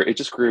just grew. It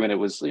just grew, and it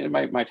was, you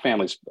know, my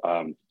family's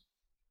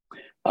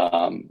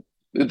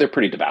they're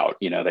pretty devout.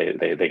 You know,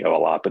 they go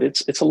a lot, but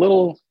it's a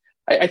little.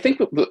 I think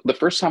the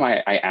first time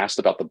I asked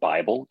about the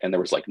Bible and there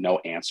was like no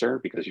answer,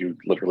 because you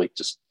literally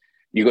just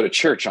you go to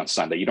church on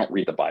Sunday, you don't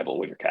read the Bible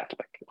when you're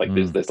Catholic. Like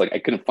there's like I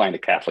couldn't find a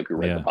Catholic who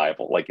read the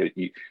Bible. Like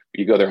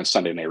you go there on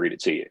Sunday and they read it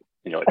to you,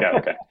 and you're like, oh,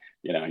 okay.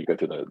 You know, you go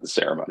through the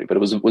ceremony, but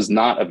it was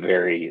not a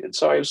very, and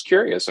so I was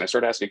curious and I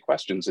started asking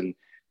questions, and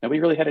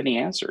nobody really had any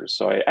answers.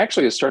 So I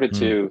actually started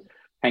to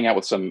hang out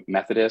with some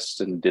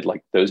Methodists and did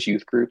like those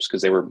youth groups,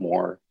 because they were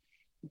more,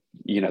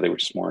 you know, they were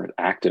just more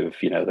active,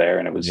 you know, there.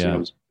 And it was, you know, it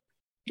was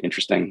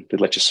interesting. They'd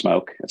let you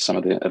smoke at some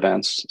of the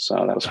events. So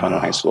that was fun in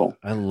high school.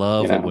 I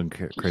love it when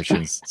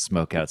Christians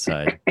smoke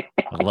outside.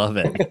 I love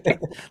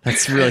it.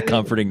 That's really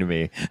comforting to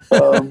me.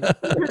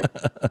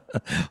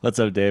 What's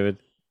up, David?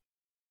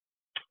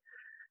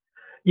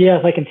 Yeah,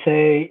 if I can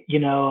say, you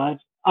know,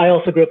 I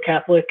also grew up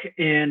Catholic,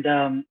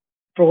 and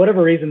for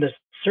whatever reason, there's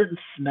a certain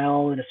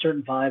smell and a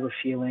certain vibe of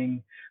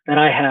feeling that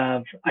I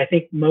have, I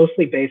think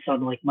mostly based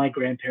on like my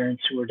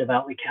grandparents who were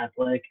devoutly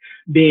Catholic,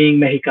 being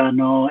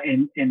Mexicano,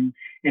 and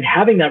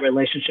having that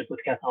relationship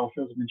with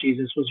Catholicism and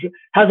Jesus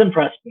has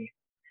impressed me.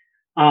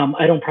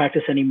 I don't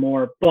practice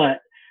anymore, but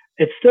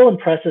it still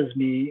impresses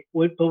me.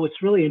 But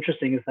what's really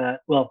interesting is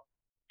that, well,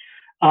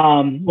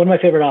 one of my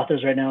favorite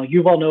authors right now,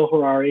 Yuval Noah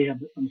Harari.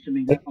 I'm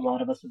assuming that a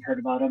lot of us have heard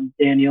about him.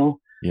 Daniel,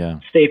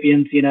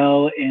 Sapiens, you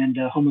know, and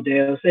Homo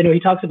Deus. Anyway, he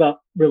talks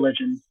about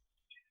religion,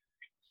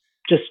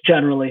 just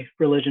generally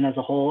religion as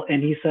a whole,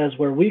 and he says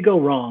where we go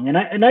wrong,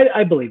 and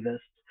I believe this,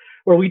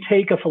 where we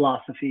take a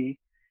philosophy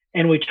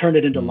and we turn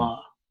it into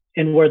law,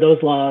 and where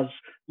those laws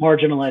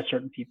marginalize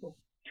certain people.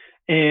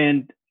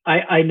 And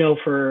I know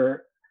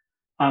for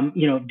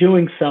you know,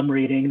 doing some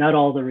reading, not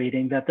all the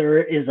reading, that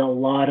there is a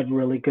lot of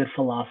really good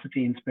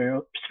philosophy and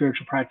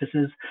spiritual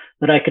practices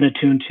that I can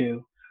attune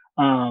to.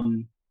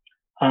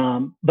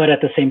 But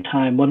at the same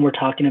time, when we're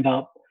talking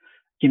about,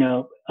 you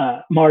know,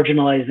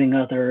 marginalizing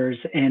others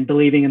and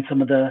believing in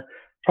some of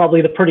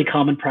probably the pretty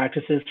common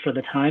practices for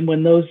the time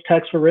when those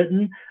texts were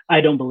written,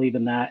 I don't believe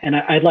in that. And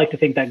I'd like to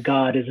think that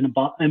God is an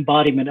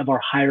embodiment of our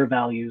higher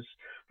values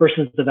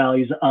versus the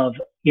values of,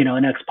 you know,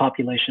 an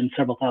ex-population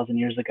several thousand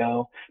years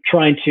ago,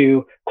 trying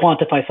to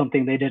quantify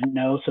something they didn't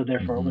know, so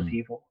therefore it was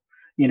evil.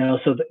 You know,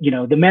 so you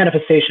know, the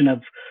manifestation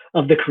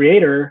of the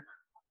Creator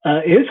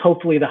is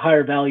hopefully the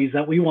higher values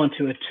that we want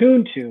to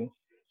attune to,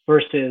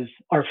 versus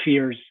our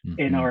fears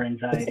and our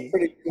anxiety. That's a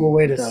pretty cool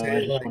way to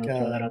say, like,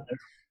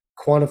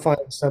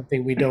 quantifying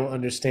something we don't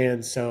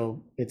understand,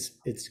 so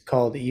it's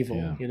called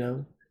evil. You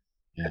know,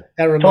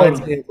 that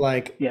reminds me of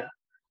like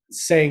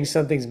saying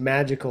something's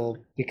magical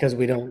because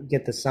we don't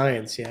get the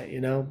science yet.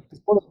 You know,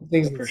 one of the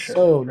things that's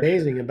so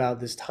amazing about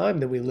this time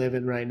that we live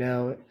in right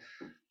now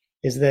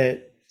is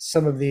that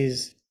some of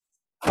these,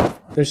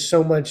 there's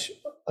so much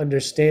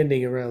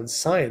understanding around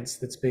science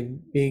that's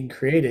being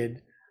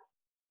created,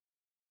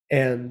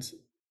 and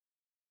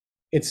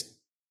it's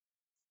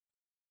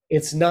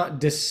not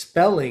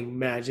dispelling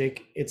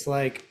magic. It's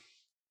like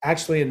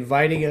actually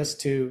inviting us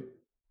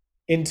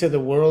into the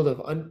world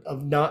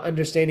of not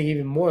understanding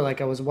even more. Like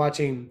I was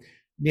watching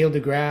Neil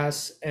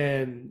deGrasse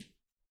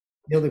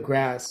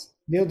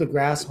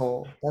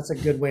Hole. That's a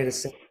good way to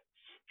say it.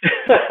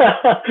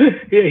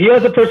 He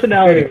has a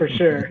personality for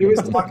sure. He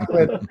was talking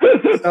with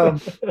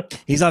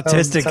he's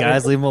autistic,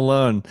 guys. Leave him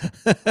alone.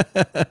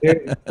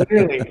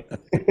 Clearly.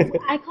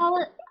 I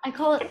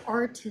call it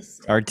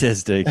artistic.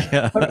 Artistic.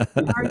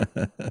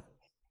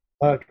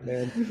 Fuck,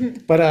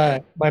 man.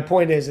 But my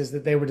point is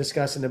that they were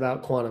discussing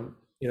about quantum,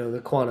 you know,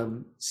 the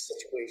quantum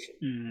situation,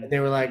 and they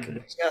were like,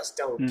 we just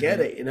don't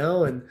get it, you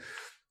know, and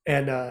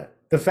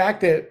the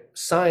fact that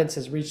science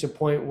has reached a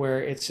point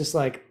where it's just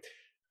like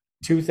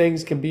two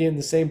things can be in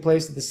the same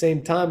place at the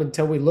same time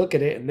until we look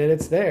at it, and then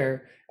it's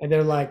there, and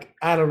they're like,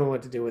 I don't know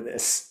what to do with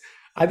this.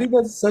 I think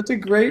that's such a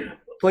great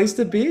place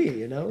to be,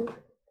 you know.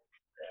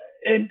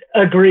 And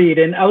agreed.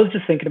 And I was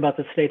just thinking about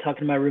this today,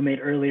 talking to my roommate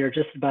earlier,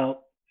 just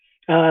about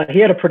he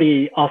had a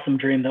pretty awesome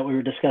dream that we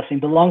were discussing.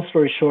 But long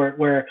story short,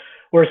 where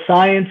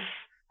science,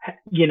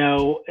 you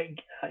know,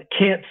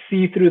 can't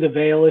see through the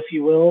veil, if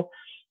you will,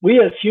 we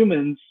as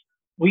humans,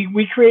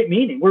 we create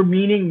meaning. We're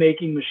meaning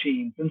making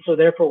machines. And so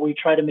therefore we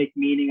try to make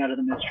meaning out of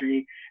the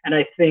mystery. And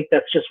I think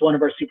that's just one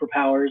of our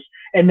superpowers.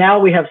 And now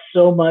we have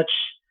so much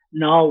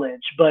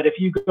knowledge. But if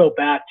you go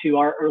back to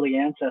our early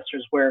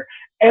ancestors where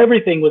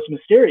everything was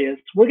mysterious,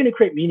 we're going to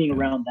create meaning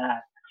around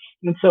that.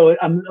 And so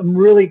I'm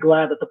really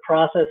glad that the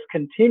process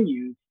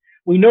continues.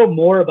 We know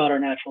more about our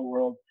natural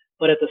world,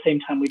 but at the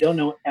same time, we don't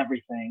know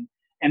everything.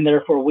 And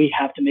therefore we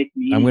have to make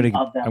meaning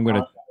of that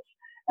process.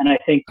 And I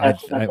think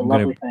that's a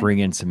lovely thing. Bring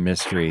in some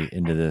mystery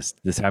into this.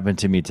 This happened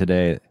to me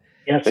today.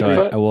 Yes,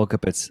 so I woke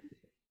up at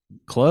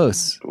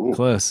close.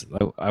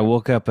 I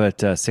woke up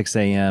at 6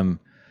 a.m.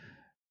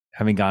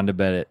 having gone to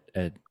bed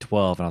at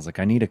 12, and I was like,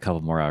 I need a couple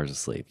more hours of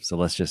sleep. So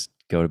let's just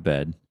go to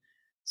bed.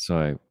 So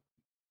I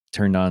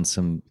turned on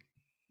some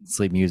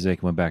sleep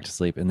music, went back to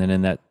sleep. And then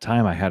in that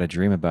time, I had a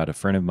dream about a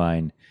friend of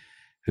mine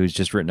who's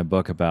just written a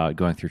book about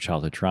going through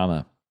childhood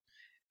trauma.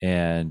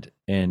 And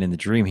in the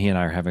dream, he and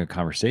I are having a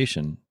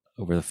conversation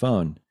over the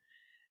phone.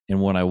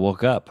 And when I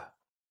woke up,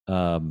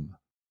 I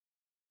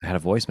had a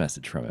voice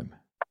message from him.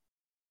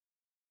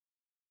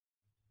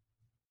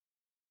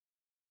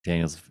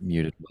 Daniel's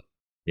muted.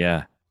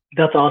 Yeah.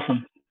 That's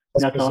awesome.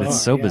 That's awesome. It's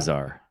so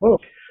bizarre. Oh.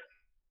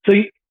 So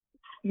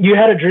you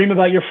had a dream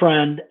about your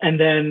friend, and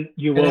then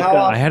you woke up.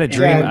 I had a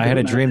dream. I had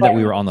a dream that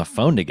we were on the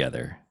phone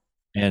together,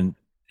 and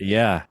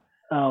yeah.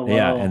 Oh, whoa,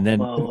 yeah, and then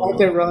the part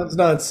that Ron's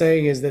not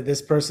saying is that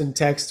this person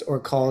texts or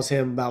calls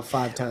him about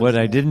 5 times. What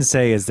I didn't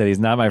say is that he's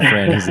not my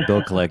friend. He's a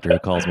bill collector who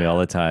calls me all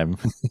the time.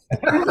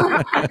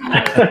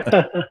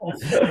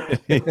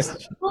 He's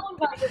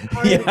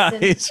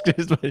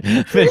just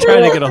been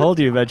trying to get a hold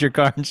of you about your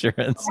car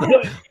insurance.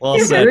 Well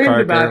said,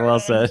 Parker. Well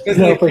said.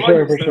 No, for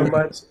sure, so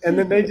much, and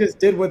then they just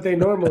did what they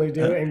normally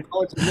do and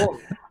called you more.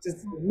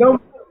 Just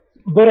no.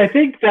 But I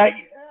think that.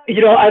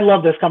 I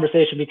love this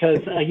conversation because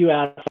you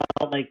asked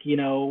about,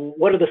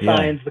 what are the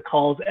signs, the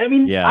calls? I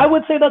mean, I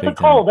would say that's a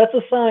call. That's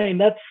a sign.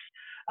 That's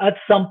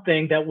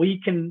something that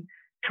we can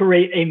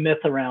create a myth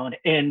around.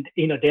 And,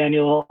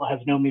 Daniel has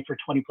known me for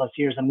 20 plus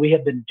years, and we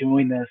have been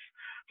doing this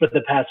for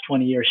the past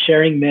 20 years,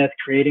 sharing myth,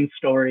 creating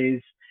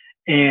stories.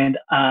 And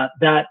I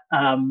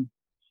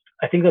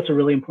think that's a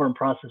really important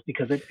process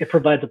because it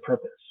provides a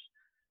purpose.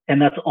 And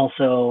that's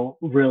also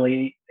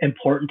really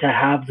important to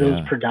have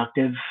those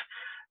productive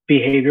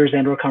behaviors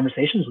and or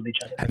conversations with each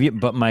other.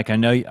 But Mike, I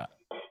know you're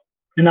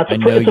going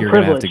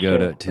to have to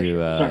go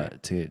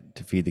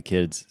to feed the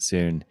kids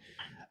soon.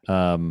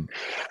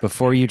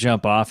 Before you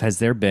jump off, has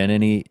there been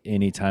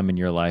any time in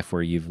your life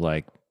where you've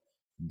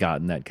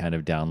gotten that kind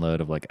of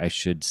download of I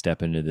should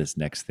step into this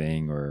next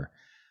thing, or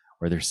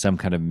there's some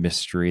kind of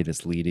mystery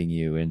that's leading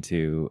you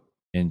into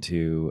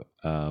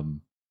a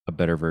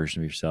better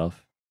version of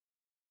yourself?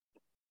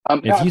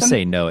 If you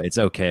say no, it's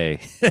okay.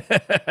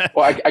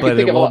 Well, I but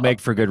it won't make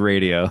for good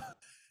radio.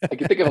 I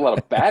can think of a lot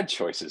of bad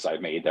choices I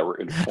made that were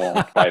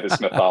informed by this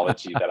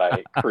mythology that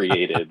I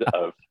created.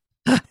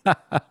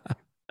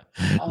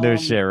 No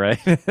shit, right?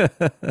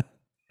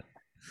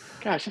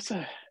 Gosh,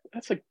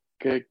 that's a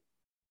good.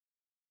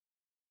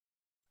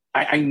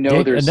 I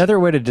know there's another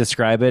way to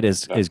describe it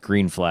is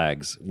green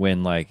flags.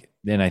 When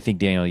and I think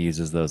Daniel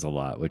uses those a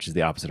lot, which is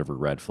the opposite of a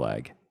red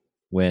flag.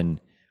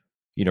 When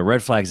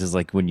red flags is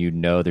when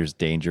there's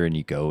danger and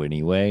you go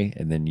anyway,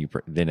 and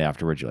then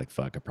afterwards you're like,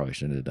 fuck, I probably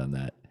shouldn't have done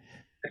that.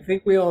 I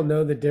think we all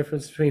know the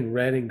difference between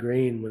red and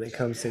green when it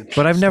comes to.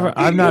 But I've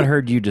not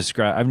heard you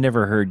describe. I've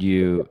never heard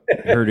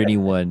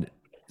anyone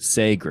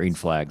say green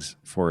flags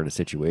for a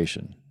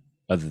situation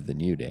other than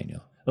you,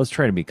 Daniel. I was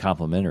trying to be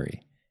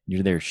complimentary.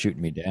 You're there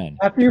shooting me down.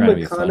 Matthew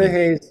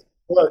McConaughey's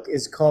book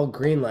is called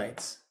Green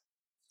Lights.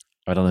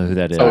 I don't know who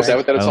that is. Oh, is that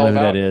what that's all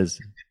about? Who that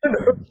is.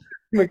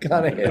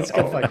 McConaughey,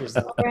 go fuck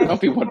yourself.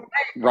 Don't be one,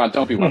 Ron.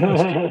 Don't be one of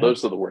those people.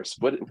 Those are the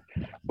worst. What?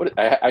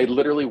 I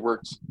literally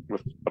worked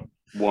with a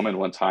woman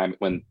one time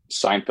when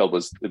Seinfeld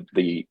was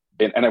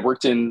and I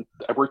worked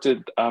at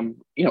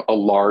a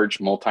large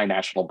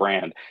multinational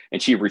brand,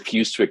 and she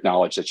refused to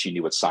acknowledge that she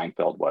knew what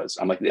Seinfeld was.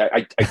 I'm like,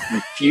 I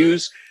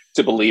refuse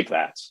to believe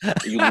that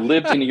you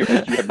lived in you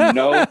have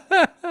no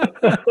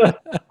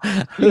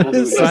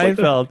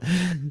Seinfeld.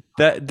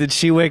 That did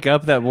she wake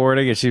up that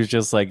morning and she was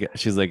just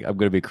she's like, I'm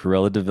gonna be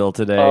Cruella DeVille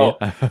today. Oh,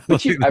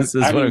 this is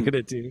what I'm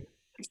gonna do.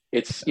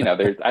 It's I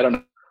don't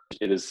know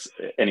if it is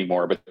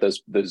anymore, but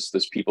those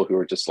people who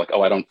are just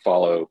I don't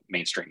follow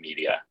mainstream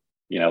media.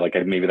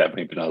 Maybe that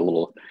may have been a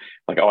little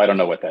I don't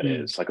know what that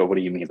is. What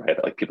do you mean by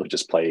that? People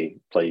just play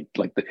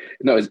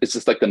it's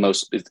just the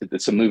most.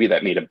 It's a movie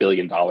that made $1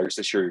 billion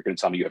this year. You're going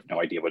to tell me you have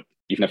no idea what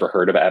you've never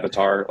heard of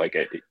Avatar?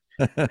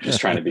 Just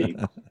trying to be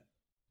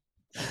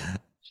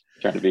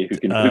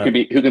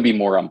who can be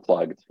more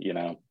unplugged.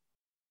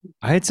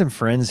 I had some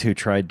friends who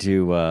tried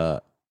to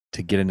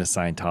get into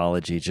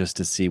Scientology just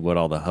to see what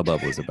all the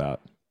hubbub was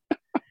about.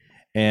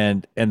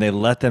 And they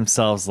let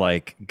themselves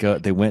go.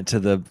 They went to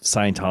the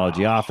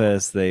Scientology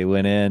office. They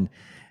went in,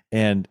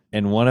 and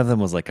one of them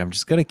was like, "I'm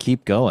just gonna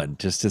keep going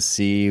just to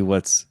see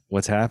what's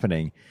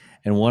happening."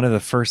 And one of the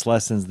first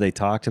lessons they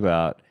talked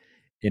about,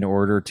 in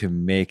order to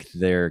make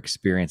their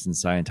experience in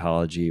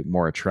Scientology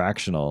more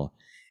attractional,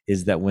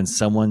 is that when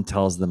someone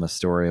tells them a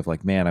story of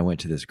like, man, I went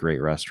to this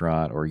great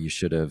restaurant, or you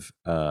should have,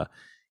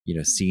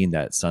 seen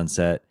that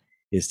sunset,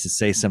 is to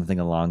say something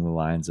along the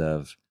lines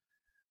of,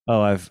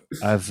 oh, I've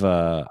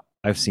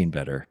seen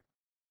better,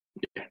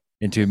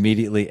 and to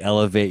immediately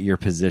elevate your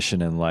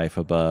position in life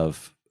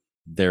above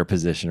their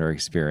position or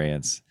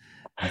experience.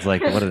 It's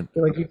like, what an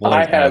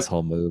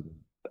asshole move.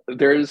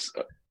 There's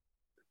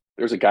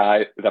a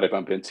guy that I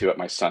bump into at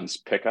my son's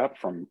pickup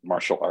from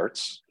martial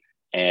arts.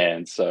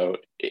 And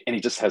he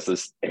just has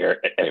this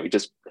air, he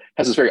just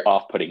has this very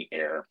off-putting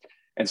air.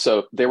 And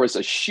so there was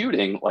a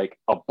shooting like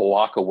a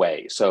block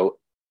away. So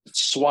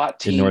SWAT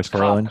team,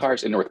 cop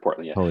cars in North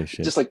Portland. Yeah. Holy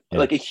shit. Just like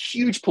a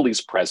huge police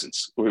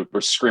presence. We're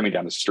screaming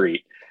down the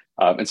street.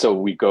 And so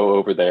we go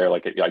over there,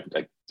 like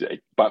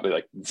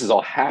this is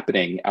all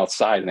happening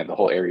outside, and they have the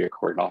whole area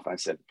cordoned off. And I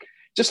said,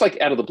 just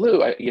like out of the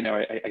blue, I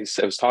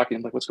was talking,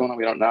 I'm like, what's going on?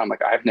 We don't know. I'm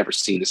like, I've never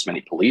seen this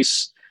many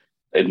police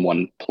in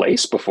one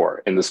place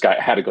before. And this guy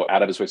had to go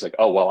out of his way. He's like,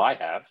 oh, well, I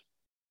have.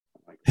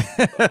 I'm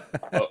like,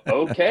 oh,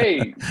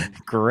 okay.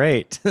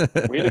 Great.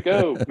 Way to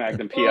go,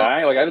 Magnum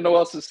PI. Like, I don't know what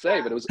else to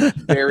say, but it was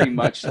very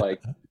much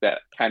like that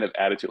kind of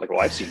attitude. Like,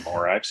 well, I've seen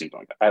more. I've seen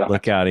more.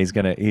 Look out. He's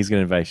gonna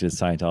invite you to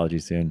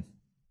Scientology soon.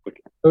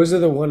 Those are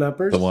the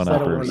one-uppers? The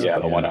one-uppers. Yeah,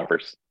 the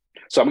one-uppers.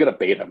 So I'm going to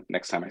bait him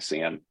next time I see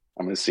him.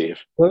 I'm going to see if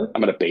I'm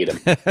going to bait him.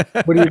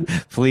 What do you,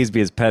 please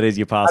be as petty as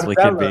you possibly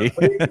can be.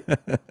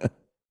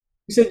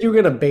 You said you were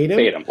going to bait him?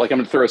 Bait him. Like, I'm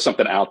going to throw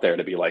something out there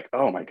to be like,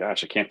 oh my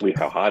gosh, I can't believe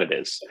how hot it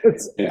is.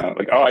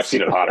 Like, oh, I've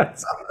seen it hotter.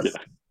 Awesome.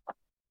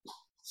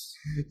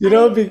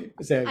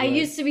 Yeah. I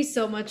used to be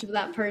so much of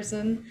that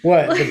person.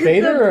 What, the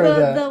baiter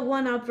or the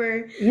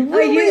one-upper?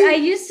 Really? I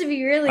used to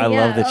be really. I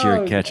love that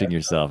you're catching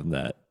yourself in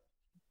that.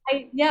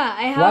 I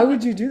have. Why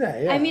would you do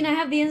that? Yeah. I mean, I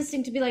have the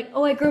instinct to be like,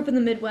 oh, I grew up in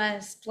the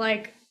Midwest.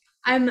 Like,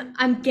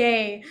 I'm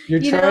gay. You're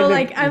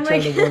trying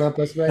to one up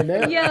us right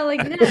now. Yeah,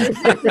 like no,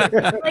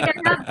 like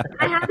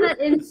I have that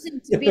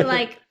instinct to be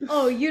like,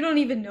 oh, you don't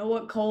even know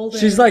what cold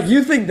is. She's like,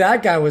 you think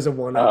that guy was a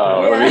one up?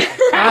 Oh, yeah.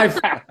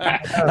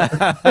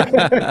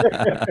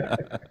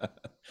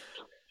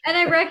 And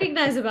I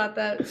recognize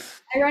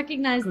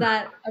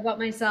that about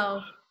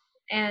myself,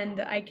 and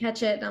I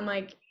catch it, and I'm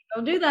like,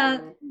 don't do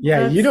that.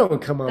 Yeah, you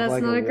don't come up that's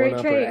like not a great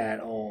one-upper trait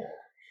at all.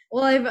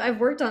 Well, I've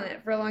worked on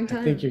it for a long time.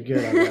 I think you're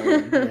good on that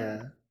one.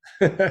 Yeah.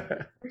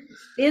 The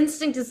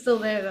instinct is still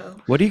there, though.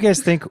 What do you guys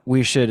think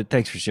we should?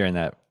 Thanks for sharing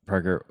that,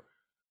 Parker.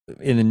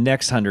 In the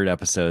next 100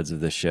 episodes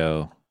of the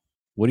show,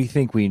 what do you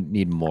think we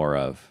need more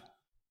of,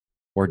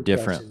 or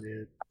different?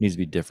 Needs to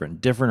be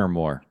different or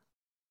more.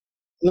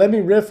 Let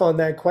me riff on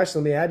that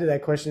question. Let me add to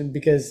that question,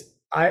 because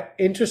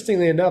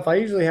interestingly enough, I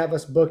usually have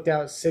us booked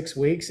out 6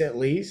 weeks at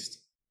least.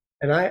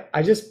 And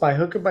I just, by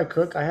hook or by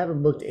crook, I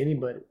haven't booked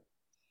anybody.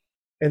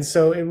 And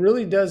so it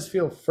really does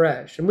feel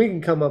fresh. And we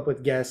can come up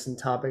with guests and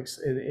topics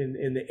in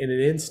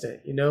an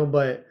instant,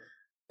 but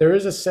there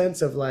is a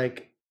sense of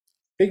like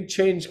big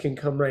change can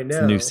come right now.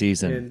 It's a new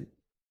season.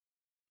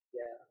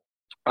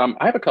 And,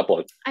 I have a couple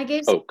of.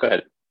 Oh, go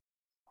ahead.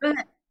 Go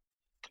ahead.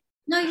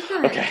 No, you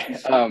go ahead.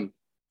 Okay.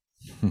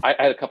 I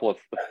had a couple of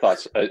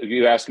thoughts.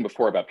 You were asking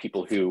before about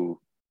people who,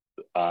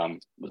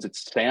 was it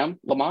Sam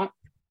Lamont?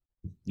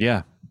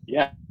 Yeah.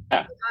 Yeah.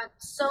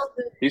 So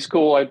good. He's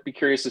cool. I'd be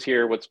curious to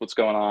hear what's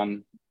going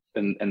on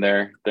in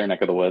their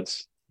neck of the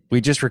woods. We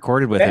just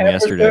recorded with him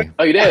yesterday.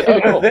 Oh, you did? Oh,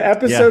 cool. The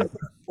episode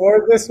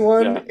before this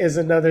one is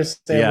another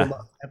Sam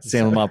Lamont episode.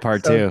 Sam Lamont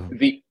part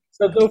 2.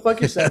 So go fuck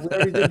yourself. We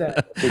already did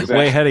that. Exactly.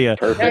 Way ahead of you.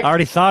 Perfect. I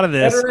already thought of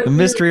this. The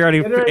mystery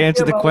already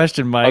answered the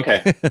question, Mike.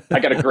 Okay. I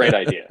got a great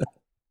idea.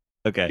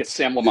 Okay. Get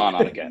Sam Lamont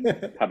on again.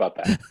 How about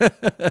that?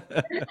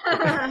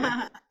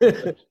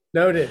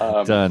 Noted.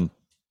 Done.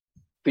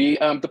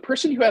 The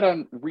person you had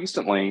on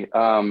recently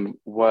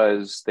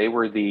they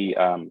were the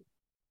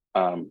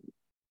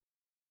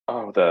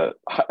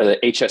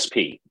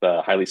HSP,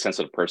 the highly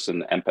sensitive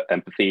person,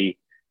 empathy,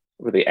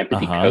 or the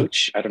empathy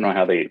coach. I don't know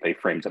how they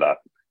framed it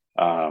up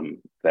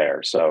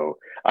there. So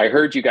I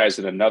heard you guys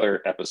in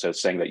another episode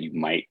saying that you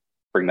might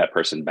bring that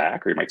person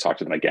back, or you might talk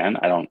to them again.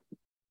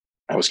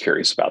 I was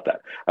curious about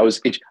that. I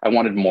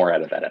wanted more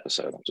out of that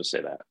episode. I'll just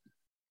say that.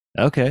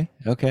 Okay.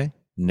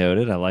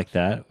 Noted. I like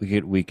that.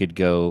 We could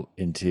go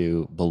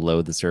into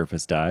below the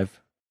surface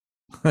dive.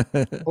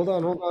 Hold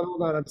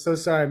on. I'm so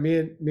sorry.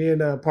 Me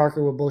and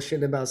Parker were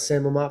bullshitting about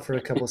Sam Lamont for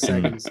a couple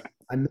seconds.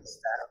 I missed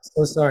that. I'm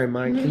so sorry,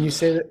 Mike. Can you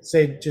say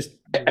just?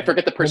 I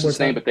forget the person's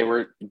name, but they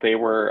were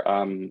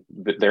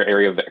their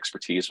area of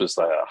expertise was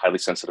a highly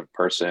sensitive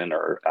person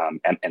or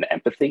and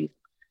empathy.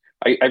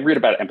 I read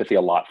about empathy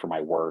a lot for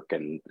my work,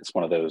 and it's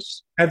one of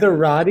those. Heather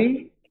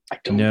Roddy?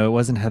 No, it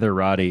wasn't Heather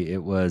Roddy.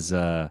 It was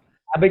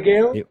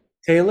Abigail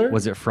Taylor.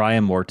 Was it Freya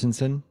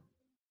Mortensen?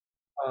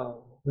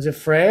 Oh, was it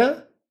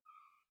Freya?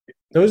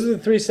 Those are the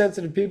 3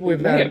 sensitive people we've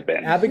had.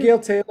 Abigail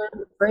Taylor,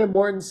 Freya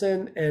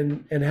Mortensen,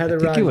 and Heather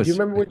Roddy. Do you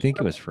remember? I think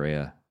it was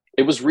Freya.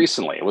 It was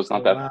recently. It was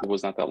not It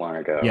was not that long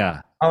ago.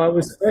 Yeah. Oh, it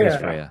was Freya. It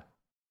was Freya.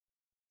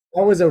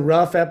 That was a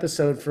rough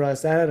episode for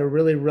us. That had a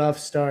really rough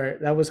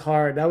start. That was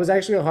hard. That was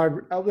actually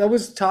that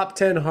was top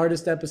 10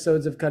 hardest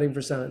episodes of Cutting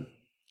for Sun.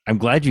 I'm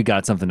glad you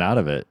got something out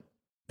of it.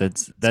 That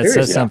Seriously.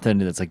 says something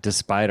that's like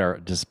despite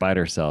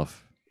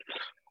ourself.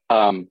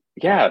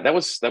 Yeah, that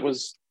was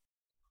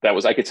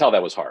I could tell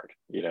that was hard,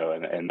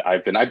 and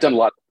I've done a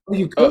lot.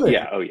 You could.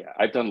 Oh yeah.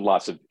 I've done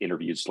lots of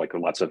interviews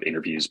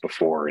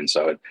before, and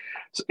so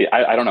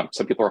I don't know.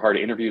 Some people are hard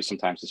to interview.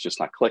 Sometimes it's just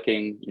not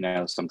clicking.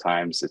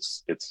 Sometimes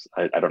it's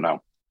I don't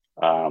know.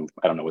 I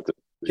don't know what the.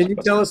 Can you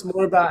tell us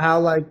more about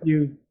how like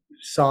you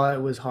saw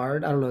it was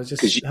hard? I don't know. It's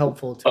just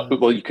helpful to.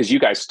 Well, because you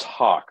guys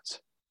talked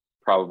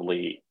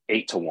probably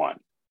 8-1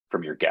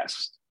 from your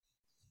guest.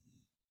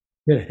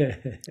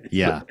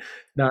 Yeah.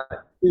 Not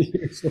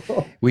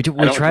useful. We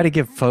try to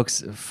give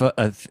folks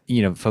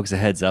folks a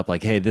heads up,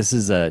 like, hey, this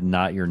is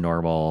not your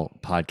normal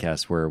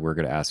podcast where we're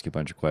going to ask you a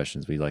bunch of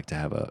questions. We like to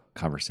have a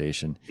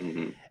conversation,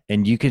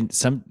 and you can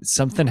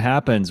something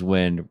happens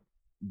when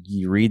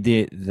you read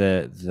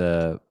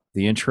the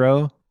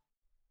intro,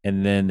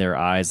 and then their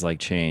eyes like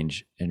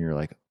change, and you're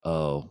like,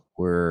 oh,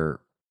 we're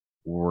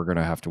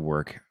gonna have to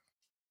work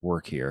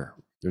here.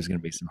 There's gonna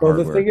be some hard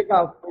work. Well, the thing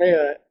about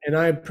Freya, and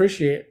I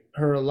appreciate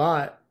her a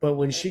lot, but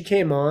when she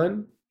came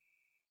on,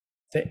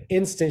 the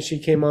instant she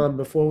came on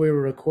before we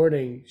were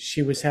recording,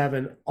 she was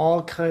having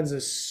all kinds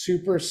of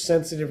super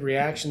sensitive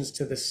reactions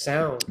to the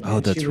sound. Oh,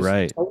 that's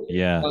right. Totally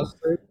yeah. I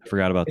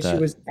forgot about that.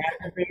 She was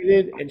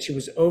aggravated and she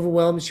was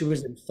overwhelmed. She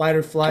was in fight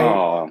or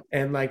flight,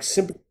 and like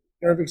sympathetic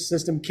nervous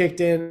system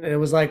kicked in, and it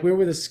was like we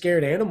were the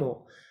scared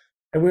animal.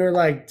 And we were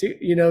like,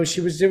 there was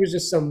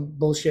just some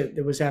bullshit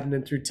that was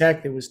happening through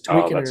tech that was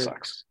tweaking her.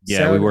 Sucks.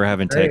 Yeah, we were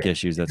having tech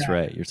issues. That's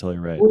right. You're totally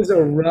right. It was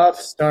a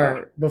rough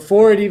start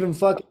before it even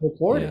fucking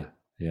recorded.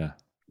 Yeah.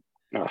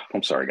 Oh,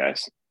 I'm sorry,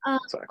 guys.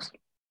 Sucks.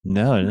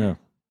 No.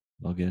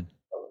 All good.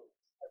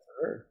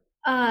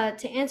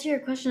 To answer your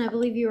question, I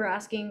believe you were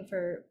asking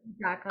for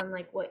back on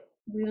like what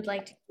we would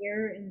like to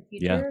hear in the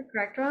future,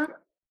 correct, Ron?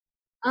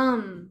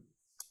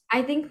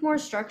 I think more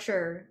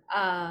structure.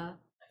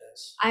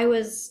 I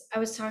was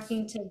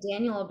talking to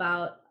Daniel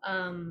about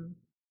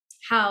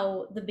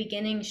how the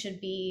beginning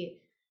should be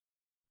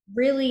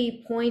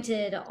really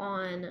pointed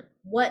on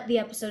what the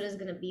episode is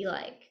going to be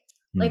like.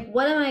 Like,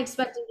 what am I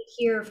expecting to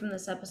hear from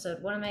this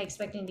episode? What am I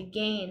expecting to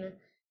gain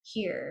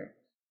here?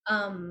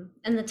 And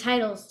the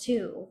titles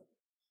too.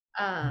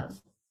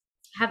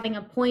 Having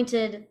a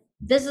pointed,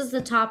 this is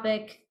the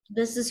topic,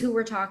 this is who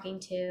we're talking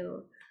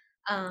to,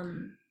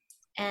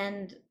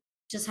 and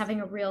just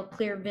having a real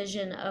clear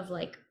vision of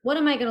like, what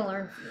am I going to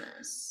learn from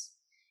this?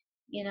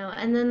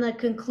 And then the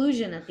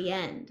conclusion at the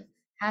end,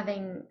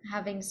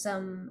 having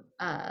some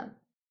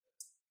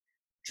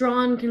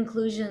drawn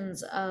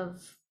conclusions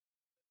of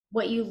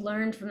what you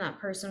learned from that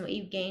person, what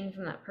you gained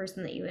from that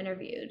person that you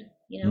interviewed,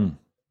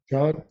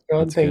 Drawn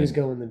things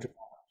go in the draw.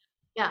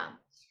 Yeah.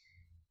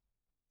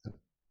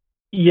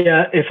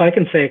 Yeah, if I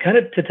can say, kind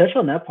of to touch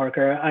on that,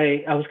 Parker,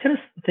 I was kind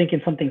of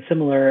thinking something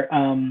similar.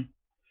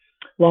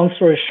 Long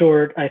story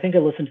short, I think I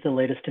listened to the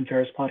latest Tim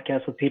Ferriss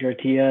podcast with Peter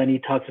Attia, and he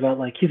talks about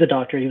like, he's a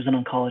doctor, he was an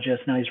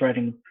oncologist, now he's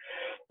writing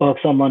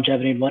books on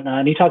longevity and whatnot.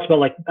 And he talks about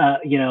like,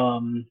 what's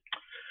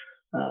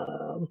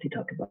he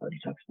talk about? He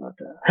talks about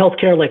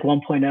healthcare like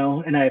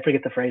 1.0, and I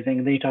forget the phrasing.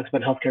 And then he talks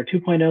about healthcare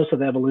 2.0, so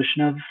the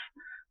evolution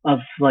of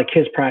like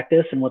his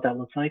practice and what that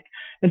looks like.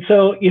 And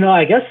so,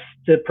 I guess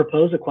to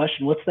propose a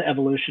question, what's the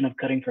evolution of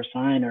cutting for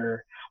sign,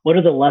 or what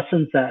are the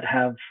lessons that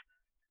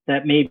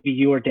maybe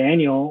you or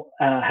Daniel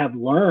have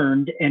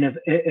learned, and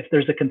if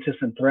there's a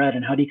consistent thread,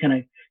 and how do you kind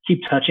of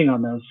keep touching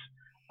on those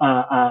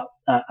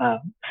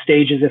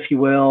stages, if you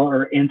will,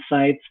 or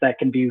insights that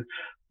can be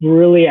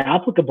really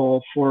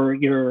applicable for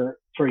your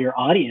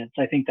audience?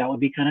 I think that would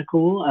be kind of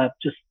cool.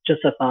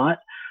 Just a thought.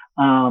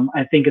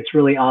 I think it's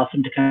really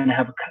awesome to kind of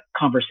have a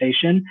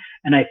conversation,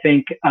 and I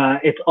think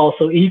it's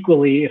also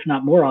equally, if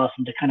not more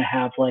awesome, to kind of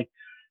have like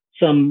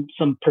some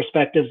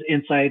perspectives,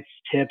 insights,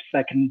 tips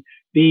that can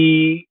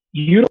be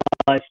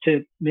utilized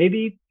to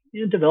maybe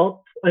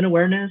develop an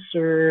awareness,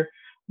 or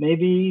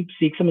maybe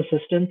seek some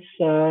assistance,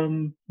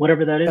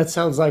 whatever that is. That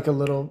sounds like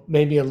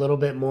maybe a little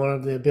bit more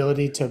of the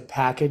ability to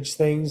package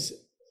things,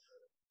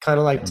 kind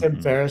of like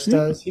Tim Ferriss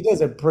does. He does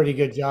a pretty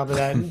good job of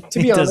that. And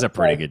to be honest, does a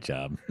pretty good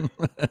job.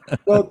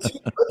 Well, too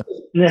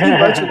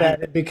much of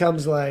that, it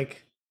becomes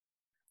like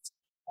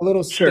a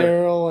little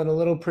sterile and a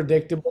little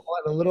predictable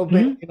and a little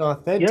bit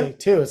inauthentic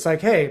too. It's like,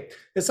 hey,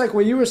 it's like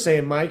what you were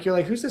saying, Mike. You're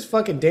like, who's this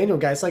fucking Daniel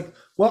guy? It's like,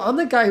 well, I'm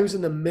the guy who's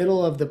in the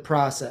middle of the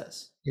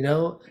process,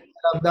 I'm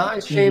not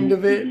ashamed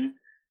of it,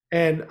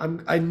 and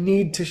I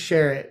need to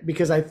share it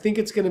because I think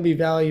it's going to be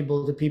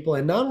valuable to people,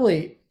 and not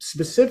only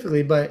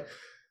specifically, but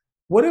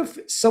what if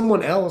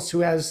someone else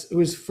who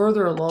is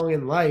further along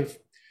in life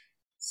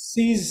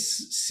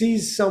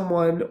sees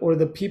someone, or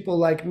the people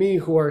like me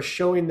who are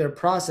showing their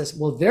process?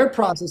 Well, their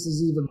process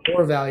is even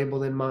more valuable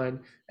than mine,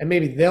 and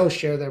maybe they'll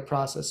share their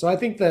process. So I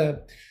think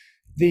the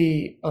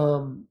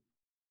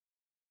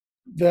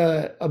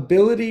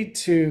ability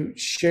to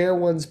share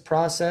one's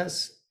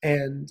process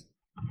and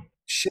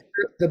share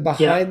the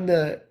behind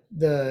the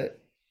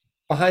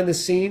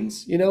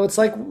scenes, it's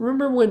like,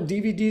 remember when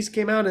DVDs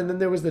came out and then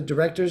there was the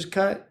director's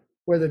cut,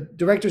 where the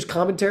director's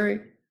commentary,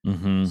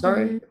 Mm-hmm.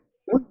 Sorry.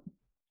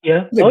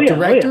 Yeah. The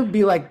director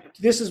be like,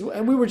 this is,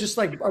 and we were just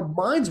like, our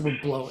minds were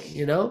blowing,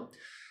 you know?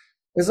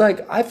 It's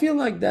like, I feel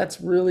like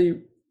that's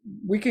really,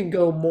 we can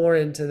go more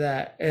into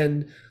that.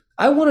 And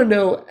I want to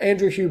know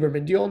Andrew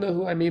Huberman. Do you all know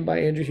who I mean by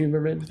Andrew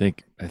Huberman?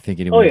 I think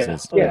anyone who's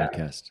listening to the Yeah.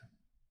 podcast.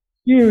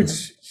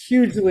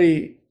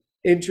 Hugely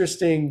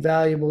interesting,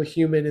 valuable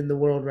human in the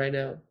world right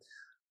now.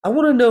 I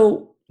want to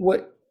know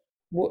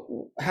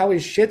how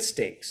his shit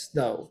stinks,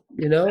 though.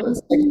 You know,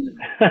 it's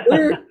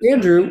like,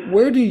 Andrew,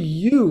 where do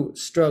you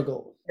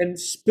struggle? And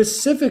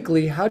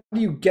specifically, how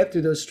do you get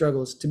through those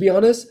struggles? To be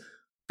honest,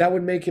 that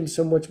would make him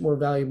so much more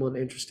valuable and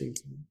interesting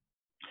to me.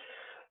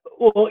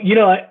 Well, you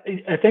know,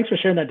 thanks for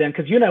sharing that, Dan,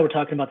 because you and I were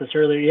talking about this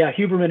earlier. Yeah,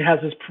 Huberman has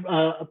his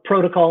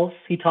protocols.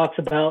 He talks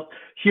about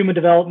human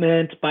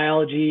development,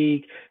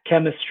 biology,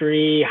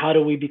 chemistry. How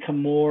do we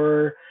become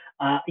more,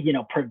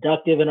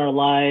 productive in our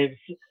lives,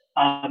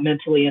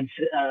 mentally and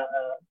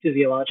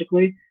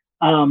physiologically?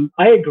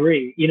 I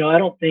agree. You know, I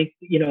don't think,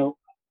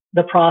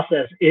 the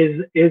process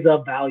is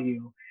of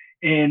value.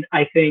 And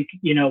I think,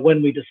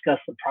 when we discuss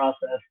the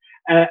process,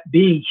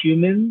 being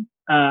human,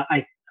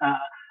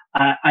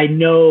 I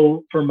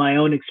know from my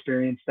own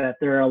experience that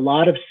there are a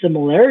lot of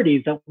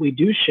similarities that we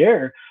do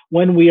share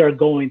when we are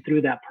going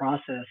through that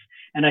process.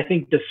 And I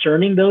think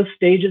discerning those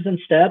stages and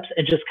steps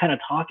and just kind of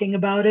talking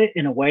about it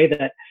in a way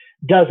that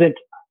doesn't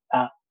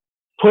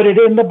put it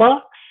in the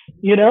box,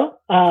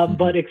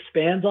 but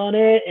expands on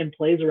it and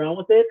plays around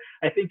with it,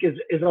 I think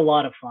is a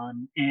lot of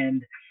fun.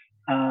 And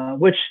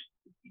which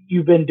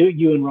you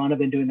and Ron have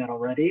been doing that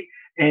already.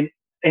 And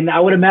I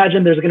would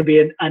imagine there's going to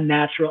be a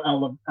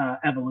natural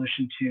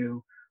evolution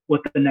to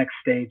what the next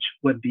stage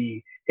would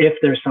be if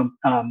there's some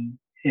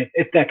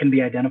if that can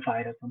be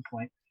identified at some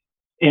point.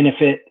 And if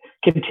it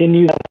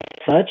continues as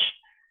such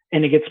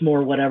and it gets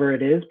more whatever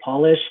it is,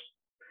 polished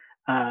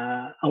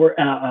or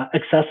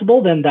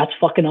accessible, then that's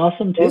fucking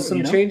awesome too. Well,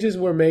 some changes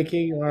we're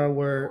making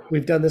are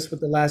we've done this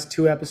with the last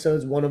 2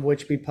 episodes, one of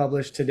which we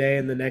published today,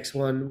 and the next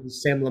one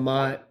was Sam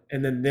Lamont,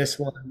 and then this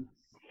one,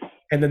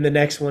 and then the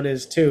next one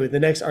is too.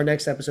 Our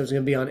next episode is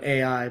going to be on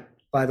AI.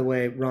 By the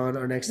way, Ron,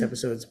 our next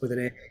episode is with an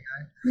AI.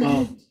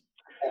 Wow.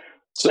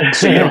 So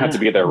you don't have to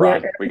be there,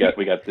 Ron. We got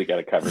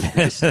it covered.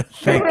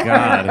 Thank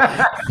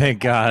God. Thank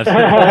God.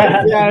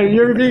 Yeah,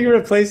 you're being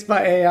replaced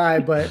by AI,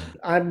 but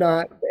I'm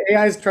not.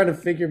 AI is trying to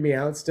figure me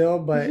out still,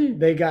 but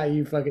they got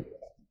you fucking.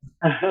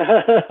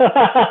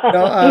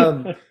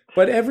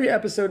 But every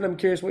episode, and I'm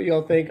curious what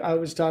y'all think. I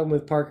was talking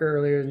with Parker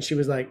earlier, and she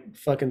was like,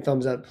 "Fucking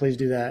thumbs up, please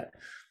do that."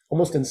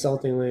 Almost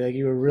insultingly, like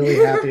you were really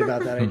happy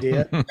about that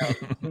idea.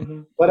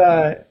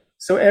 But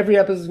so every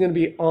episode is going to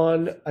be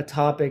on a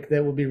topic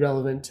that will be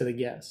relevant to the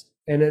guest.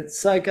 And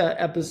it's like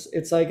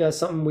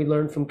something we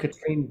learned from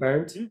Katrine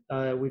Berndt.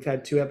 We've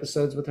had 2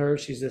 episodes with her.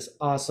 She's this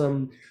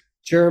awesome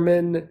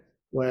German,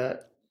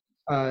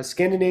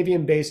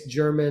 Scandinavian-based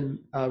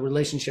German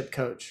relationship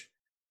coach.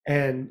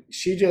 And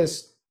she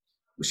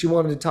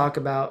wanted to talk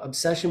about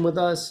obsession with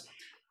us,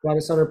 brought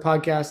us on her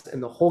podcast,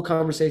 and the whole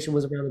conversation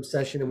was around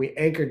obsession. And we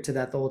anchored to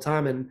that the whole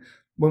time. And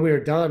when we were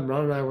done,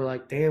 Ron and I were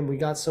like, damn, we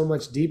got so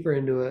much deeper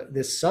into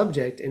this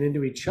subject and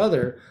into each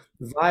other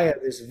via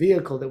this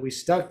vehicle that we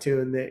stuck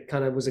to, and that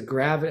kind of was a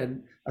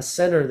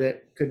center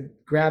that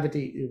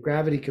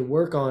gravity could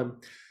work on.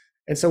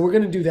 And so we're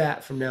going to do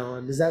that from now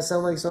on. Does that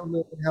sound like something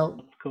that would help?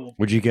 Cool.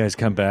 Would you guys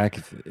come back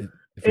if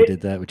we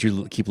did that? Would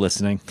you keep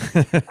listening?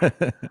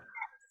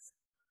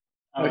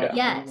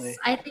 Yes,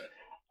 I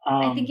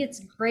think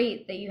it's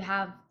great that you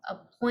have a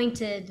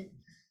pointed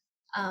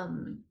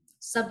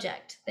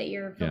subject that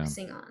you're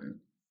focusing on.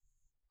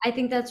 I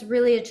think that's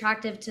really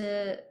attractive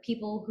to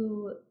people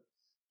who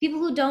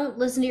don't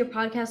listen to your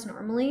podcast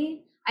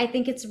normally. I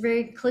think it's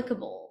very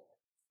clickable.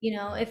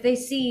 If they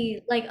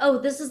see like, oh,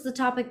 this is the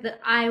topic that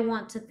I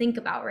want to think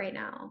about right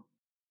now.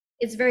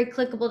 It's very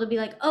clickable to be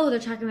like, oh, they're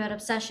talking about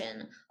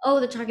obsession. Oh,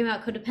 they're talking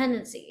about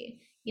codependency.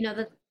 That's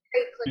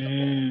very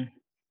clickable.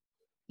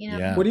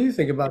 Yeah. What do you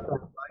think about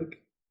that,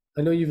 Mike?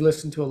 I know you've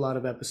listened to a lot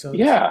of episodes.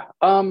 Yeah.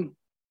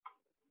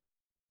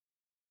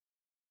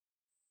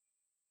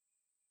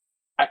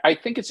 I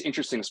think it's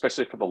interesting,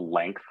 especially for the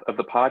length of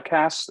the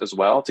podcast as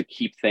well, to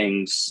keep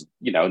things,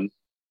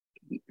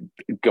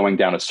 going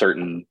down a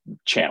certain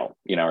channel,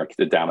 or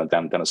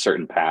down a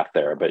certain path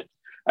there. But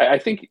I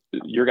think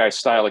your guys'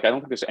 style, I don't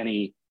think there's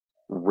any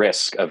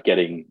risk of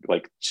getting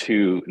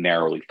too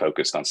narrowly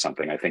focused on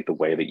something. I think the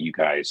way that you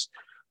guys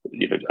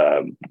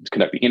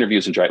conduct the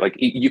interviews and try,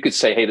 you could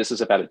say, hey, this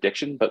is about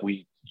addiction, but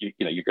you're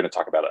going to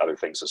talk about other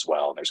things as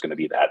well, and there's going to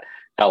be that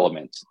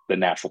element, the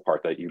natural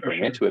part that you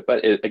bring into it.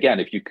 But again,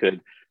 if you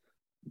could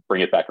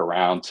bring it back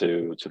around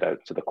to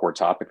the core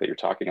topic that you're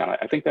talking on,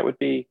 I think that would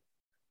be.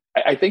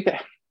 I think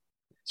that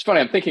it's funny.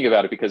 I'm thinking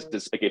about it because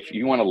it's if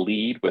you want to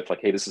lead with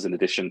hey, this is an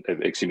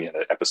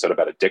episode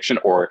about addiction,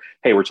 or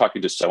hey, we're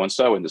talking to so and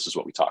so, and this is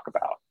what we talk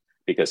about.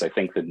 Because I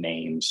think the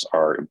names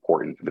are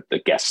important. The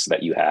guests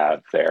that you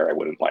have there, I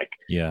wouldn't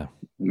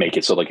make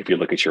it so if you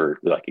look at your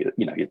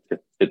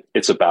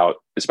it's about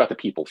the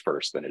people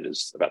first than it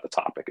is about the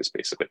topic. Is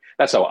basically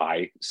that's how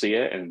I see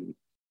it, and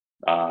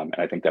And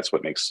I think that's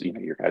what makes,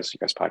 your guys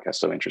podcast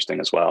so interesting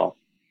as well.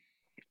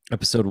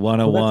 Episode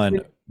 101,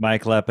 Well,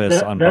 Mike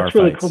Lepis on bar That's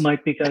really fights. cool,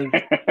 Mike, because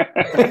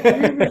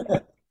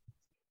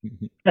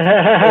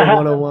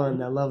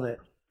 101. I love it.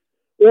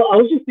 well, I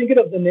was just thinking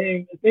of the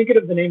name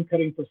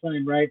cutting for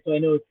sign, right? So I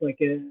know it's like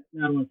I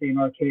don't want to say an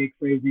archaic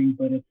phrasing,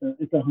 but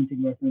it's a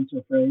hunting reference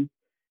or phrase.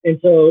 And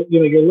so,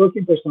 you're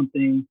looking for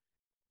something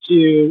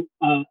to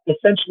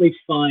essentially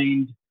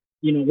find,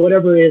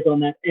 whatever is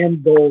on that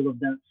end goal of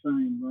that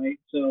sign, right?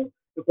 So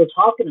if we're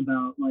talking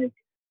about like,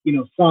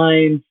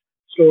 signs,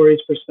 stories,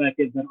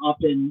 perspectives that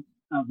often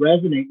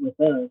resonate with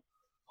us,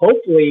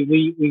 hopefully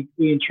we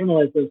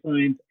internalize those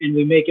signs and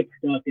we make it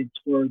productive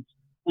towards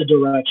a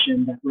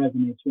direction that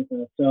resonates with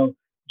us. So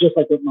just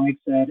like what Mike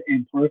said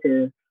and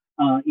Parker,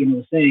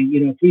 was saying,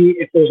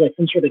 if there's like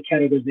some sort of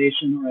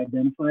categorization or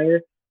identifier,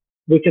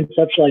 we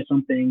conceptualize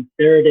something,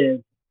 there it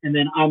is, and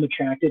then I'm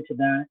attracted to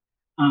that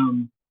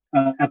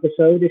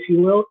episode, if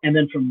you will, and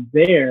then from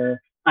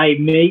there, I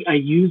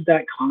use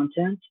that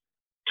content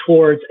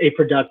towards a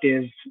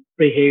productive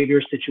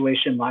behavior,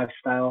 situation,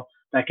 lifestyle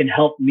that can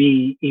help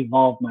me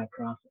evolve my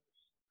process.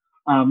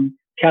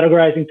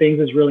 Categorizing things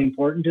is really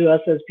important to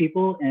us as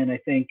people, and I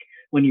think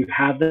when you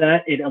have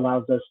that, it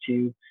allows us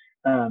to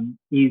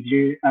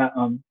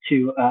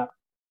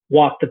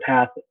walk the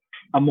path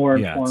more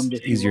informed.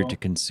 It's easier to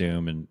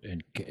consume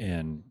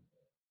and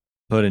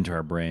put into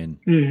our brain.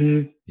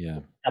 Mm-hmm. Yeah,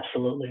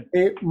 absolutely.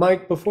 Hey,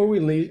 Mike, before we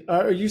leave,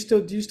 do you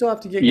still have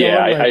to get going?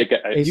 Yeah,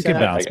 you can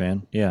bounce,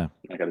 man. Yeah,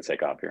 I got to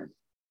take off here.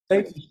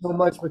 Thank you so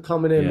much for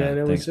coming in, man.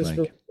 It was just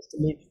really nice to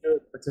meet you.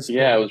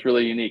 Yeah, it was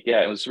really unique.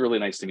 Yeah, it was really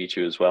nice to meet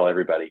you as well,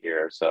 everybody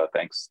here. So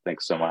thanks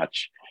so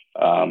much.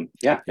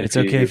 It's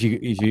okay if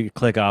you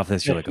click off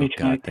this, you're like, oh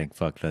God, thank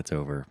fuck, that's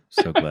over.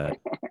 So glad.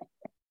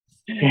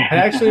 I'd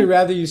actually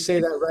rather you say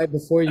that right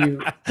before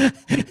you,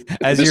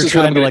 as you're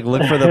trying to like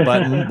look for the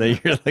button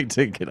that you're like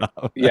to get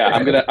off. Yeah,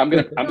 I'm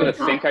gonna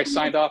think I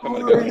signed off. I'm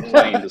gonna go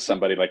complain to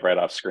somebody like right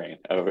off screen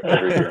over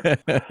here.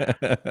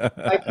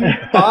 Like you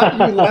thought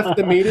you left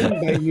the meeting,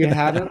 but you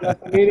haven't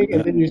left the meeting,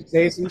 and then you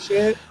say some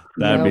shit.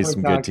 That'd be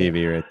some good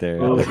TV right there.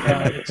 You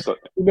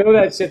know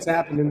that shit's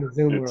happened in the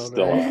Zoom world.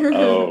 Still,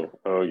 right?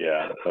 Oh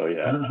yeah.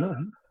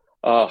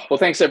 Well,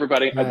 thanks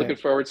everybody. I'm looking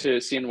forward to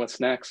seeing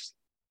what's next.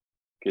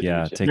 Good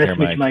take care,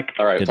 Mike.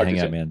 All right, good to hang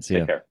out, man. See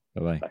ya.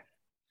 Bye-bye.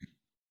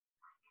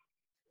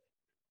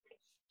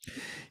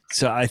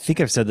 So I think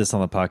I've said this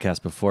on the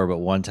podcast before, but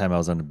one time I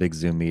was on a big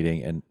Zoom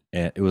meeting and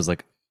it was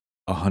like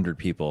 100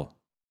 people,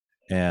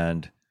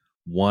 and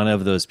one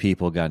of those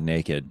people got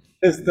naked.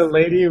 Is the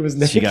lady who was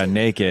naked? She got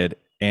naked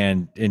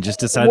and just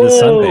decided to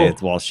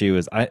sunbathe while she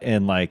was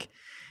and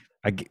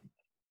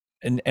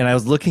I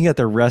was looking at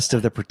the rest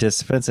of the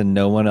participants and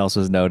no one else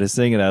was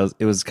noticing, and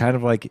it was kind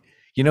of like,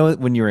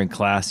 when you were in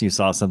class, you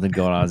saw something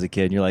going on as a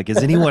kid, and you're like, is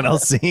anyone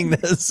else seeing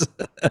this?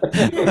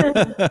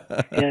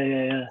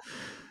 Yeah.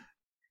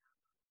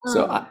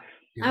 So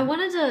I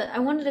wanted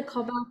to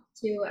call back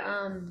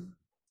to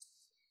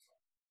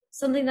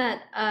something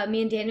that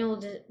me and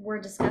Daniel were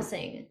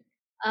discussing.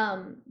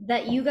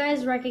 That you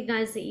guys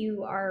recognize that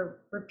you are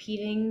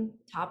repeating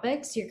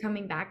topics, you're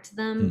coming back to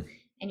them,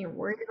 and you're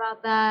worried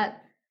about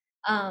that.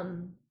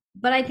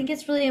 But I think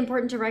it's really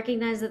important to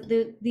recognize that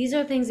these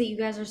are things that you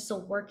guys are still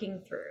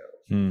working through.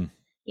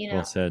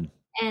 Well said.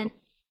 And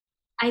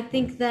I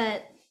think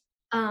that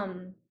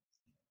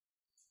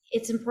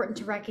it's important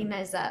to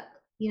recognize that,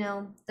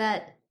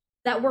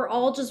 that we're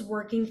all just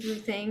working through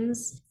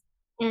things,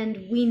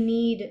 and we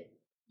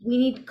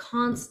need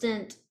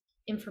constant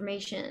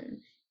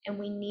information, and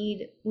we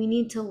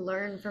need to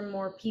learn from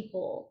more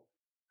people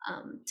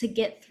to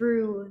get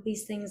through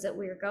these things that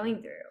we're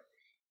going through.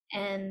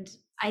 And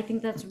I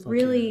think that's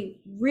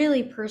really,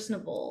 really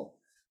personable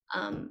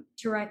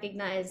to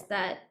recognize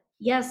that,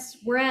 yes,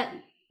 we're at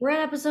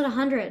episode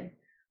 100,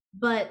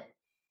 but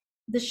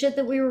the shit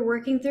that we were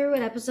working through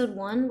at episode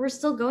 1, we're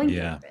still going through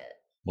it.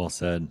 Well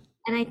said.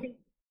 And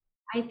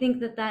I think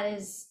that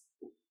is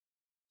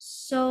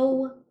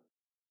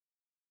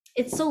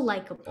it's so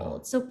likable.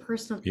 It's so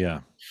personal. Yeah.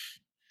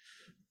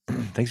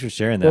 Thanks for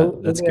sharing that.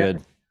 Well, that's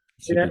good.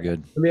 Super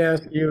good. Let me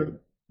ask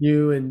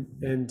you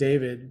and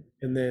David,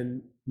 and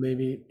then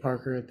maybe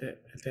Parker at the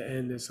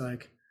end. It's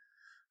like,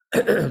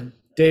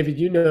 David,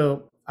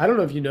 I don't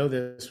know if you know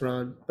this,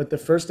 Ron, but the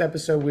first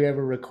episode we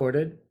ever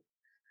recorded,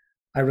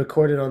 I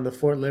recorded on the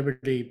Fort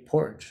Liberty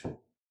porch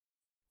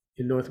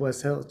in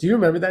Northwest Hills. Do you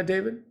remember that,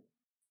 David?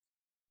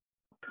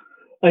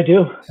 I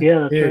do.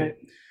 Yeah, that's Dude, right.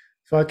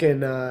 Fucking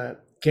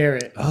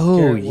Garrett.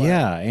 Oh, Garrett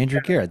yeah.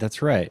 Andrew Garrett.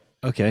 That's right.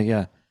 Okay.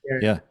 Yeah.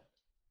 Garrett. Yeah.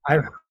 I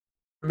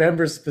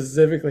remember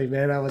specifically,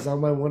 man, I was on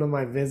one of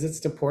my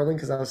visits to Portland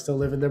because I was still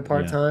living there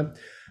part-time.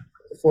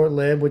 Fort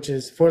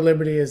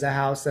Liberty is a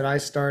house that I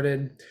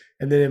started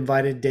and then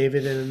invited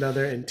David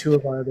and two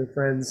of our other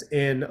friends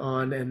in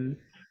on. And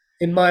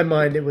in my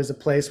mind, it was a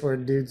place where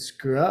dudes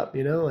grew up,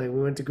 like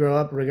we went to grow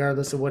up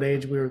regardless of what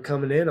age we were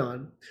coming in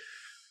on.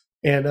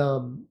 And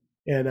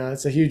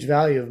it's a huge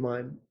value of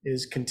mine,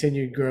 is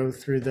continued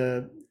growth through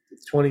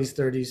 20s,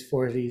 30s,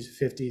 40s,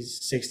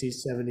 50s,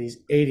 60s, 70s,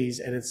 80s,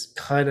 and it's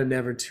kind of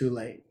never too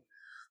late.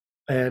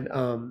 And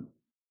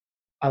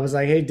I was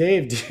like, hey,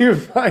 Dave, do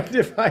you mind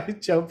if I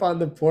jump on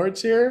the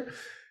porch here?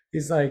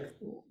 He's like,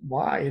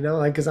 why? You know,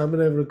 like, because I'm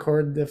going to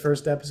record the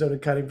first episode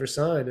of Cutting for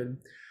Sign.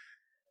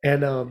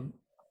 And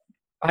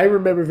I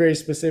remember very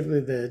specifically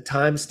the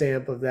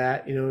timestamp of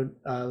that. You know,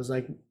 it was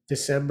like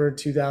December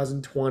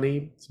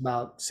 2020. It's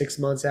about 6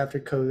 months after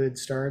COVID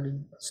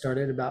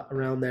started about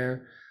around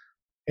there.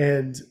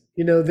 And,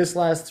 you know, this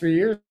last 3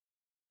 years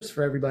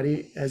for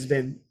everybody has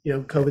been, you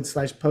know,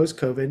 COVID /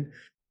 post-COVID.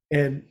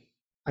 And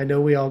I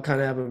know we all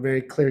kind of have a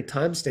very clear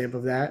timestamp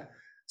of that.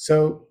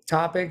 So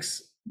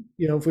topics,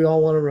 you know, if we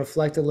all want to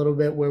reflect a little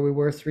bit where we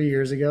were 3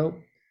 years ago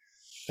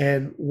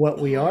and what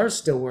we are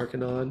still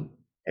working on,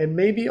 and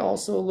maybe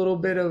also a little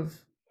bit of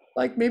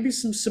like maybe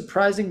some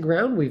surprising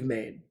ground we've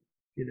made,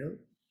 you know?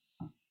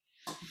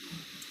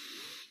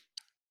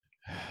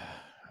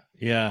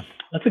 Yeah.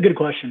 That's a good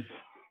question.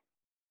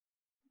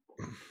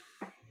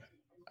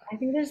 I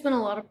think there's been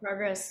a lot of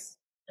progress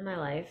in my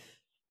life.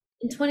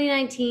 In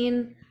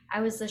 2019,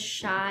 I was a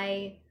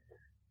shy,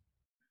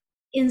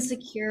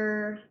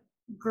 insecure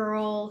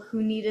girl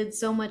who needed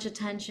so much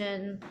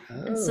attention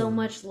and so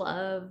much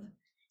love.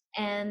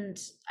 And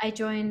I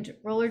joined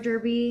roller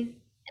derby,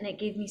 and it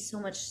gave me so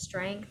much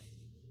strength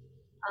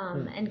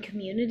and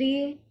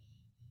community.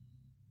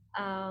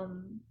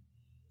 And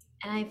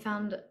I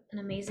found an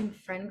amazing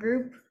friend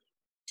group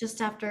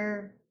just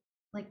after,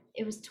 like,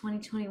 it was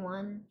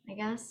 2021, I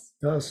guess.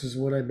 Oh, this is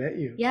when I met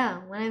you. Yeah,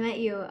 when I met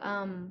you,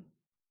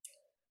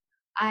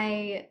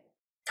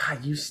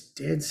 God, you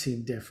did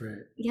seem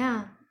different.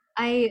 yeah,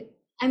 I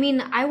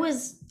mean, I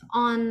was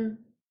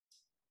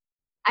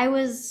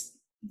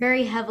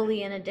very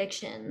heavily in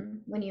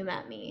addiction when you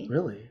met me.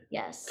 Really?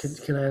 Yes.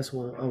 Can I ask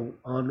one? Oh,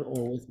 on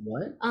or with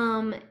what?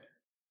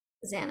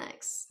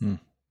 Xanax.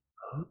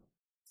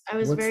 I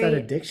was What's that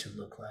addiction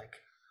look like?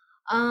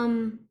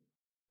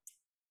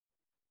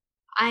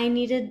 I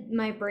needed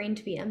my brain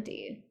to be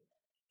empty,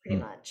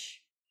 pretty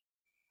much.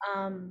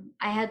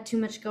 I had too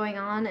much going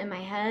on in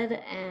my head,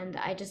 and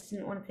I just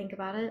didn't want to think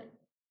about it.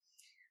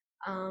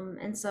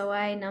 And so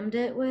I numbed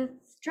it with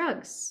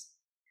drugs.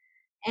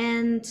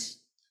 And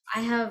I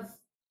have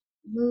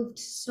moved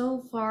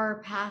so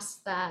far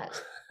past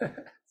that.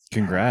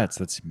 Congrats.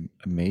 That's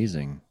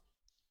amazing.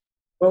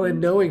 Well,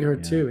 and knowing her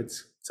too,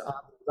 it's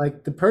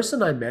like the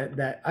person I met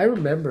that I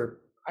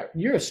remember,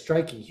 you're a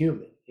striking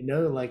human, you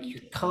know, like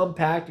you're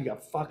compact, you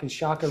got fucking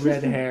shaka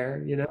red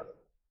hair, you know?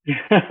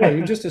 Yeah,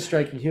 you're just a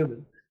striking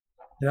human.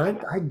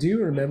 And I do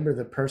remember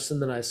the person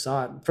that I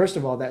saw. First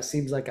of all, that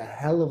seems like a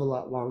hell of a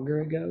lot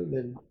longer ago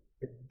than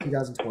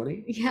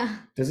 2020. Yeah.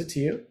 Does it to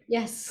you?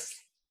 Yes.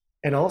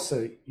 And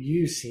also,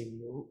 you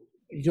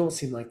don't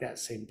seem like that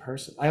same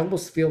person. I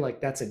almost feel like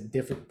that's a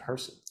different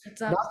person.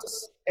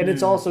 And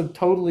it's also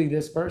totally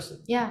this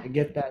person. Yeah. I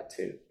get that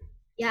too.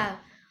 Yeah.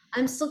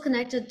 I'm still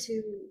connected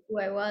to who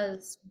I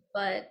was,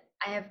 but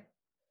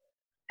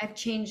I've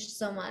changed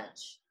so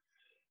much.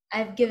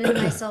 I've given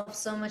myself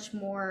so much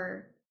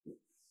more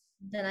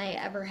than I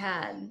ever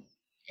had,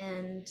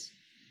 and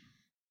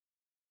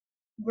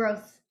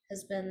growth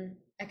has been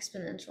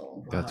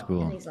exponential. That's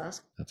cool. In these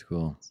last. That's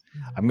cool.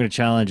 I'm going to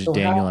challenge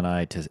Daniel and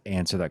I to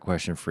answer that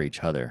question for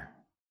each other.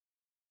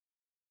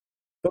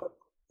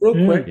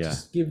 Real quick,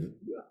 just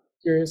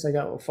curious, I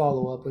got a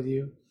follow up with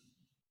you.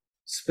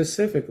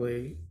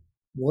 Specifically,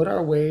 what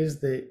are ways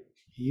that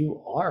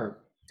you are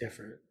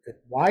different?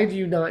 Why do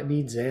you not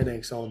need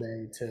Xanax all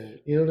day to,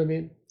 you know what I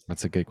mean?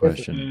 That's a good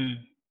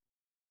question.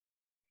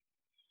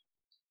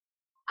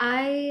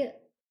 I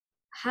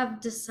have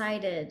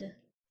decided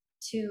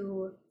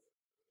to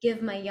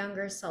give my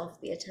younger self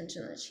the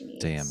attention that she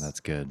needs. Damn, that's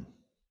good.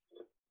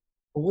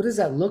 But what does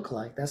that look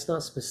like? That's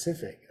not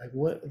specific. Like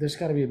what? There's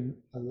got to be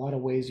a lot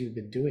of ways you've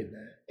been doing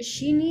that.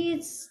 She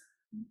needs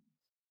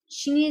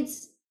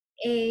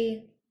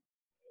a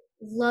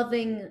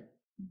loving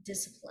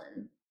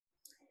discipline.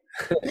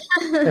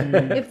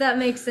 If that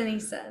makes any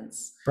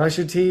sense. Brush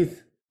your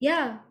teeth.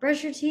 Yeah,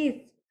 brush your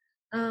teeth.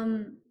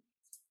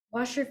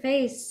 Wash your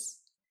face.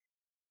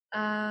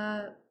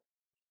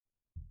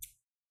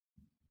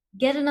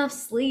 Get enough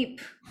sleep.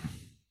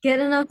 Get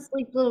enough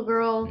sleep, little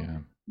girl. Yeah.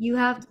 You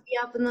have to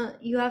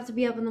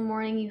be up in the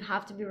morning. You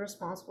have to be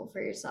responsible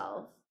for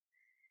yourself.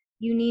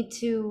 You need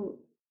to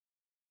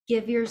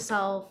give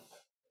yourself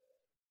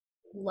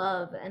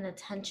love and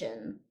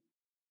attention.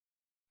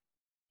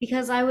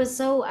 Because I was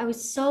so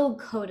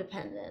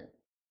codependent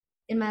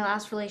in my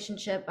last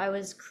relationship. I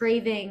was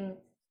craving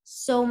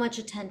so much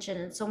attention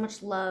and so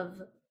much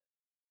love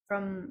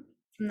from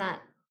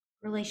that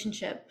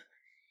relationship,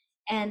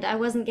 and I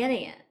wasn't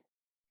getting it.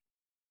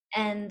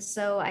 And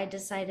so I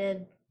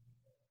decided,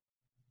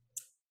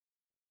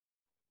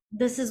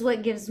 this is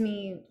what gives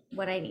me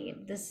what I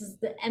need. This is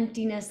the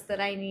emptiness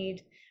that I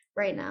need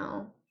right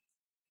now,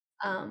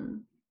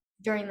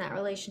 during that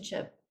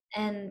relationship.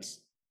 And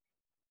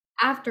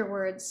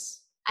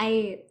afterwards,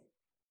 I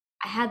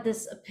had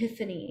this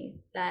epiphany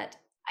that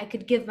I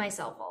could give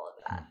myself all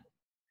of that.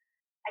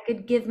 I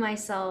could give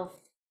myself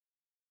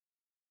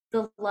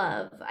the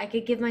love. I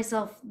could give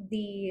myself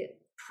the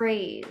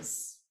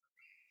praise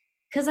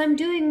because I'm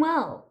doing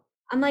well.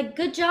 I'm like,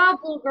 good job,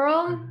 little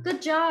girl.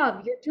 Good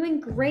job. You're doing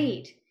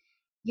great.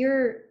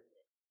 You're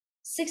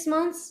 6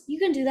 months. You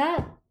can do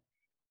that.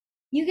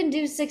 You can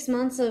do 6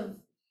 months of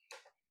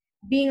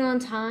being on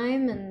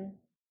time and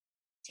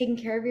taking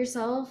care of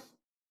yourself.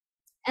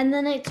 And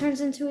then it turns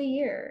into a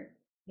year,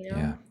 you know?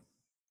 Yeah.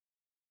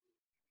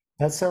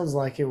 That sounds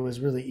like it was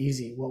really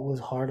easy. What was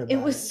hard about it?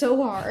 It was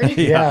so hard.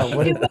 Yeah.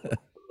 What It was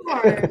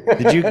hard.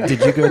 Did you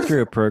go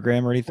through a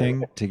program or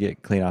anything to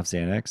get clean off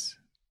Xanax?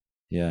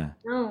 Yeah.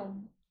 No,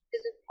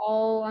 it's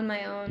all on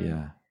my own.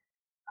 Yeah.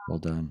 Well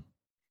done.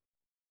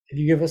 Can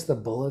you give us the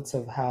bullets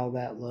of how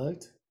that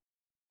looked?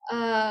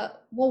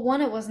 Well,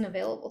 one, it wasn't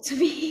available to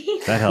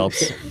me. That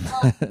helps.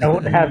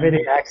 Don't have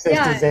any access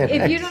Yeah, to Xanax.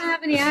 if you don't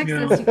have any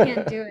access, you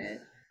can't do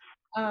it.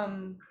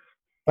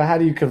 But how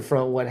do you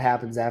confront what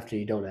happens after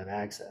you don't have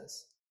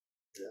access?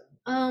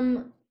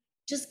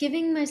 Just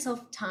giving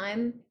myself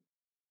time.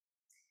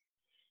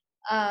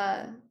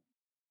 I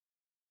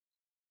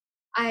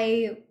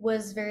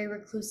was very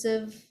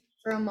reclusive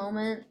for a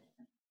moment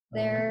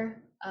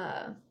there,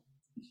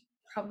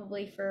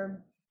 probably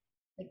for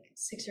like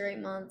 6 or 8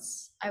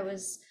 months. I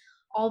was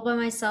all by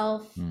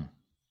myself.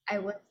 I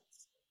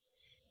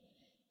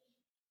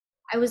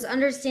was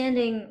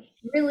understanding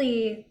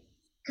really,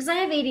 because I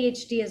have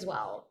ADHD as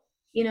well,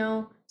 you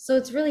know, so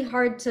it's really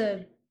hard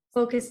to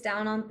focus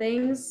down on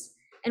things.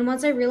 And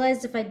once I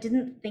realized if I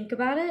didn't think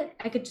about it,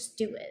 I could just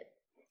do it.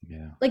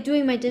 Yeah. Like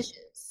doing my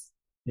dishes.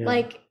 Yeah.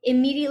 Like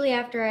immediately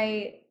after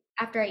I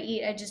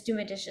eat, I just do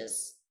my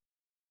dishes.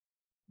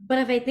 But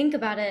if I think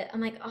about it,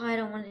 I'm like, oh, I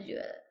don't want to do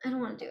it. I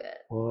don't want to do it.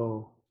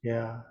 Whoa.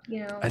 Yeah.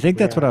 You know? I think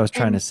that's what I was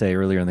trying And- to say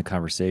earlier in the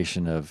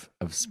conversation of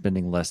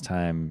spending less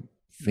time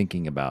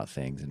thinking about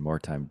things and more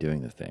time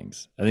doing the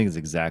things. I think it's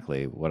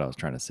exactly what I was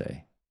trying to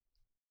say.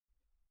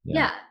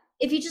 Yeah.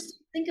 If you just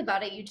think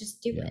about it, you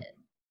just do Yeah. it.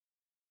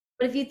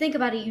 But if you think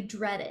about it, you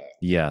dread it.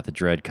 Yeah, the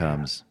dread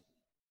comes.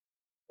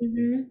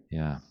 Mm-hmm.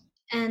 Yeah.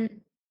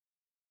 And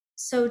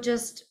so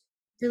just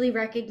really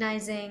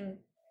recognizing,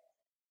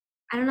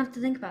 I don't have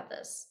to think about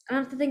this. I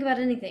don't have to think about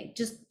anything.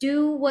 Just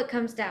do what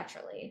comes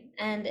naturally.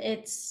 And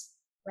it's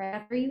right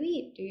after you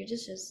eat, do your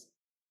dishes.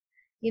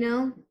 You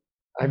know?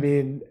 I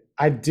mean,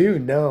 I do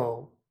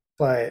know,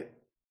 but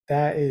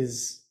that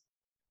is,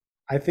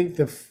 I think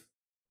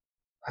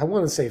I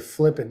want to say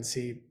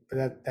flippancy,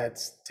 but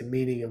that's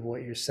demeaning of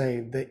what you're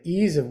saying. The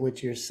ease of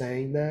which you're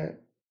saying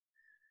that,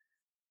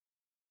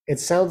 it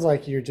sounds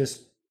like you're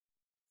just,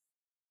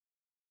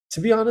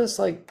 to be honest,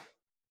 like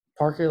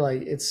Parker,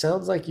 like it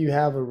sounds like you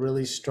have a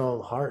really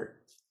strong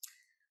heart.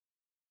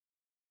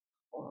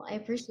 Well, I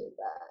appreciate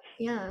that.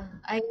 Yeah.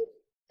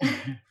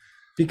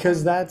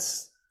 Because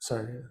that's,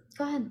 sorry.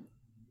 Go ahead.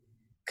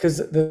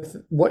 Because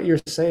what you're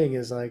saying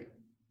is like,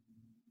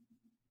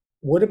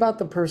 what about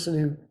the person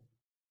who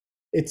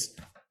it's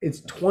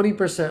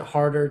 20%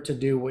 harder to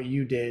do what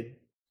you did?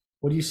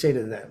 What do you say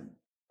to them?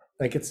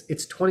 Like it's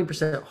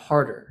 20%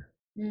 harder.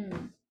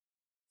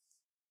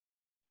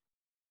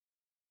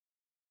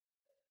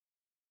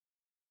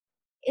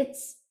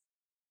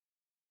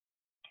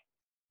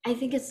 I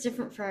think it's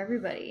different for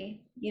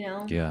everybody, you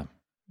know? Yeah.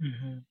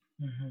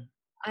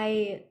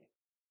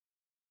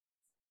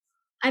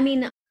 I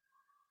mean,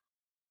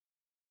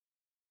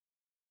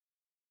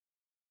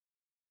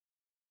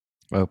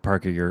 Oh,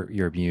 Parker,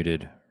 you're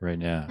muted right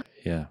now.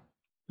 Yeah.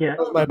 Yeah.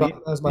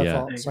 That was my Yeah.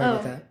 fault. Sorry about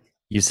Oh. that.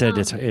 You said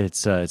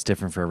it's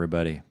different for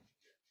everybody.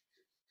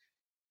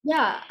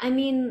 yeah, I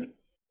mean,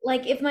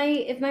 like if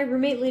my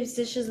roommate leaves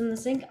dishes in the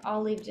sink,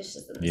 I'll leave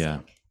dishes in the Yeah.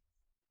 sink.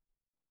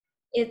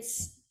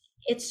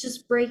 It's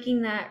just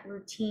breaking that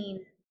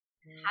routine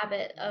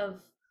habit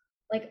of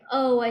like,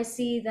 oh, I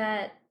see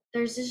that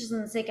there's dishes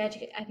in the sink, I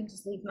can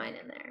just leave mine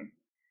in there.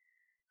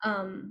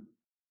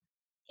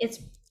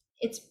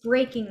 It's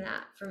breaking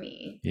that for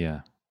me.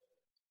 Yeah.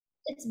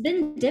 It's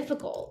been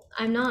difficult.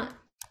 I'm not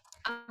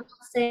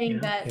saying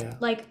that Yeah.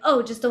 like,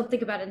 oh, just don't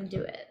think about it and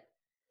do it.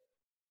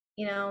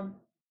 You know,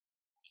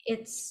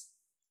 it's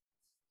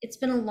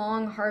been a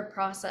long, hard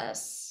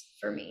process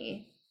for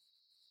me,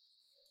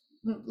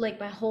 like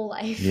my whole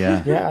life.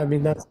 Yeah. Yeah, I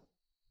mean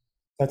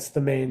that's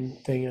the main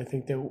thing. I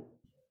think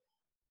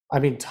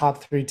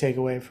top 3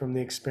 takeaway from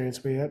the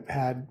experience we have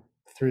had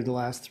through the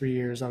last 3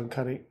 years on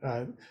cutting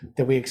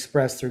that we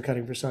expressed through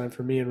Cutting for Sign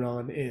for me and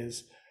Ron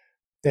is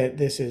that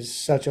this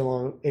is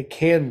it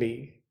can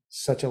be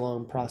such a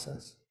long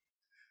process,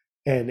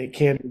 and it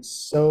can be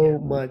so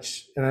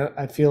much. And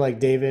I feel like,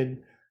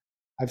 David,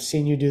 I've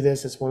seen you do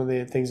this. It's one of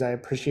the things I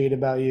appreciate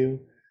about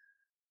you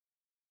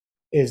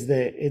is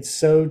that it's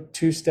so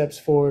 2 steps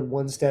forward,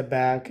 1 step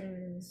back,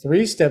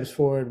 3 steps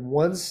forward,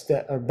 1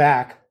 step or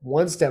back,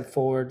 1 step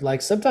forward.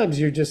 Like sometimes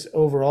you're just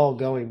overall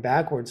going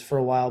backwards for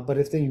a while, but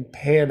if then you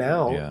pan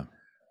out Yeah.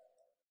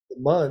 the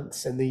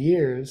months and the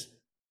years,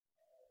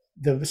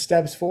 the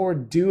steps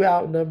forward do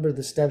outnumber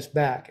the steps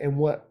back.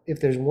 And if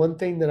there's one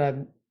thing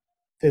that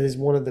is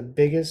one of the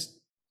biggest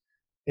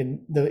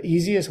And the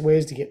easiest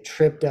ways to get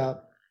tripped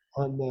up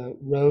on the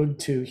road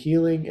to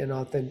healing and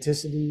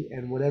authenticity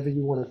and whatever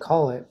you want to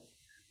call it,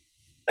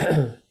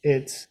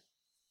 it's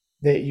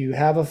that you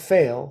have a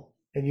fail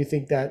and you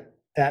think that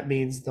that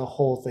means the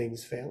whole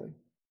thing's failing.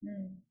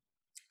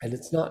 And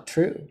it's not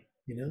true,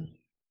 you know?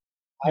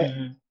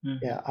 Sorry,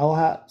 yeah. Go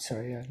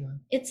ahead.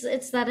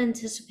 It's that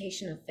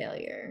anticipation of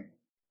failure.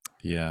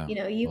 Yeah. You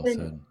know, you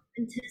can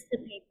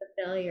anticipate the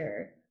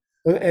failure.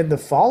 And the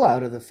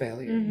fallout of the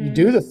failure. You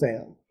do the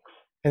fail.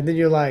 And then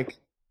you're like,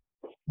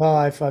 well,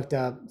 I fucked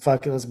up.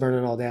 Fuck it, let's burn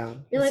it all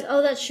down. You're like,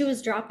 oh, that shoe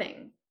is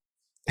dropping.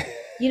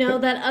 You know,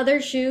 that other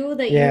shoe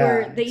that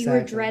you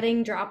were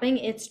dreading dropping,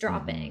 it's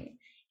dropping.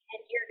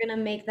 And you're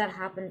gonna make that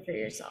happen for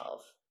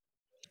yourself.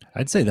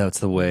 I'd say that's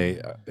the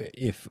way,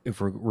 if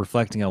we're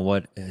reflecting on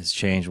what has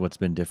changed, what's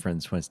been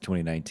different since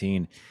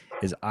 2019,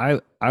 is I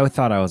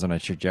thought I was on a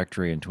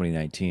trajectory in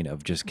 2019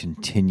 of just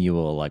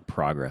continual like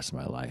progress in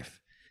my life.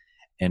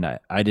 And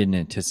I didn't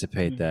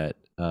anticipate that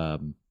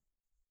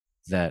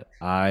that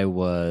I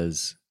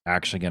was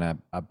actually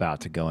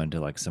about to go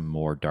into like some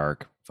more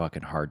dark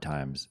fucking hard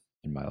times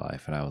in my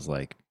life. And I was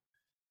like,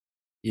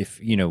 if,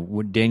 you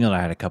know, Daniel and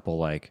I had a couple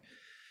like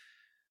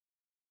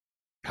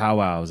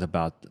powwows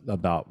about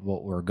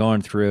what we're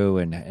going through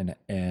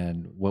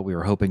and what we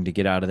were hoping to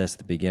get out of this at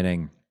the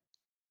beginning.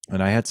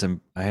 And I had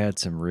some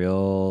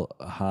real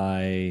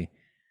high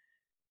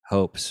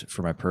hopes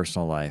for my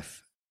personal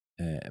life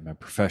and my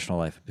professional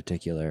life in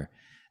particular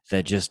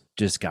that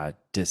just got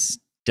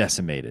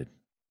decimated.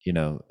 You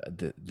know,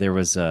 there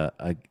was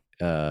a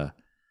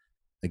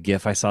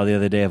GIF I saw the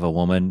other day of a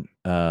woman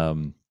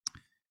on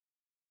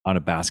a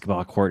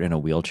basketball court in a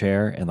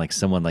wheelchair, and like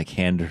someone like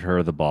handed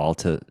her the ball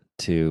to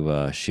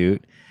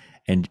shoot,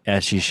 and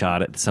as she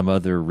shot it, some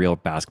other real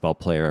basketball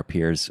player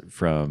appears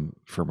from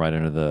right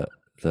under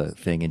the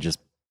thing and just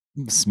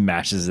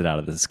smashes it out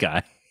of the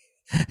sky.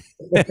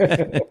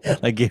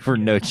 Like gave her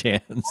no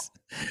chance.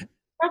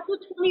 That's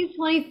what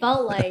 2020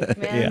 felt like,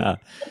 man. Yeah.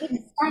 That's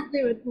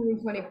exactly what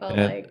 2020 felt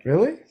like.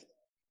 Really?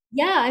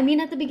 Yeah, I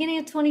mean, at the beginning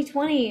of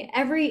 2020,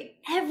 every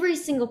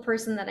single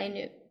person that I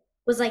knew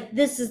was like,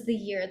 this is the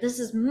year. This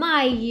is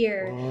my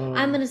year. Whoa.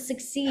 I'm going to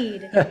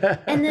succeed.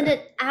 And then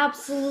it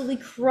absolutely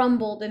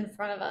crumbled in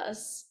front of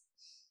us.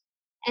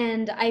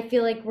 And I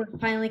feel like we're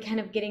finally kind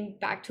of getting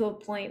back to a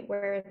point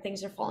where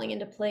things are falling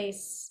into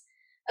place,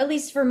 at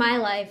least for my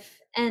life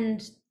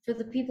and for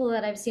the people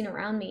that I've seen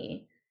around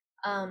me.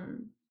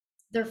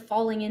 They're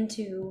falling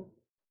into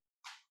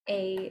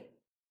a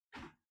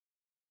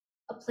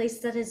place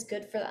that is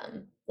good for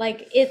them.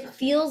 Like, it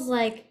feels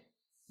like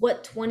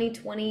what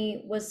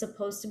 2020 was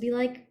supposed to be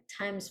like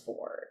times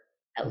 4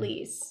 at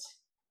least.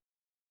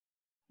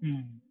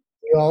 Do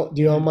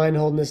you all mind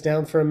holding this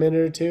down for a minute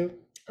or two?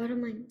 I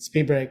don't mind.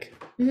 Speed break.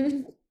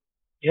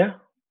 Yeah.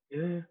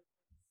 Can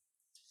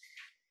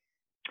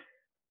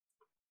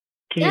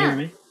you hear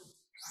me?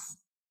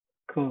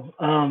 Cool.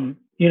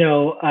 You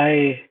know,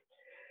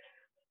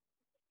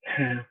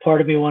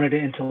 part of me wanted to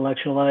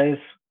intellectualize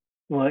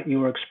what you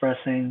were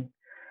expressing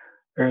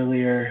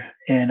earlier,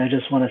 and I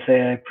just want to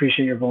say I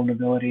appreciate your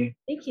vulnerability.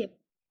 Thank you.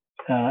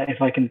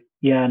 If I can,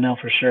 no,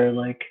 for sure.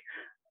 Like,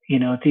 you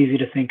know, it's easy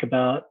to think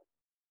about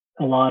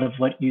a lot of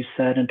what you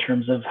said in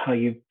terms of how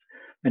you've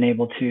been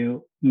able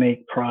to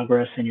make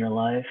progress in your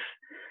life.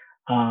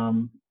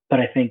 But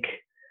I think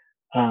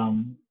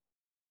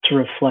to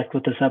reflect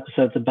what this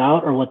episode's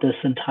about, or what this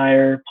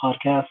entire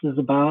podcast is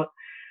about,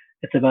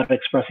 it's about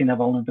expressing that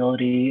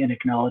vulnerability and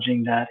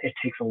acknowledging that it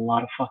takes a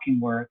lot of fucking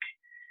work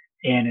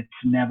and it's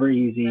never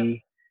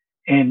easy.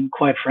 And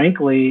quite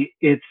frankly,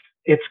 it's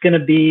going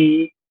to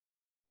be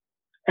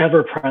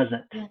ever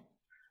present.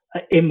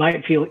 It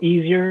might feel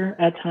easier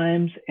at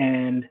times,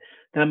 and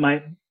that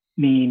might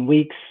mean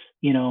weeks,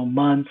 you know,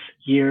 months,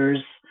 years.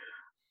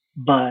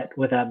 But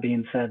with that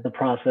being said, the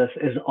process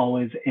is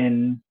always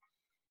in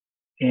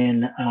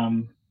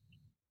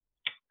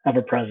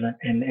ever present,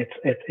 and it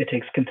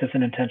takes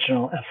consistent,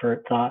 intentional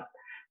effort, thought.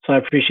 So I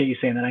appreciate you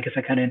saying that. I guess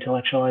I kind of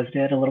intellectualized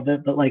it a little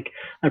bit, but like,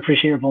 I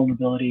appreciate your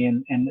vulnerability,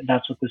 and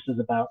that's what this is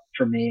about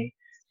for me,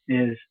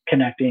 is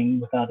connecting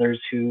with others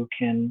who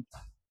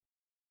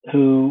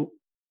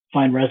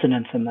find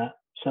resonance in that.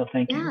 So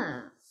thank you.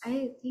 Yeah,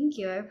 thank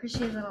you. I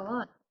appreciate that a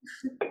lot.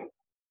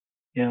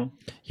 Yeah.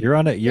 You're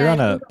on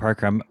a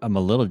Parker. I'm a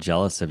little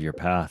jealous of your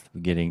path,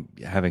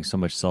 having so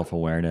much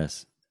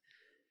self-awareness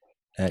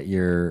at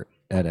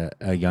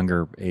a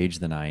younger age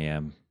than I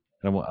am.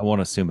 I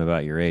won't assume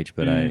about your age,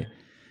 but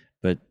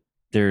but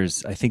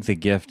there's, I think, the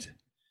gift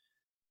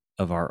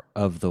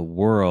of the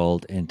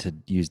world, and to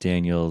use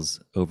Daniel's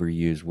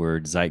overused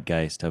word,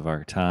 zeitgeist of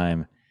our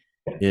time,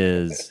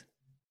 is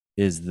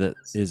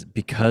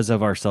because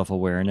of our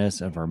self-awareness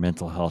of our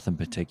mental health in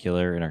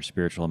particular, and our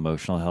spiritual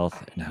emotional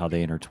health and how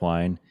they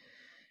intertwine.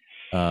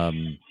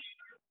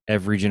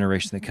 Every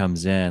generation that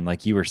comes in,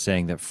 like you were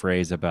saying, that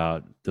phrase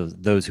about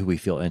those who we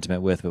feel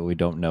intimate with but we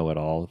don't know at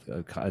all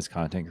as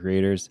content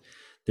creators,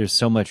 there's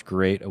so much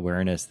great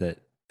awareness that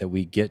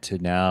we get to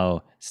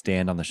now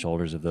stand on the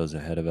shoulders of those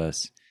ahead of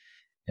us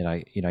And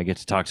I get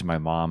to talk to my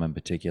mom in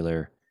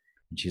particular,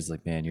 and she's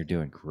like, "Man, you're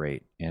doing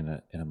great."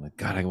 And I'm like,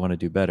 "God, I want to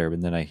do better."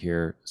 And then I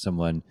hear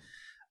someone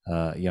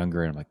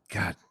younger, and I'm like,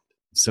 "God,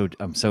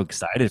 I'm so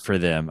excited for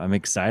them. I'm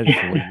excited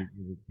for what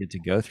you get to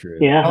go through."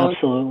 Yeah,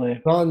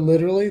 absolutely. Ron,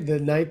 literally the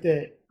night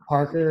that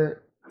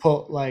Parker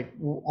pulled, like,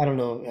 I don't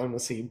know, I'm gonna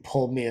say you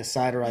pulled me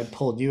aside or I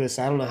pulled you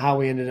aside. I don't know how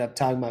we ended up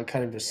talking about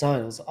cutting for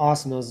sign. It was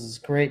awesome. It was this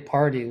great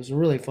party. It was a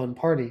really fun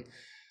party.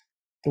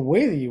 The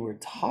way that you were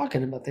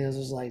talking about things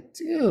was like,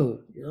 dude,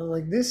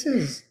 like this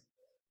is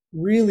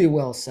really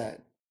well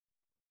said.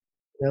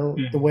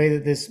 The way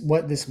that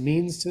what this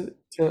means to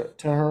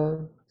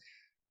her,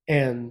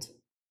 and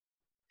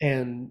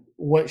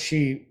what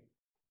she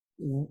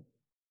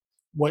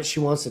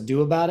wants to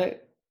do about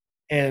it,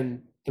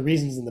 and the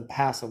reasons in the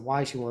past of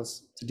why she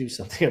wants to do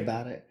something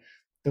about it.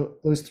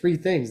 Those three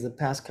things, the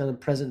past, kind of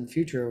present, and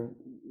future,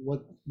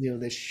 what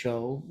this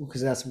show,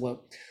 because that's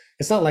what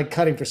it's not like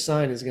cutting for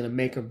sign is going to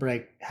make or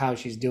break how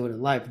she's doing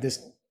in life. If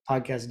this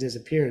podcast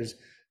disappears,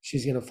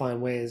 she's going to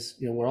find ways,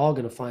 we're all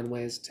going to find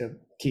ways to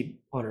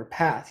keep on her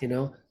path,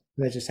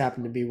 that just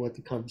happened to be what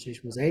the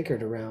conversation was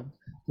anchored around.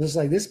 It's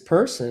like, this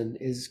person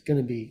is going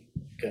to be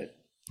good.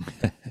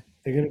 They're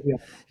going to be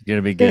You're going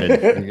to be good.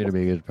 You're going to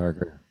be good,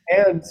 Parker.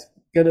 And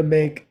going to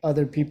make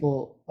other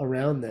people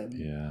around them,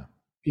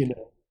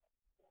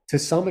 to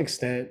some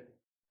extent,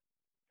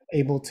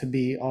 able to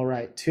be all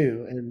right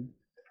too. And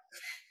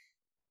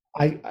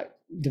I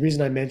the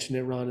reason I mentioned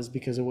it, Ron, is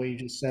because of what you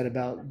just said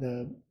about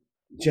the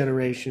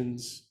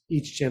generations,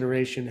 each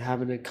generation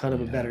having a kind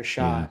of a better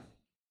shot.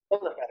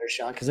 Not a better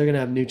shot, because they're going to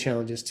have new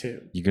challenges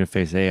too. You're going to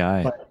face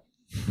AI. But,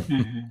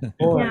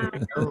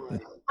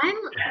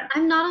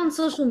 I'm not on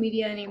social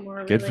media anymore.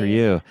 Really. Good for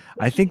you.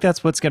 I think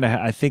that's what's going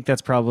to I think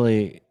that's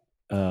probably,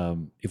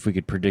 if we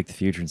could predict the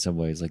future in some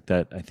ways like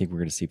that, I think we're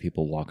going to see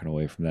people walking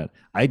away from that.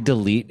 I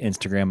delete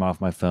Instagram off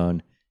my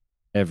phone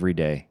every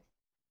day.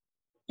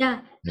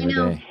 Yeah, every I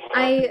know. day.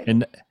 I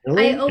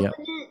open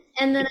it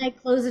and then I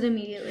close it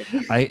immediately.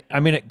 I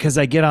mean, because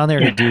I get on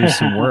there to do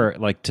some work,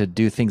 like to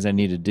do things I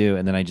need to do,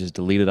 and then I just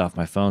delete it off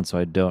my phone, so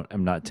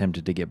I'm not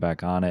tempted to get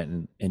back on it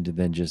and to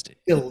then just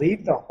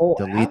delete the whole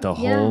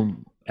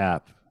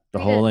app, the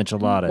whole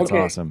enchilada. It's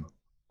awesome.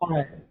 All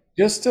right,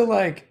 just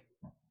to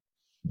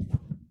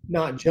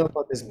not jump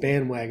on this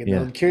bandwagon.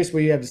 Yeah. I'm curious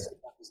what you have to say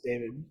about this,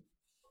 David.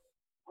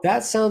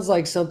 That sounds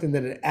like something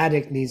that an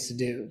addict needs to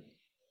do.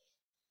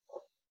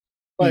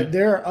 But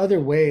there are other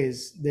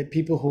ways that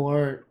people who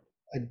aren't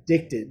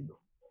addicted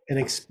and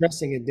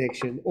expressing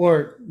addiction,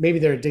 or maybe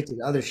they're addicted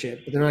to other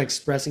shit, but they're not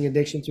expressing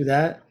addiction through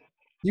that.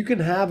 You can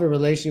have a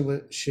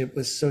relationship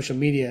with social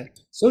media.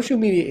 Social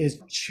media is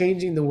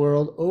changing the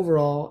world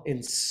overall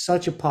in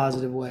such a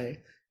positive way.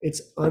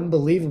 It's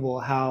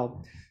unbelievable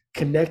how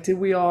connected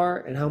we are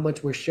and how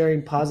much we're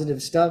sharing positive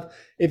stuff.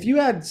 If you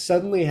had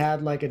suddenly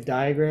had like a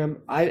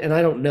diagram, I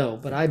don't know,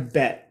 but I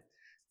bet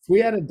if we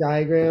had a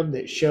diagram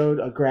that showed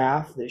a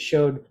graph that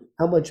showed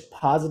how much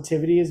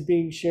positivity is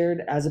being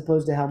shared as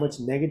opposed to how much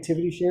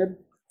negativity shared,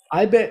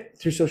 I bet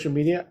through social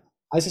media,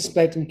 I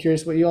suspect, I'm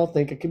curious what you all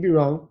think, I could be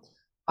wrong,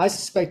 I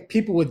suspect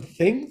people would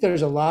think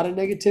there's a lot of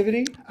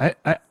negativity. I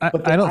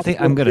don't think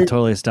I'm going to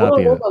totally stop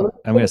you.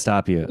 I'm going to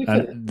stop you.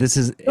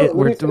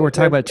 We're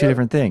talking about two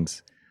different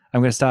things. I'm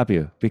going to stop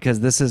you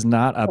because this is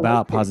not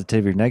about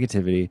positivity or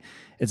negativity.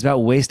 It's about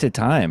wasted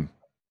time.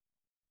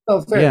 Oh,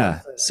 fair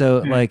enough.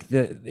 So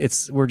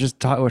we're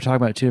talking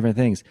about two different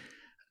things.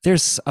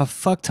 There's a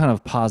fuck ton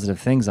of positive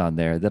things on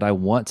there that I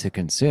want to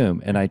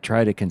consume, and I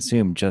try to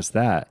consume just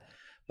that.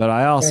 But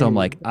I also am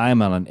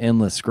I'm on an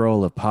endless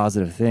scroll of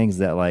positive things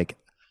that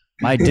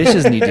my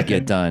dishes need to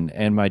get done,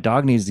 and my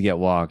dog needs to get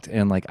walked,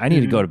 and I need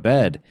to go to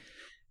bed.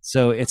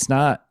 So it's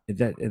not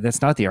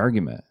that's not the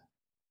argument.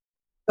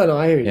 No,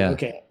 I hear you. Yeah.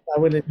 Okay, I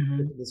wouldn't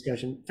the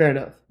discussion. Fair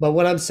enough. But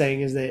what I'm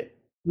saying is that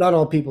not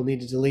all people need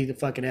to delete the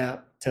fucking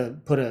app to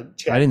put a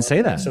chat. I didn't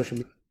say that. Social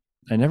media.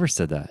 I never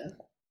said that.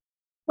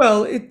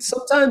 Well,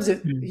 sometimes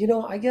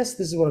I guess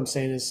this is what I'm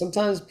saying is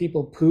sometimes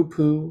people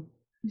poo-poo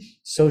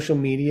social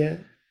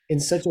media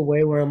in such a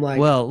way where I'm like,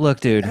 well, look,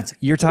 dude,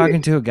 you're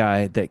talking to a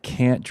guy that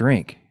can't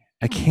drink.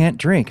 I can't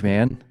drink,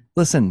 man.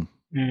 Listen,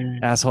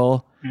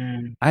 asshole.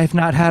 I've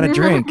not had a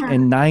drink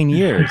in 9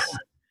 years.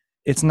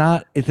 This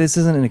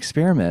isn't an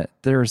experiment.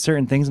 There are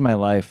certain things in my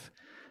life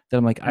that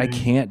I'm like, I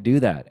can't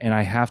do that. And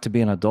I have to be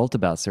an adult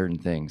about certain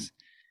things.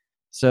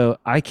 So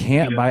I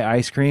can't buy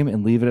ice cream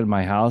and leave it at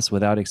my house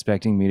without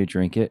expecting me to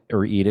drink it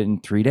or eat it in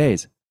 3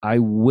 days. I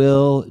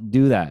will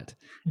do that.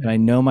 And I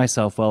know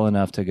myself well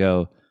enough to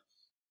go,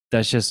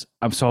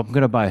 I'm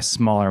going to buy a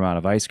smaller amount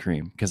of ice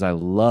cream because I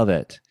love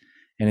it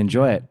and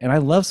enjoy it. And I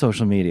love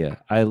social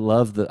media. I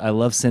love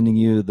sending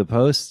you the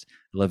posts.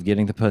 I love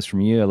getting the post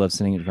from you. I love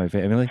sending it to my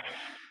family.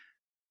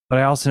 But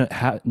I also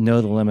know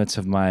the limits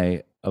of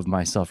my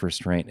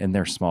self-restraint, and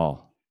they're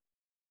small.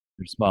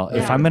 They're small.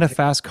 Yeah. If I'm in a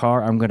fast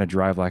car, I'm going to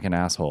drive like an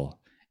asshole.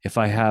 If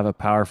I have a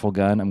powerful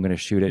gun, I'm going to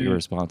shoot it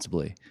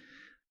irresponsibly.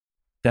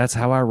 That's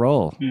how I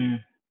roll.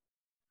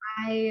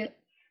 I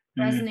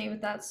resonate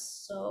with that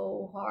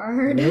so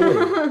hard.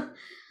 Really?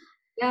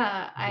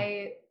 Yeah,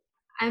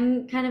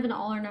 I'm kind of an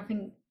all or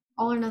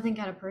nothing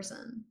kind of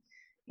person.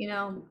 You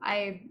know,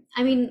 I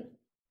mean,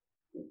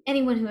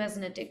 anyone who has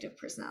an addictive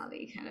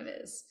personality kind of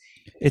is.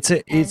 It's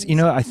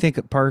And I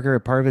think Parker,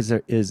 part of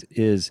it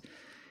is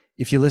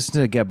if you listen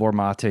to Gabor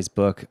Mate's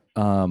book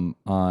on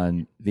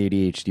the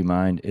ADHD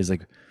mind, is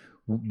like,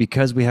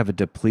 because we have a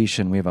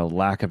depletion, we have a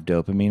lack of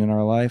dopamine in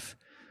our life.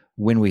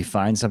 When we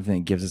find something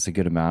that gives us a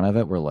good amount of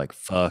it, we're like,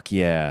 fuck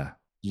yeah,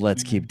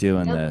 let's keep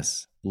doing Yep.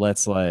 this.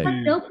 Let's like,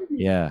 dopamine.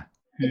 yeah,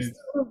 It's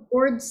the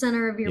reward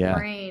center of your Yeah.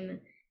 brain.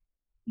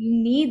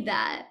 You need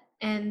that.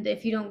 And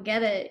if you don't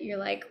get it, you're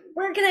like,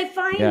 where can I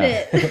find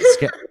yeah. it?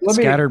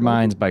 Scattered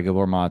Minds by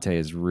Gabor Mate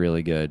is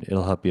really good.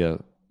 It'll help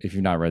you. If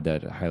you've not read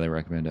that, I highly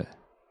recommend it.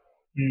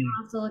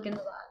 I'll have to look into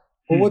that.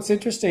 Well, what's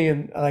interesting,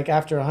 and like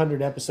after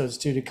 100 episodes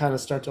too, to kind of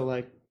start to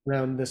like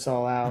round this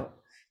all out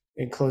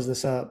and close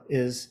this up,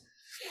 is,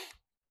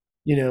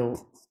 you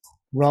know,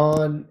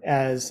 Ron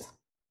as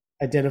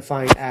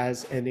identifying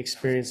as and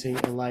experiencing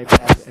a life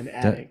as an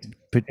addict.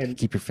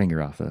 Keep your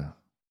finger off your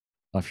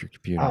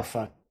computer. Oh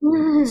fuck!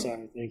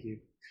 Sorry, thank you.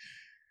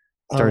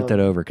 Start that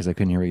over because I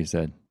couldn't hear what you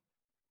said.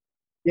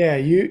 Yeah,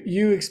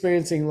 you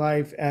experiencing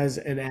life as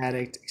an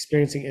addict,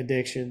 experiencing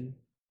addiction,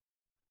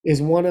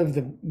 is one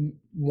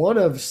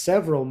of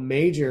several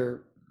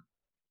major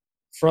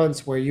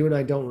fronts where you and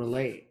I don't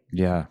relate.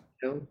 Yeah.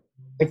 You know?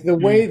 Like the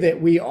way that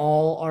we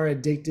all are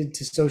addicted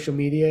to social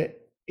media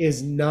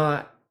is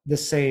not the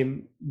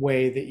same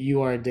way that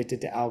you are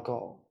addicted to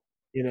alcohol,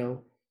 you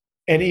know?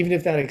 And even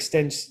if that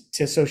extends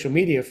to social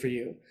media for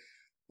you,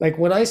 like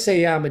when I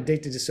say, yeah, I'm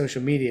addicted to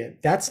social media,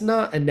 that's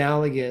not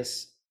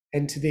analogous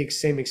and to the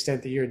same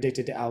extent that you're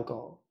addicted to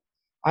alcohol.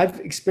 I've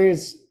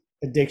experienced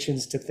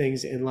addictions to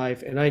things in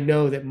life, and I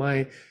know that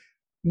my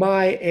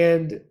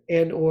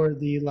and or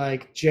the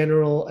like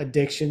general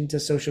addiction to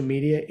social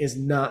media is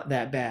not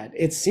that bad.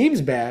 It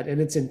seems bad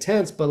and it's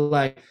intense, but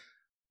like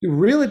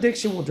real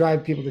addiction will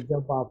drive people to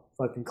jump off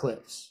fucking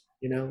cliffs,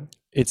 you know?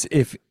 It's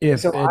if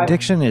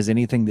addiction is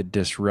anything that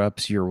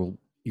disrupts your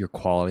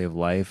quality of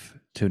life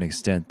to an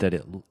extent that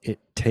it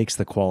takes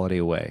the quality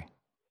away.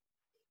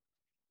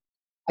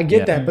 I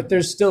get that, but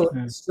there's still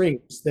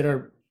extremes that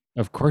are.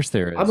 Of course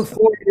there is. I'm a 4,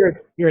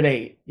 you're an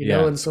 8, you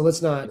know, and so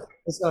let's not.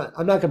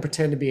 I'm not gonna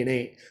pretend to be an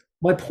 8.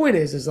 My point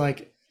is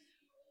like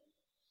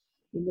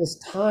in this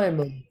time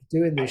of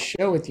doing this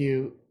show with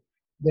you,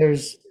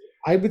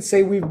 I would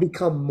say we've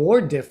become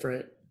more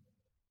different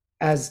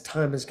as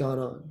time has gone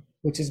on,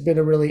 which has been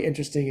a really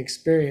interesting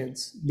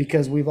experience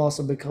because we've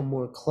also become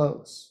more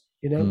close,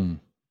 you know?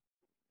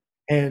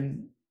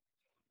 And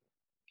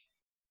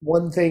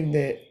one thing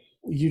that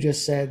you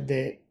just said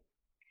that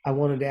I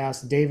wanted to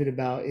ask David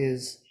about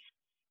is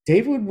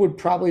David would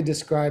probably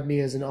describe me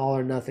as an all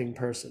or nothing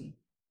person.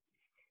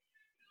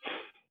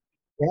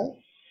 Yeah?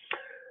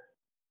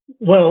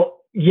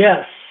 Well,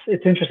 yes,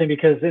 it's interesting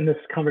because in this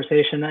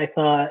conversation, I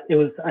thought it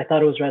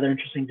was rather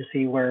interesting to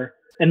see where,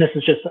 and this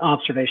is just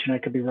observation, I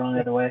could be wrong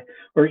either way,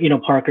 or, you know,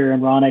 Parker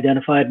and Ron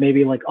identified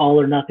maybe like all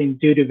or nothing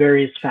due to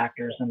various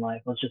factors in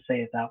life. Let's just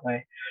say it that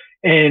way.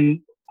 And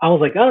I was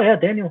like, oh yeah,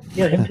 Daniel,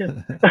 yeah, him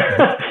too.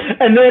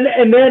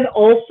 and then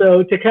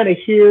also to kind of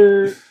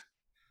hear,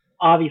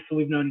 obviously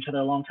we've known each other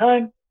a long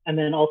time, and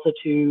then also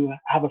to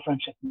have a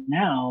friendship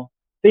now,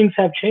 things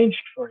have changed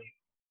for you.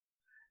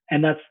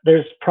 And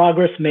there's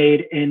progress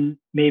made in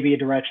maybe a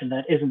direction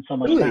that isn't so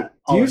much really? that.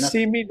 Do you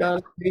see me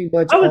not being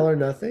much all or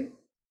nothing?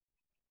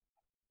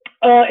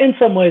 In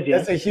some ways,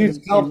 yes. That's a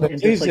huge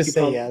compliment. Please just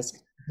say yes.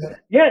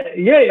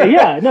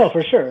 Yeah. No,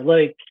 for sure.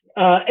 Like,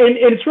 and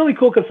it's really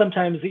cool because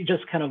sometimes you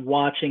just kind of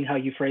watching how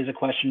you phrase a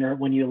question or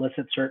when you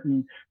elicit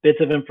certain bits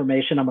of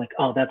information, I'm like,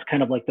 oh, that's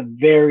kind of like the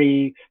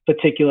very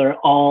particular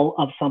all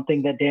of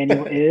something that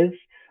Daniel is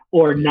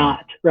or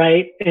not,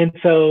 right? And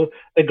so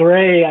the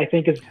gray, I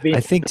think, is being.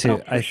 I think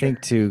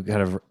to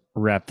kind of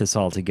wrap this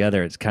all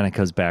together, it kind of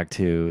goes back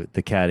to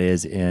the cat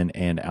is in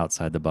and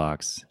outside the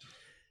box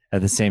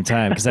at the same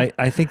time, because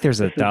I think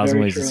there's 1,000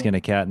 ways to skin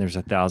a cat, and there's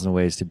 1,000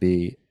 ways to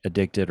be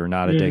addicted or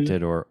not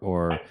addicted,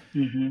 or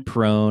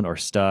prone or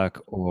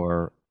stuck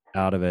or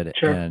out of it.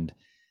 Sure. And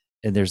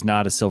there's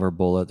not a silver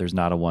bullet. There's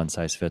not a one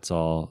size fits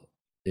all.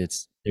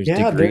 There's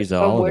degrees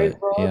to all of it.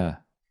 Yeah.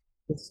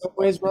 In some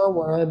ways, Ron,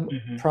 where I'm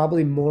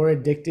probably more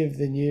addictive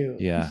than you.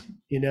 Yeah.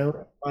 You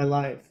know, my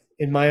life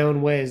in my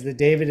own ways that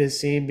David has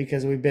seen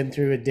because we've been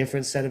through a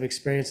different set of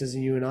experiences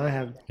than you and I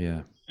have.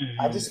 Yeah.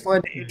 I just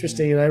find it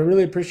interesting, and I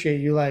really appreciate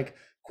you like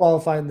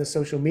qualifying the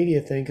social media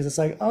thing, because it's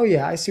like, oh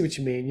yeah, I see what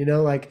you mean. You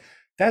know, like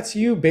that's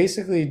you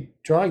basically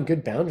drawing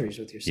good boundaries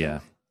with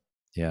yourself.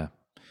 Yeah.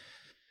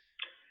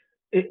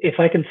 If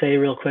I can say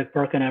real quick,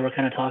 Brooke and I were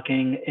kind of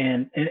talking,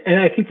 and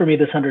I think for me,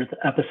 this 100th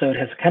episode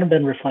has kind of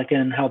been reflecting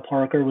on how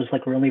Parker was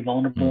like really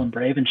vulnerable and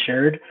brave and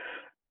shared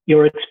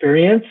your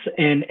experience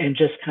and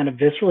just kind of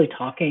viscerally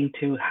talking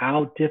to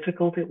how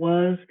difficult it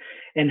was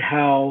and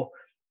how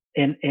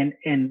and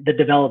the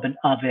development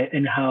of it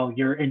and how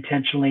you're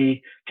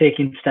intentionally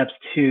taking steps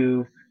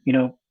to, you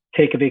know,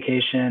 take a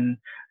vacation,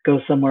 go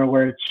somewhere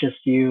where it's just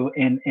you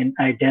and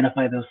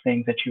identify those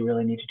things that you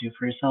really need to do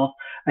for yourself.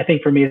 I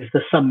think for me, it's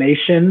the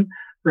summation,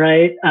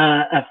 right,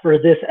 for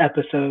this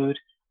episode.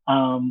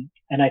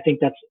 And I think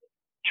that's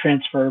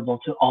transferable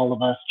to all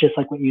of us, just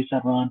like what you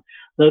said, Ron.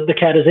 The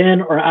cat is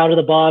in or out of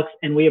the box,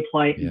 and we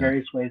apply it in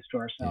various ways to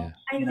ourselves.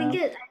 I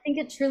think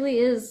it truly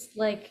is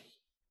like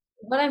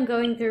what I'm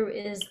going through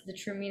is the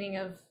true meaning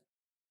of,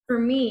 for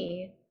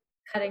me,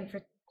 cutting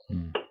for.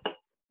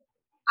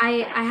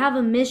 I have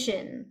a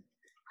mission.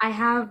 I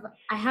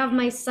have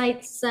my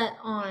sights set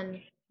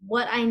on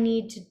what I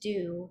need to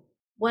do,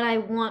 what I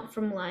want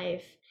from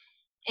life,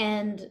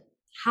 and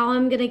how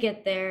I'm gonna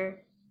get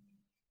there,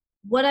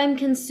 what I'm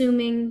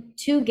consuming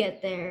to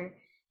get there,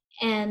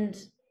 and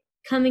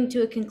coming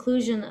to a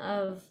conclusion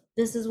of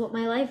this is what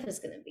my life is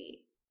gonna be.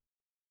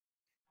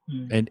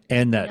 And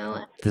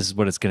that this is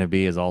what it's going to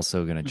be is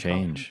also going to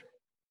change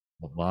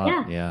a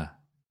lot. Yeah.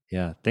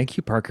 Thank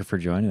you, Parker, for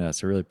joining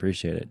us. I really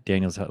appreciate it.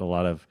 Daniel's had a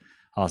lot of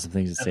awesome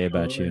things to say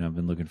about you, and I've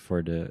been looking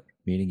forward to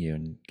meeting you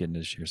and getting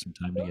to share some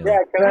time together. Yeah,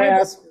 can I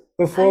ask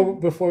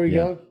before we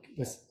go?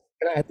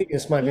 I think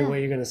this might be what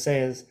you're going to say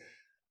is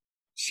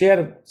she had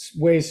a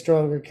way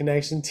stronger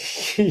connection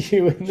to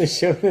you in the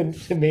show than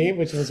to me,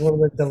 which was one of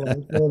the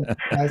delightful.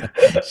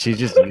 She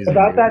just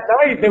about that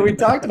night that we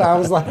talked about. I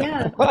was like,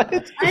 what?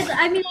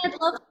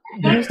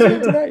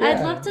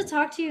 I'd love to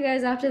talk to you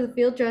guys after the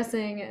field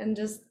dressing and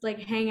just like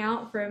hang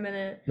out for a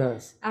minute.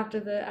 Nice. After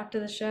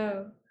the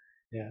show.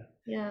 Yeah.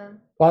 Yeah.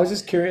 Well, I was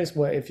just curious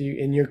what if you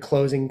in your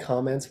closing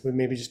comments would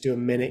maybe just do a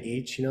minute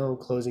each,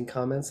 closing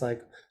comments,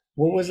 like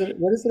what is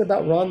it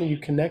about Ron that you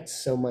connect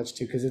so much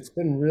to? Because it's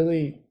been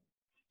really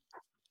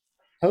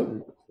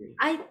potent.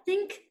 I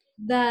think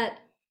that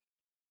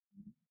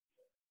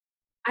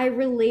I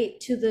relate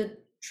to the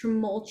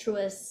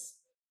tumultuous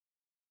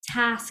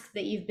task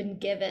that you've been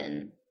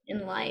given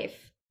in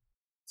life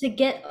to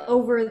get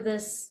over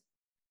this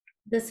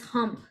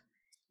hump,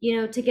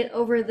 to get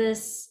over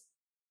this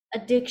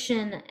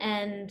addiction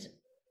and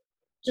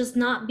just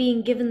not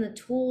being given the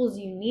tools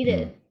you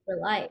needed for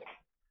life.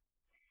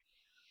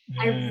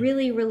 I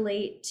really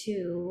relate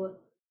to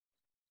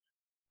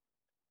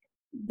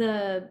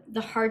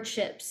the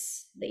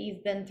hardships that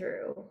you've been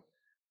through.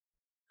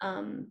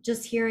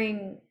 Just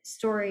hearing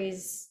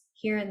stories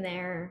here and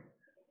there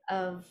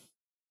of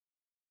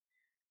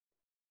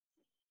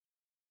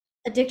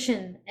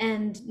addiction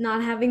and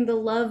not having the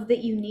love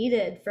that you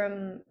needed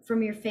from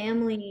your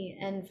family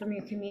and from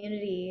your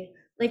community,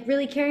 like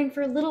really caring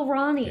for little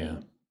Ronnie,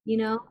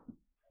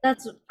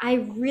 I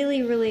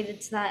really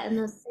related to that in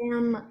the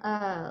Sam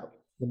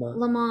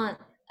Lamont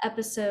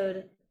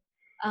episode,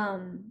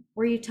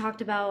 where you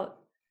talked about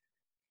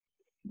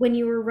when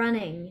you were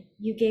running,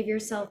 you gave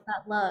yourself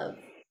that love.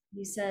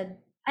 You said,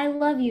 I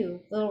love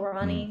you, little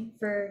Ronnie,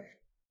 for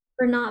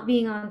not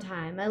being on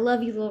time. I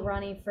love you, little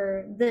Ronnie,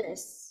 for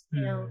this.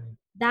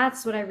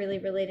 That's what I really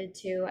related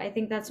to. I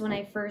think that's when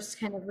I first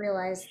kind of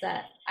realized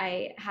that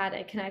I had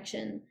a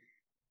connection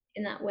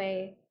in that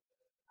way.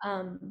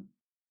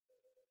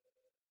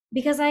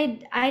 Because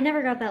I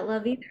never got that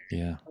love either.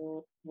 Yeah.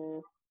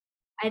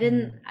 I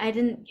didn't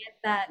get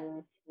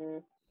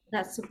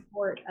that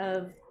support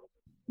of,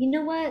 you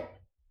know what?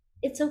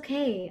 It's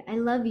okay. I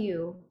love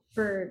you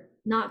for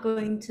not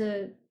going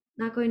to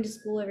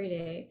school every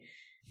day,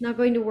 not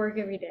going to work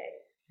every day.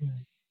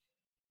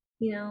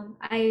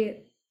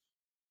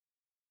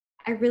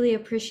 I really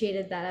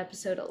appreciated that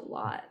episode a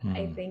lot.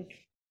 I think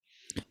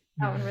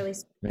that one really.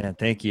 Man,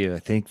 thank you. I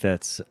think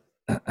that's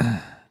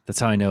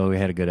how I know we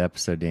had a good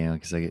episode, Daniel,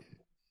 because I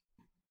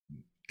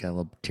got a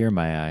little tear in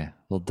my eye, a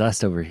little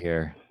dust over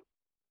here.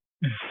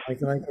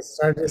 Like I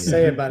started to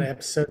say about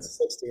episode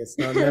 60, it's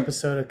not an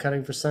episode of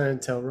Cutting for Sun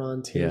until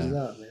Ron tears it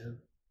up, man.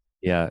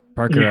 Yeah,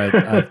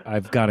 Parker,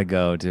 I've got to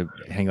go to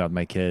hang out with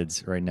my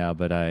kids right now,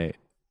 but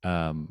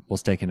we'll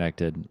stay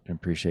connected and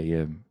appreciate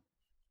you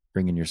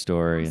bringing your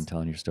story and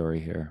telling your story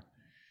here.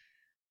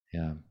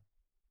 Yeah.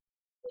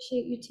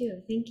 Appreciate you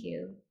too.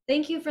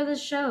 Thank you for this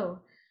show.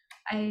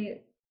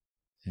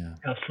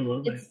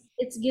 Absolutely.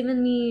 It's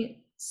given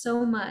me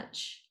so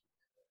much.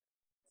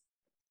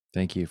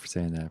 Thank you for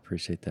saying that.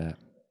 Appreciate that.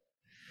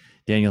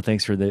 Daniel,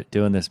 thanks for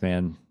doing this,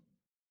 man.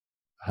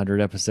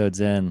 100 episodes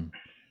in.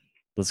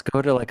 Let's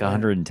go to like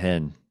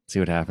 110. See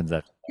what happens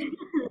after.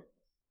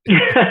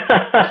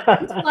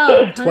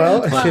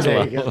 12.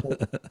 There you go.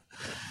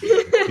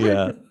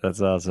 Yeah,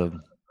 that's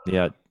awesome.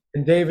 Yeah.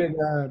 And David,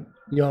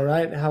 you all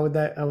right? How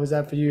was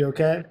that for you?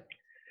 Okay.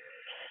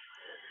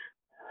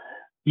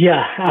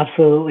 Yeah,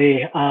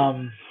 absolutely.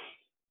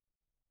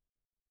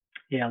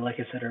 Yeah, like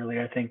I said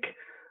earlier, I think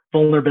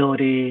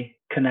vulnerability,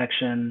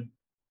 connection,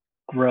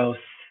 growth,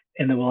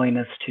 and the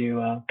willingness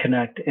to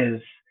connect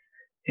is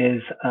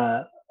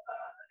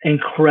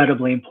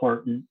incredibly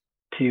important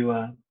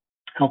to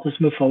help us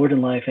move forward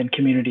in life. And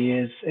community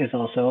is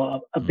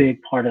also a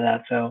big part of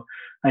that. So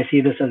I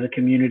see this as a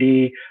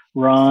community.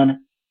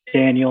 Ron,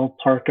 Daniel,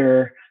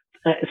 Parker,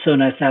 it's so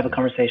nice to have a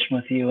conversation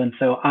with you. And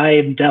so I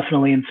am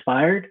definitely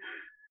inspired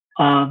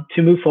to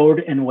move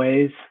forward in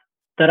ways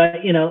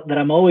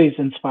I'm always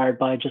inspired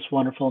by just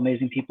wonderful,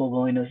 amazing people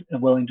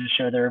willing to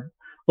share their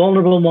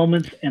vulnerable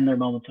moments and their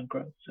moments of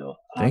growth. So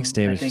thanks,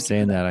 David, for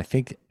saying that. I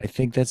think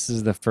this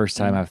is the first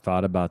time I've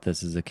thought about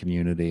this as a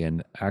community,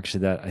 and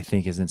actually that I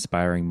think is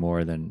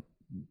inspiring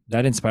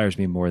that inspires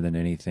me more than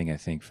anything. I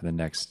think for the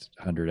next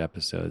 100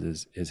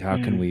 episodes is how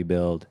can we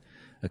build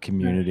a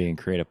community and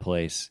create a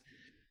place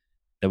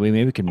that we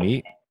maybe can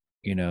meet,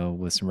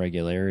 with some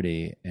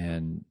regularity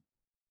and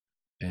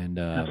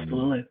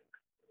absolutely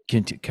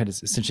kind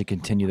of essentially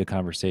continue the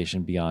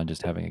conversation beyond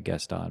just having a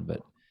guest on,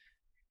 but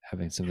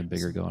having something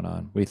bigger going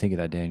on. What do you think of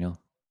that, Daniel?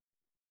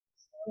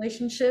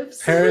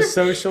 Relationships.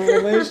 Parasocial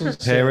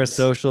relationships.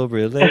 Parasocial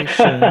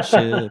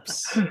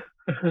relationships.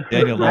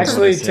 Daniel,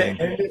 actually, to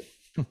end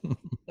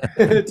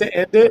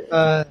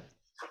it,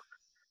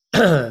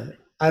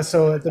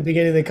 so at the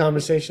beginning of the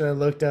conversation, I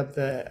looked up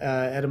the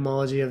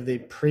etymology of the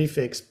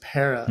prefix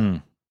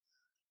para.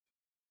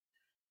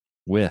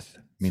 With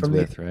means from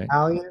with, the right?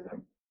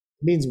 Italian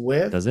means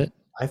with. Does it?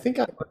 I think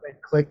I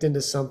clicked into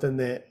something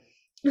that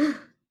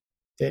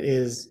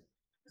is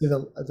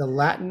the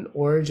Latin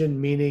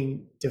origin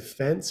meaning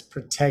defense,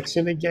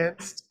 protection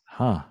against.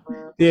 Huh.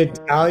 The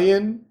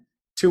Italian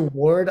to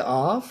ward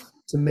off,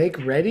 to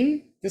make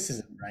ready. This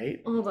isn't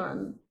right. Hold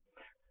on.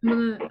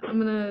 I'm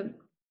gonna.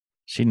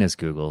 She knows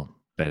Google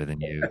better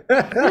than you.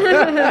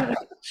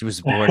 She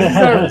was born.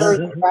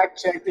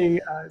 Fact checking.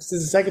 This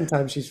is the second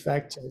time she's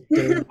fact checked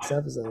this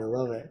episode. I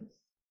love it.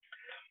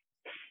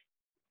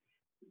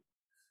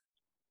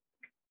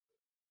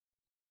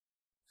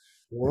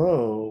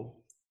 Whoa.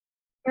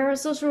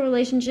 Parasocial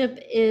relationship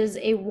is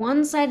a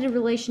one-sided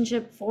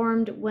relationship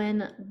formed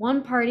when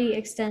one party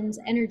extends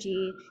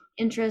energy,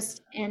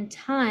 interest, and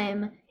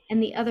time,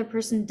 and the other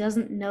person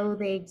doesn't know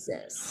they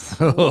exist.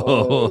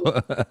 So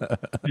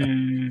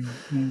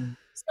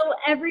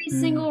every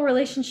single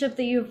relationship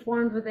that you've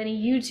formed with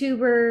any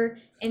YouTuber,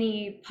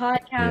 any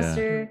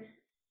podcaster,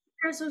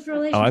 parasocial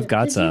relationship. Oh, I've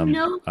got some.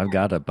 I've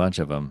got a bunch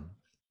of them.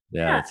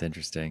 Yeah, it's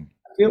interesting.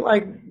 I feel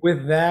like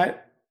with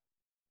that,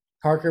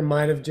 Parker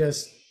might have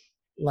just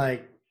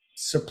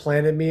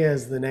supplanted me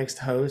as the next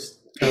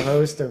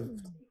co-host of.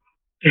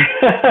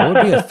 What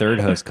would be a third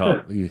host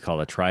called? You call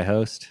a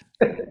tri-host?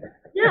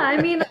 Yeah,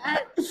 I mean,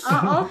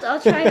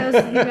 I'll try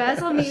host with you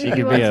guys. I'll meet she you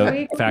could be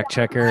a fact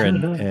checker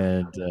and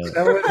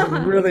that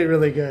was really,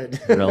 really good.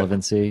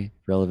 relevancy,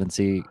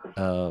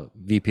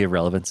 VP of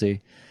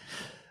relevancy.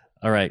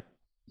 All right,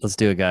 let's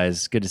do it,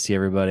 guys. Good to see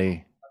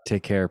everybody.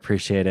 Take care.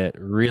 Appreciate it.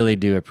 Really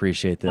do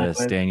appreciate this.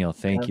 Likewise. Daniel,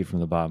 thank you from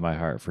the bottom of my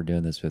heart for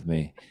doing this with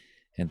me.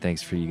 And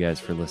thanks for you guys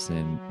for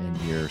listening and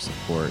your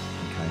support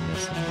and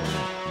kindness and your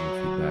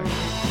feedback.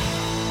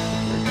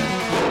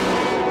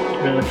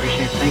 Really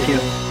appreciate it. Thank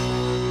you.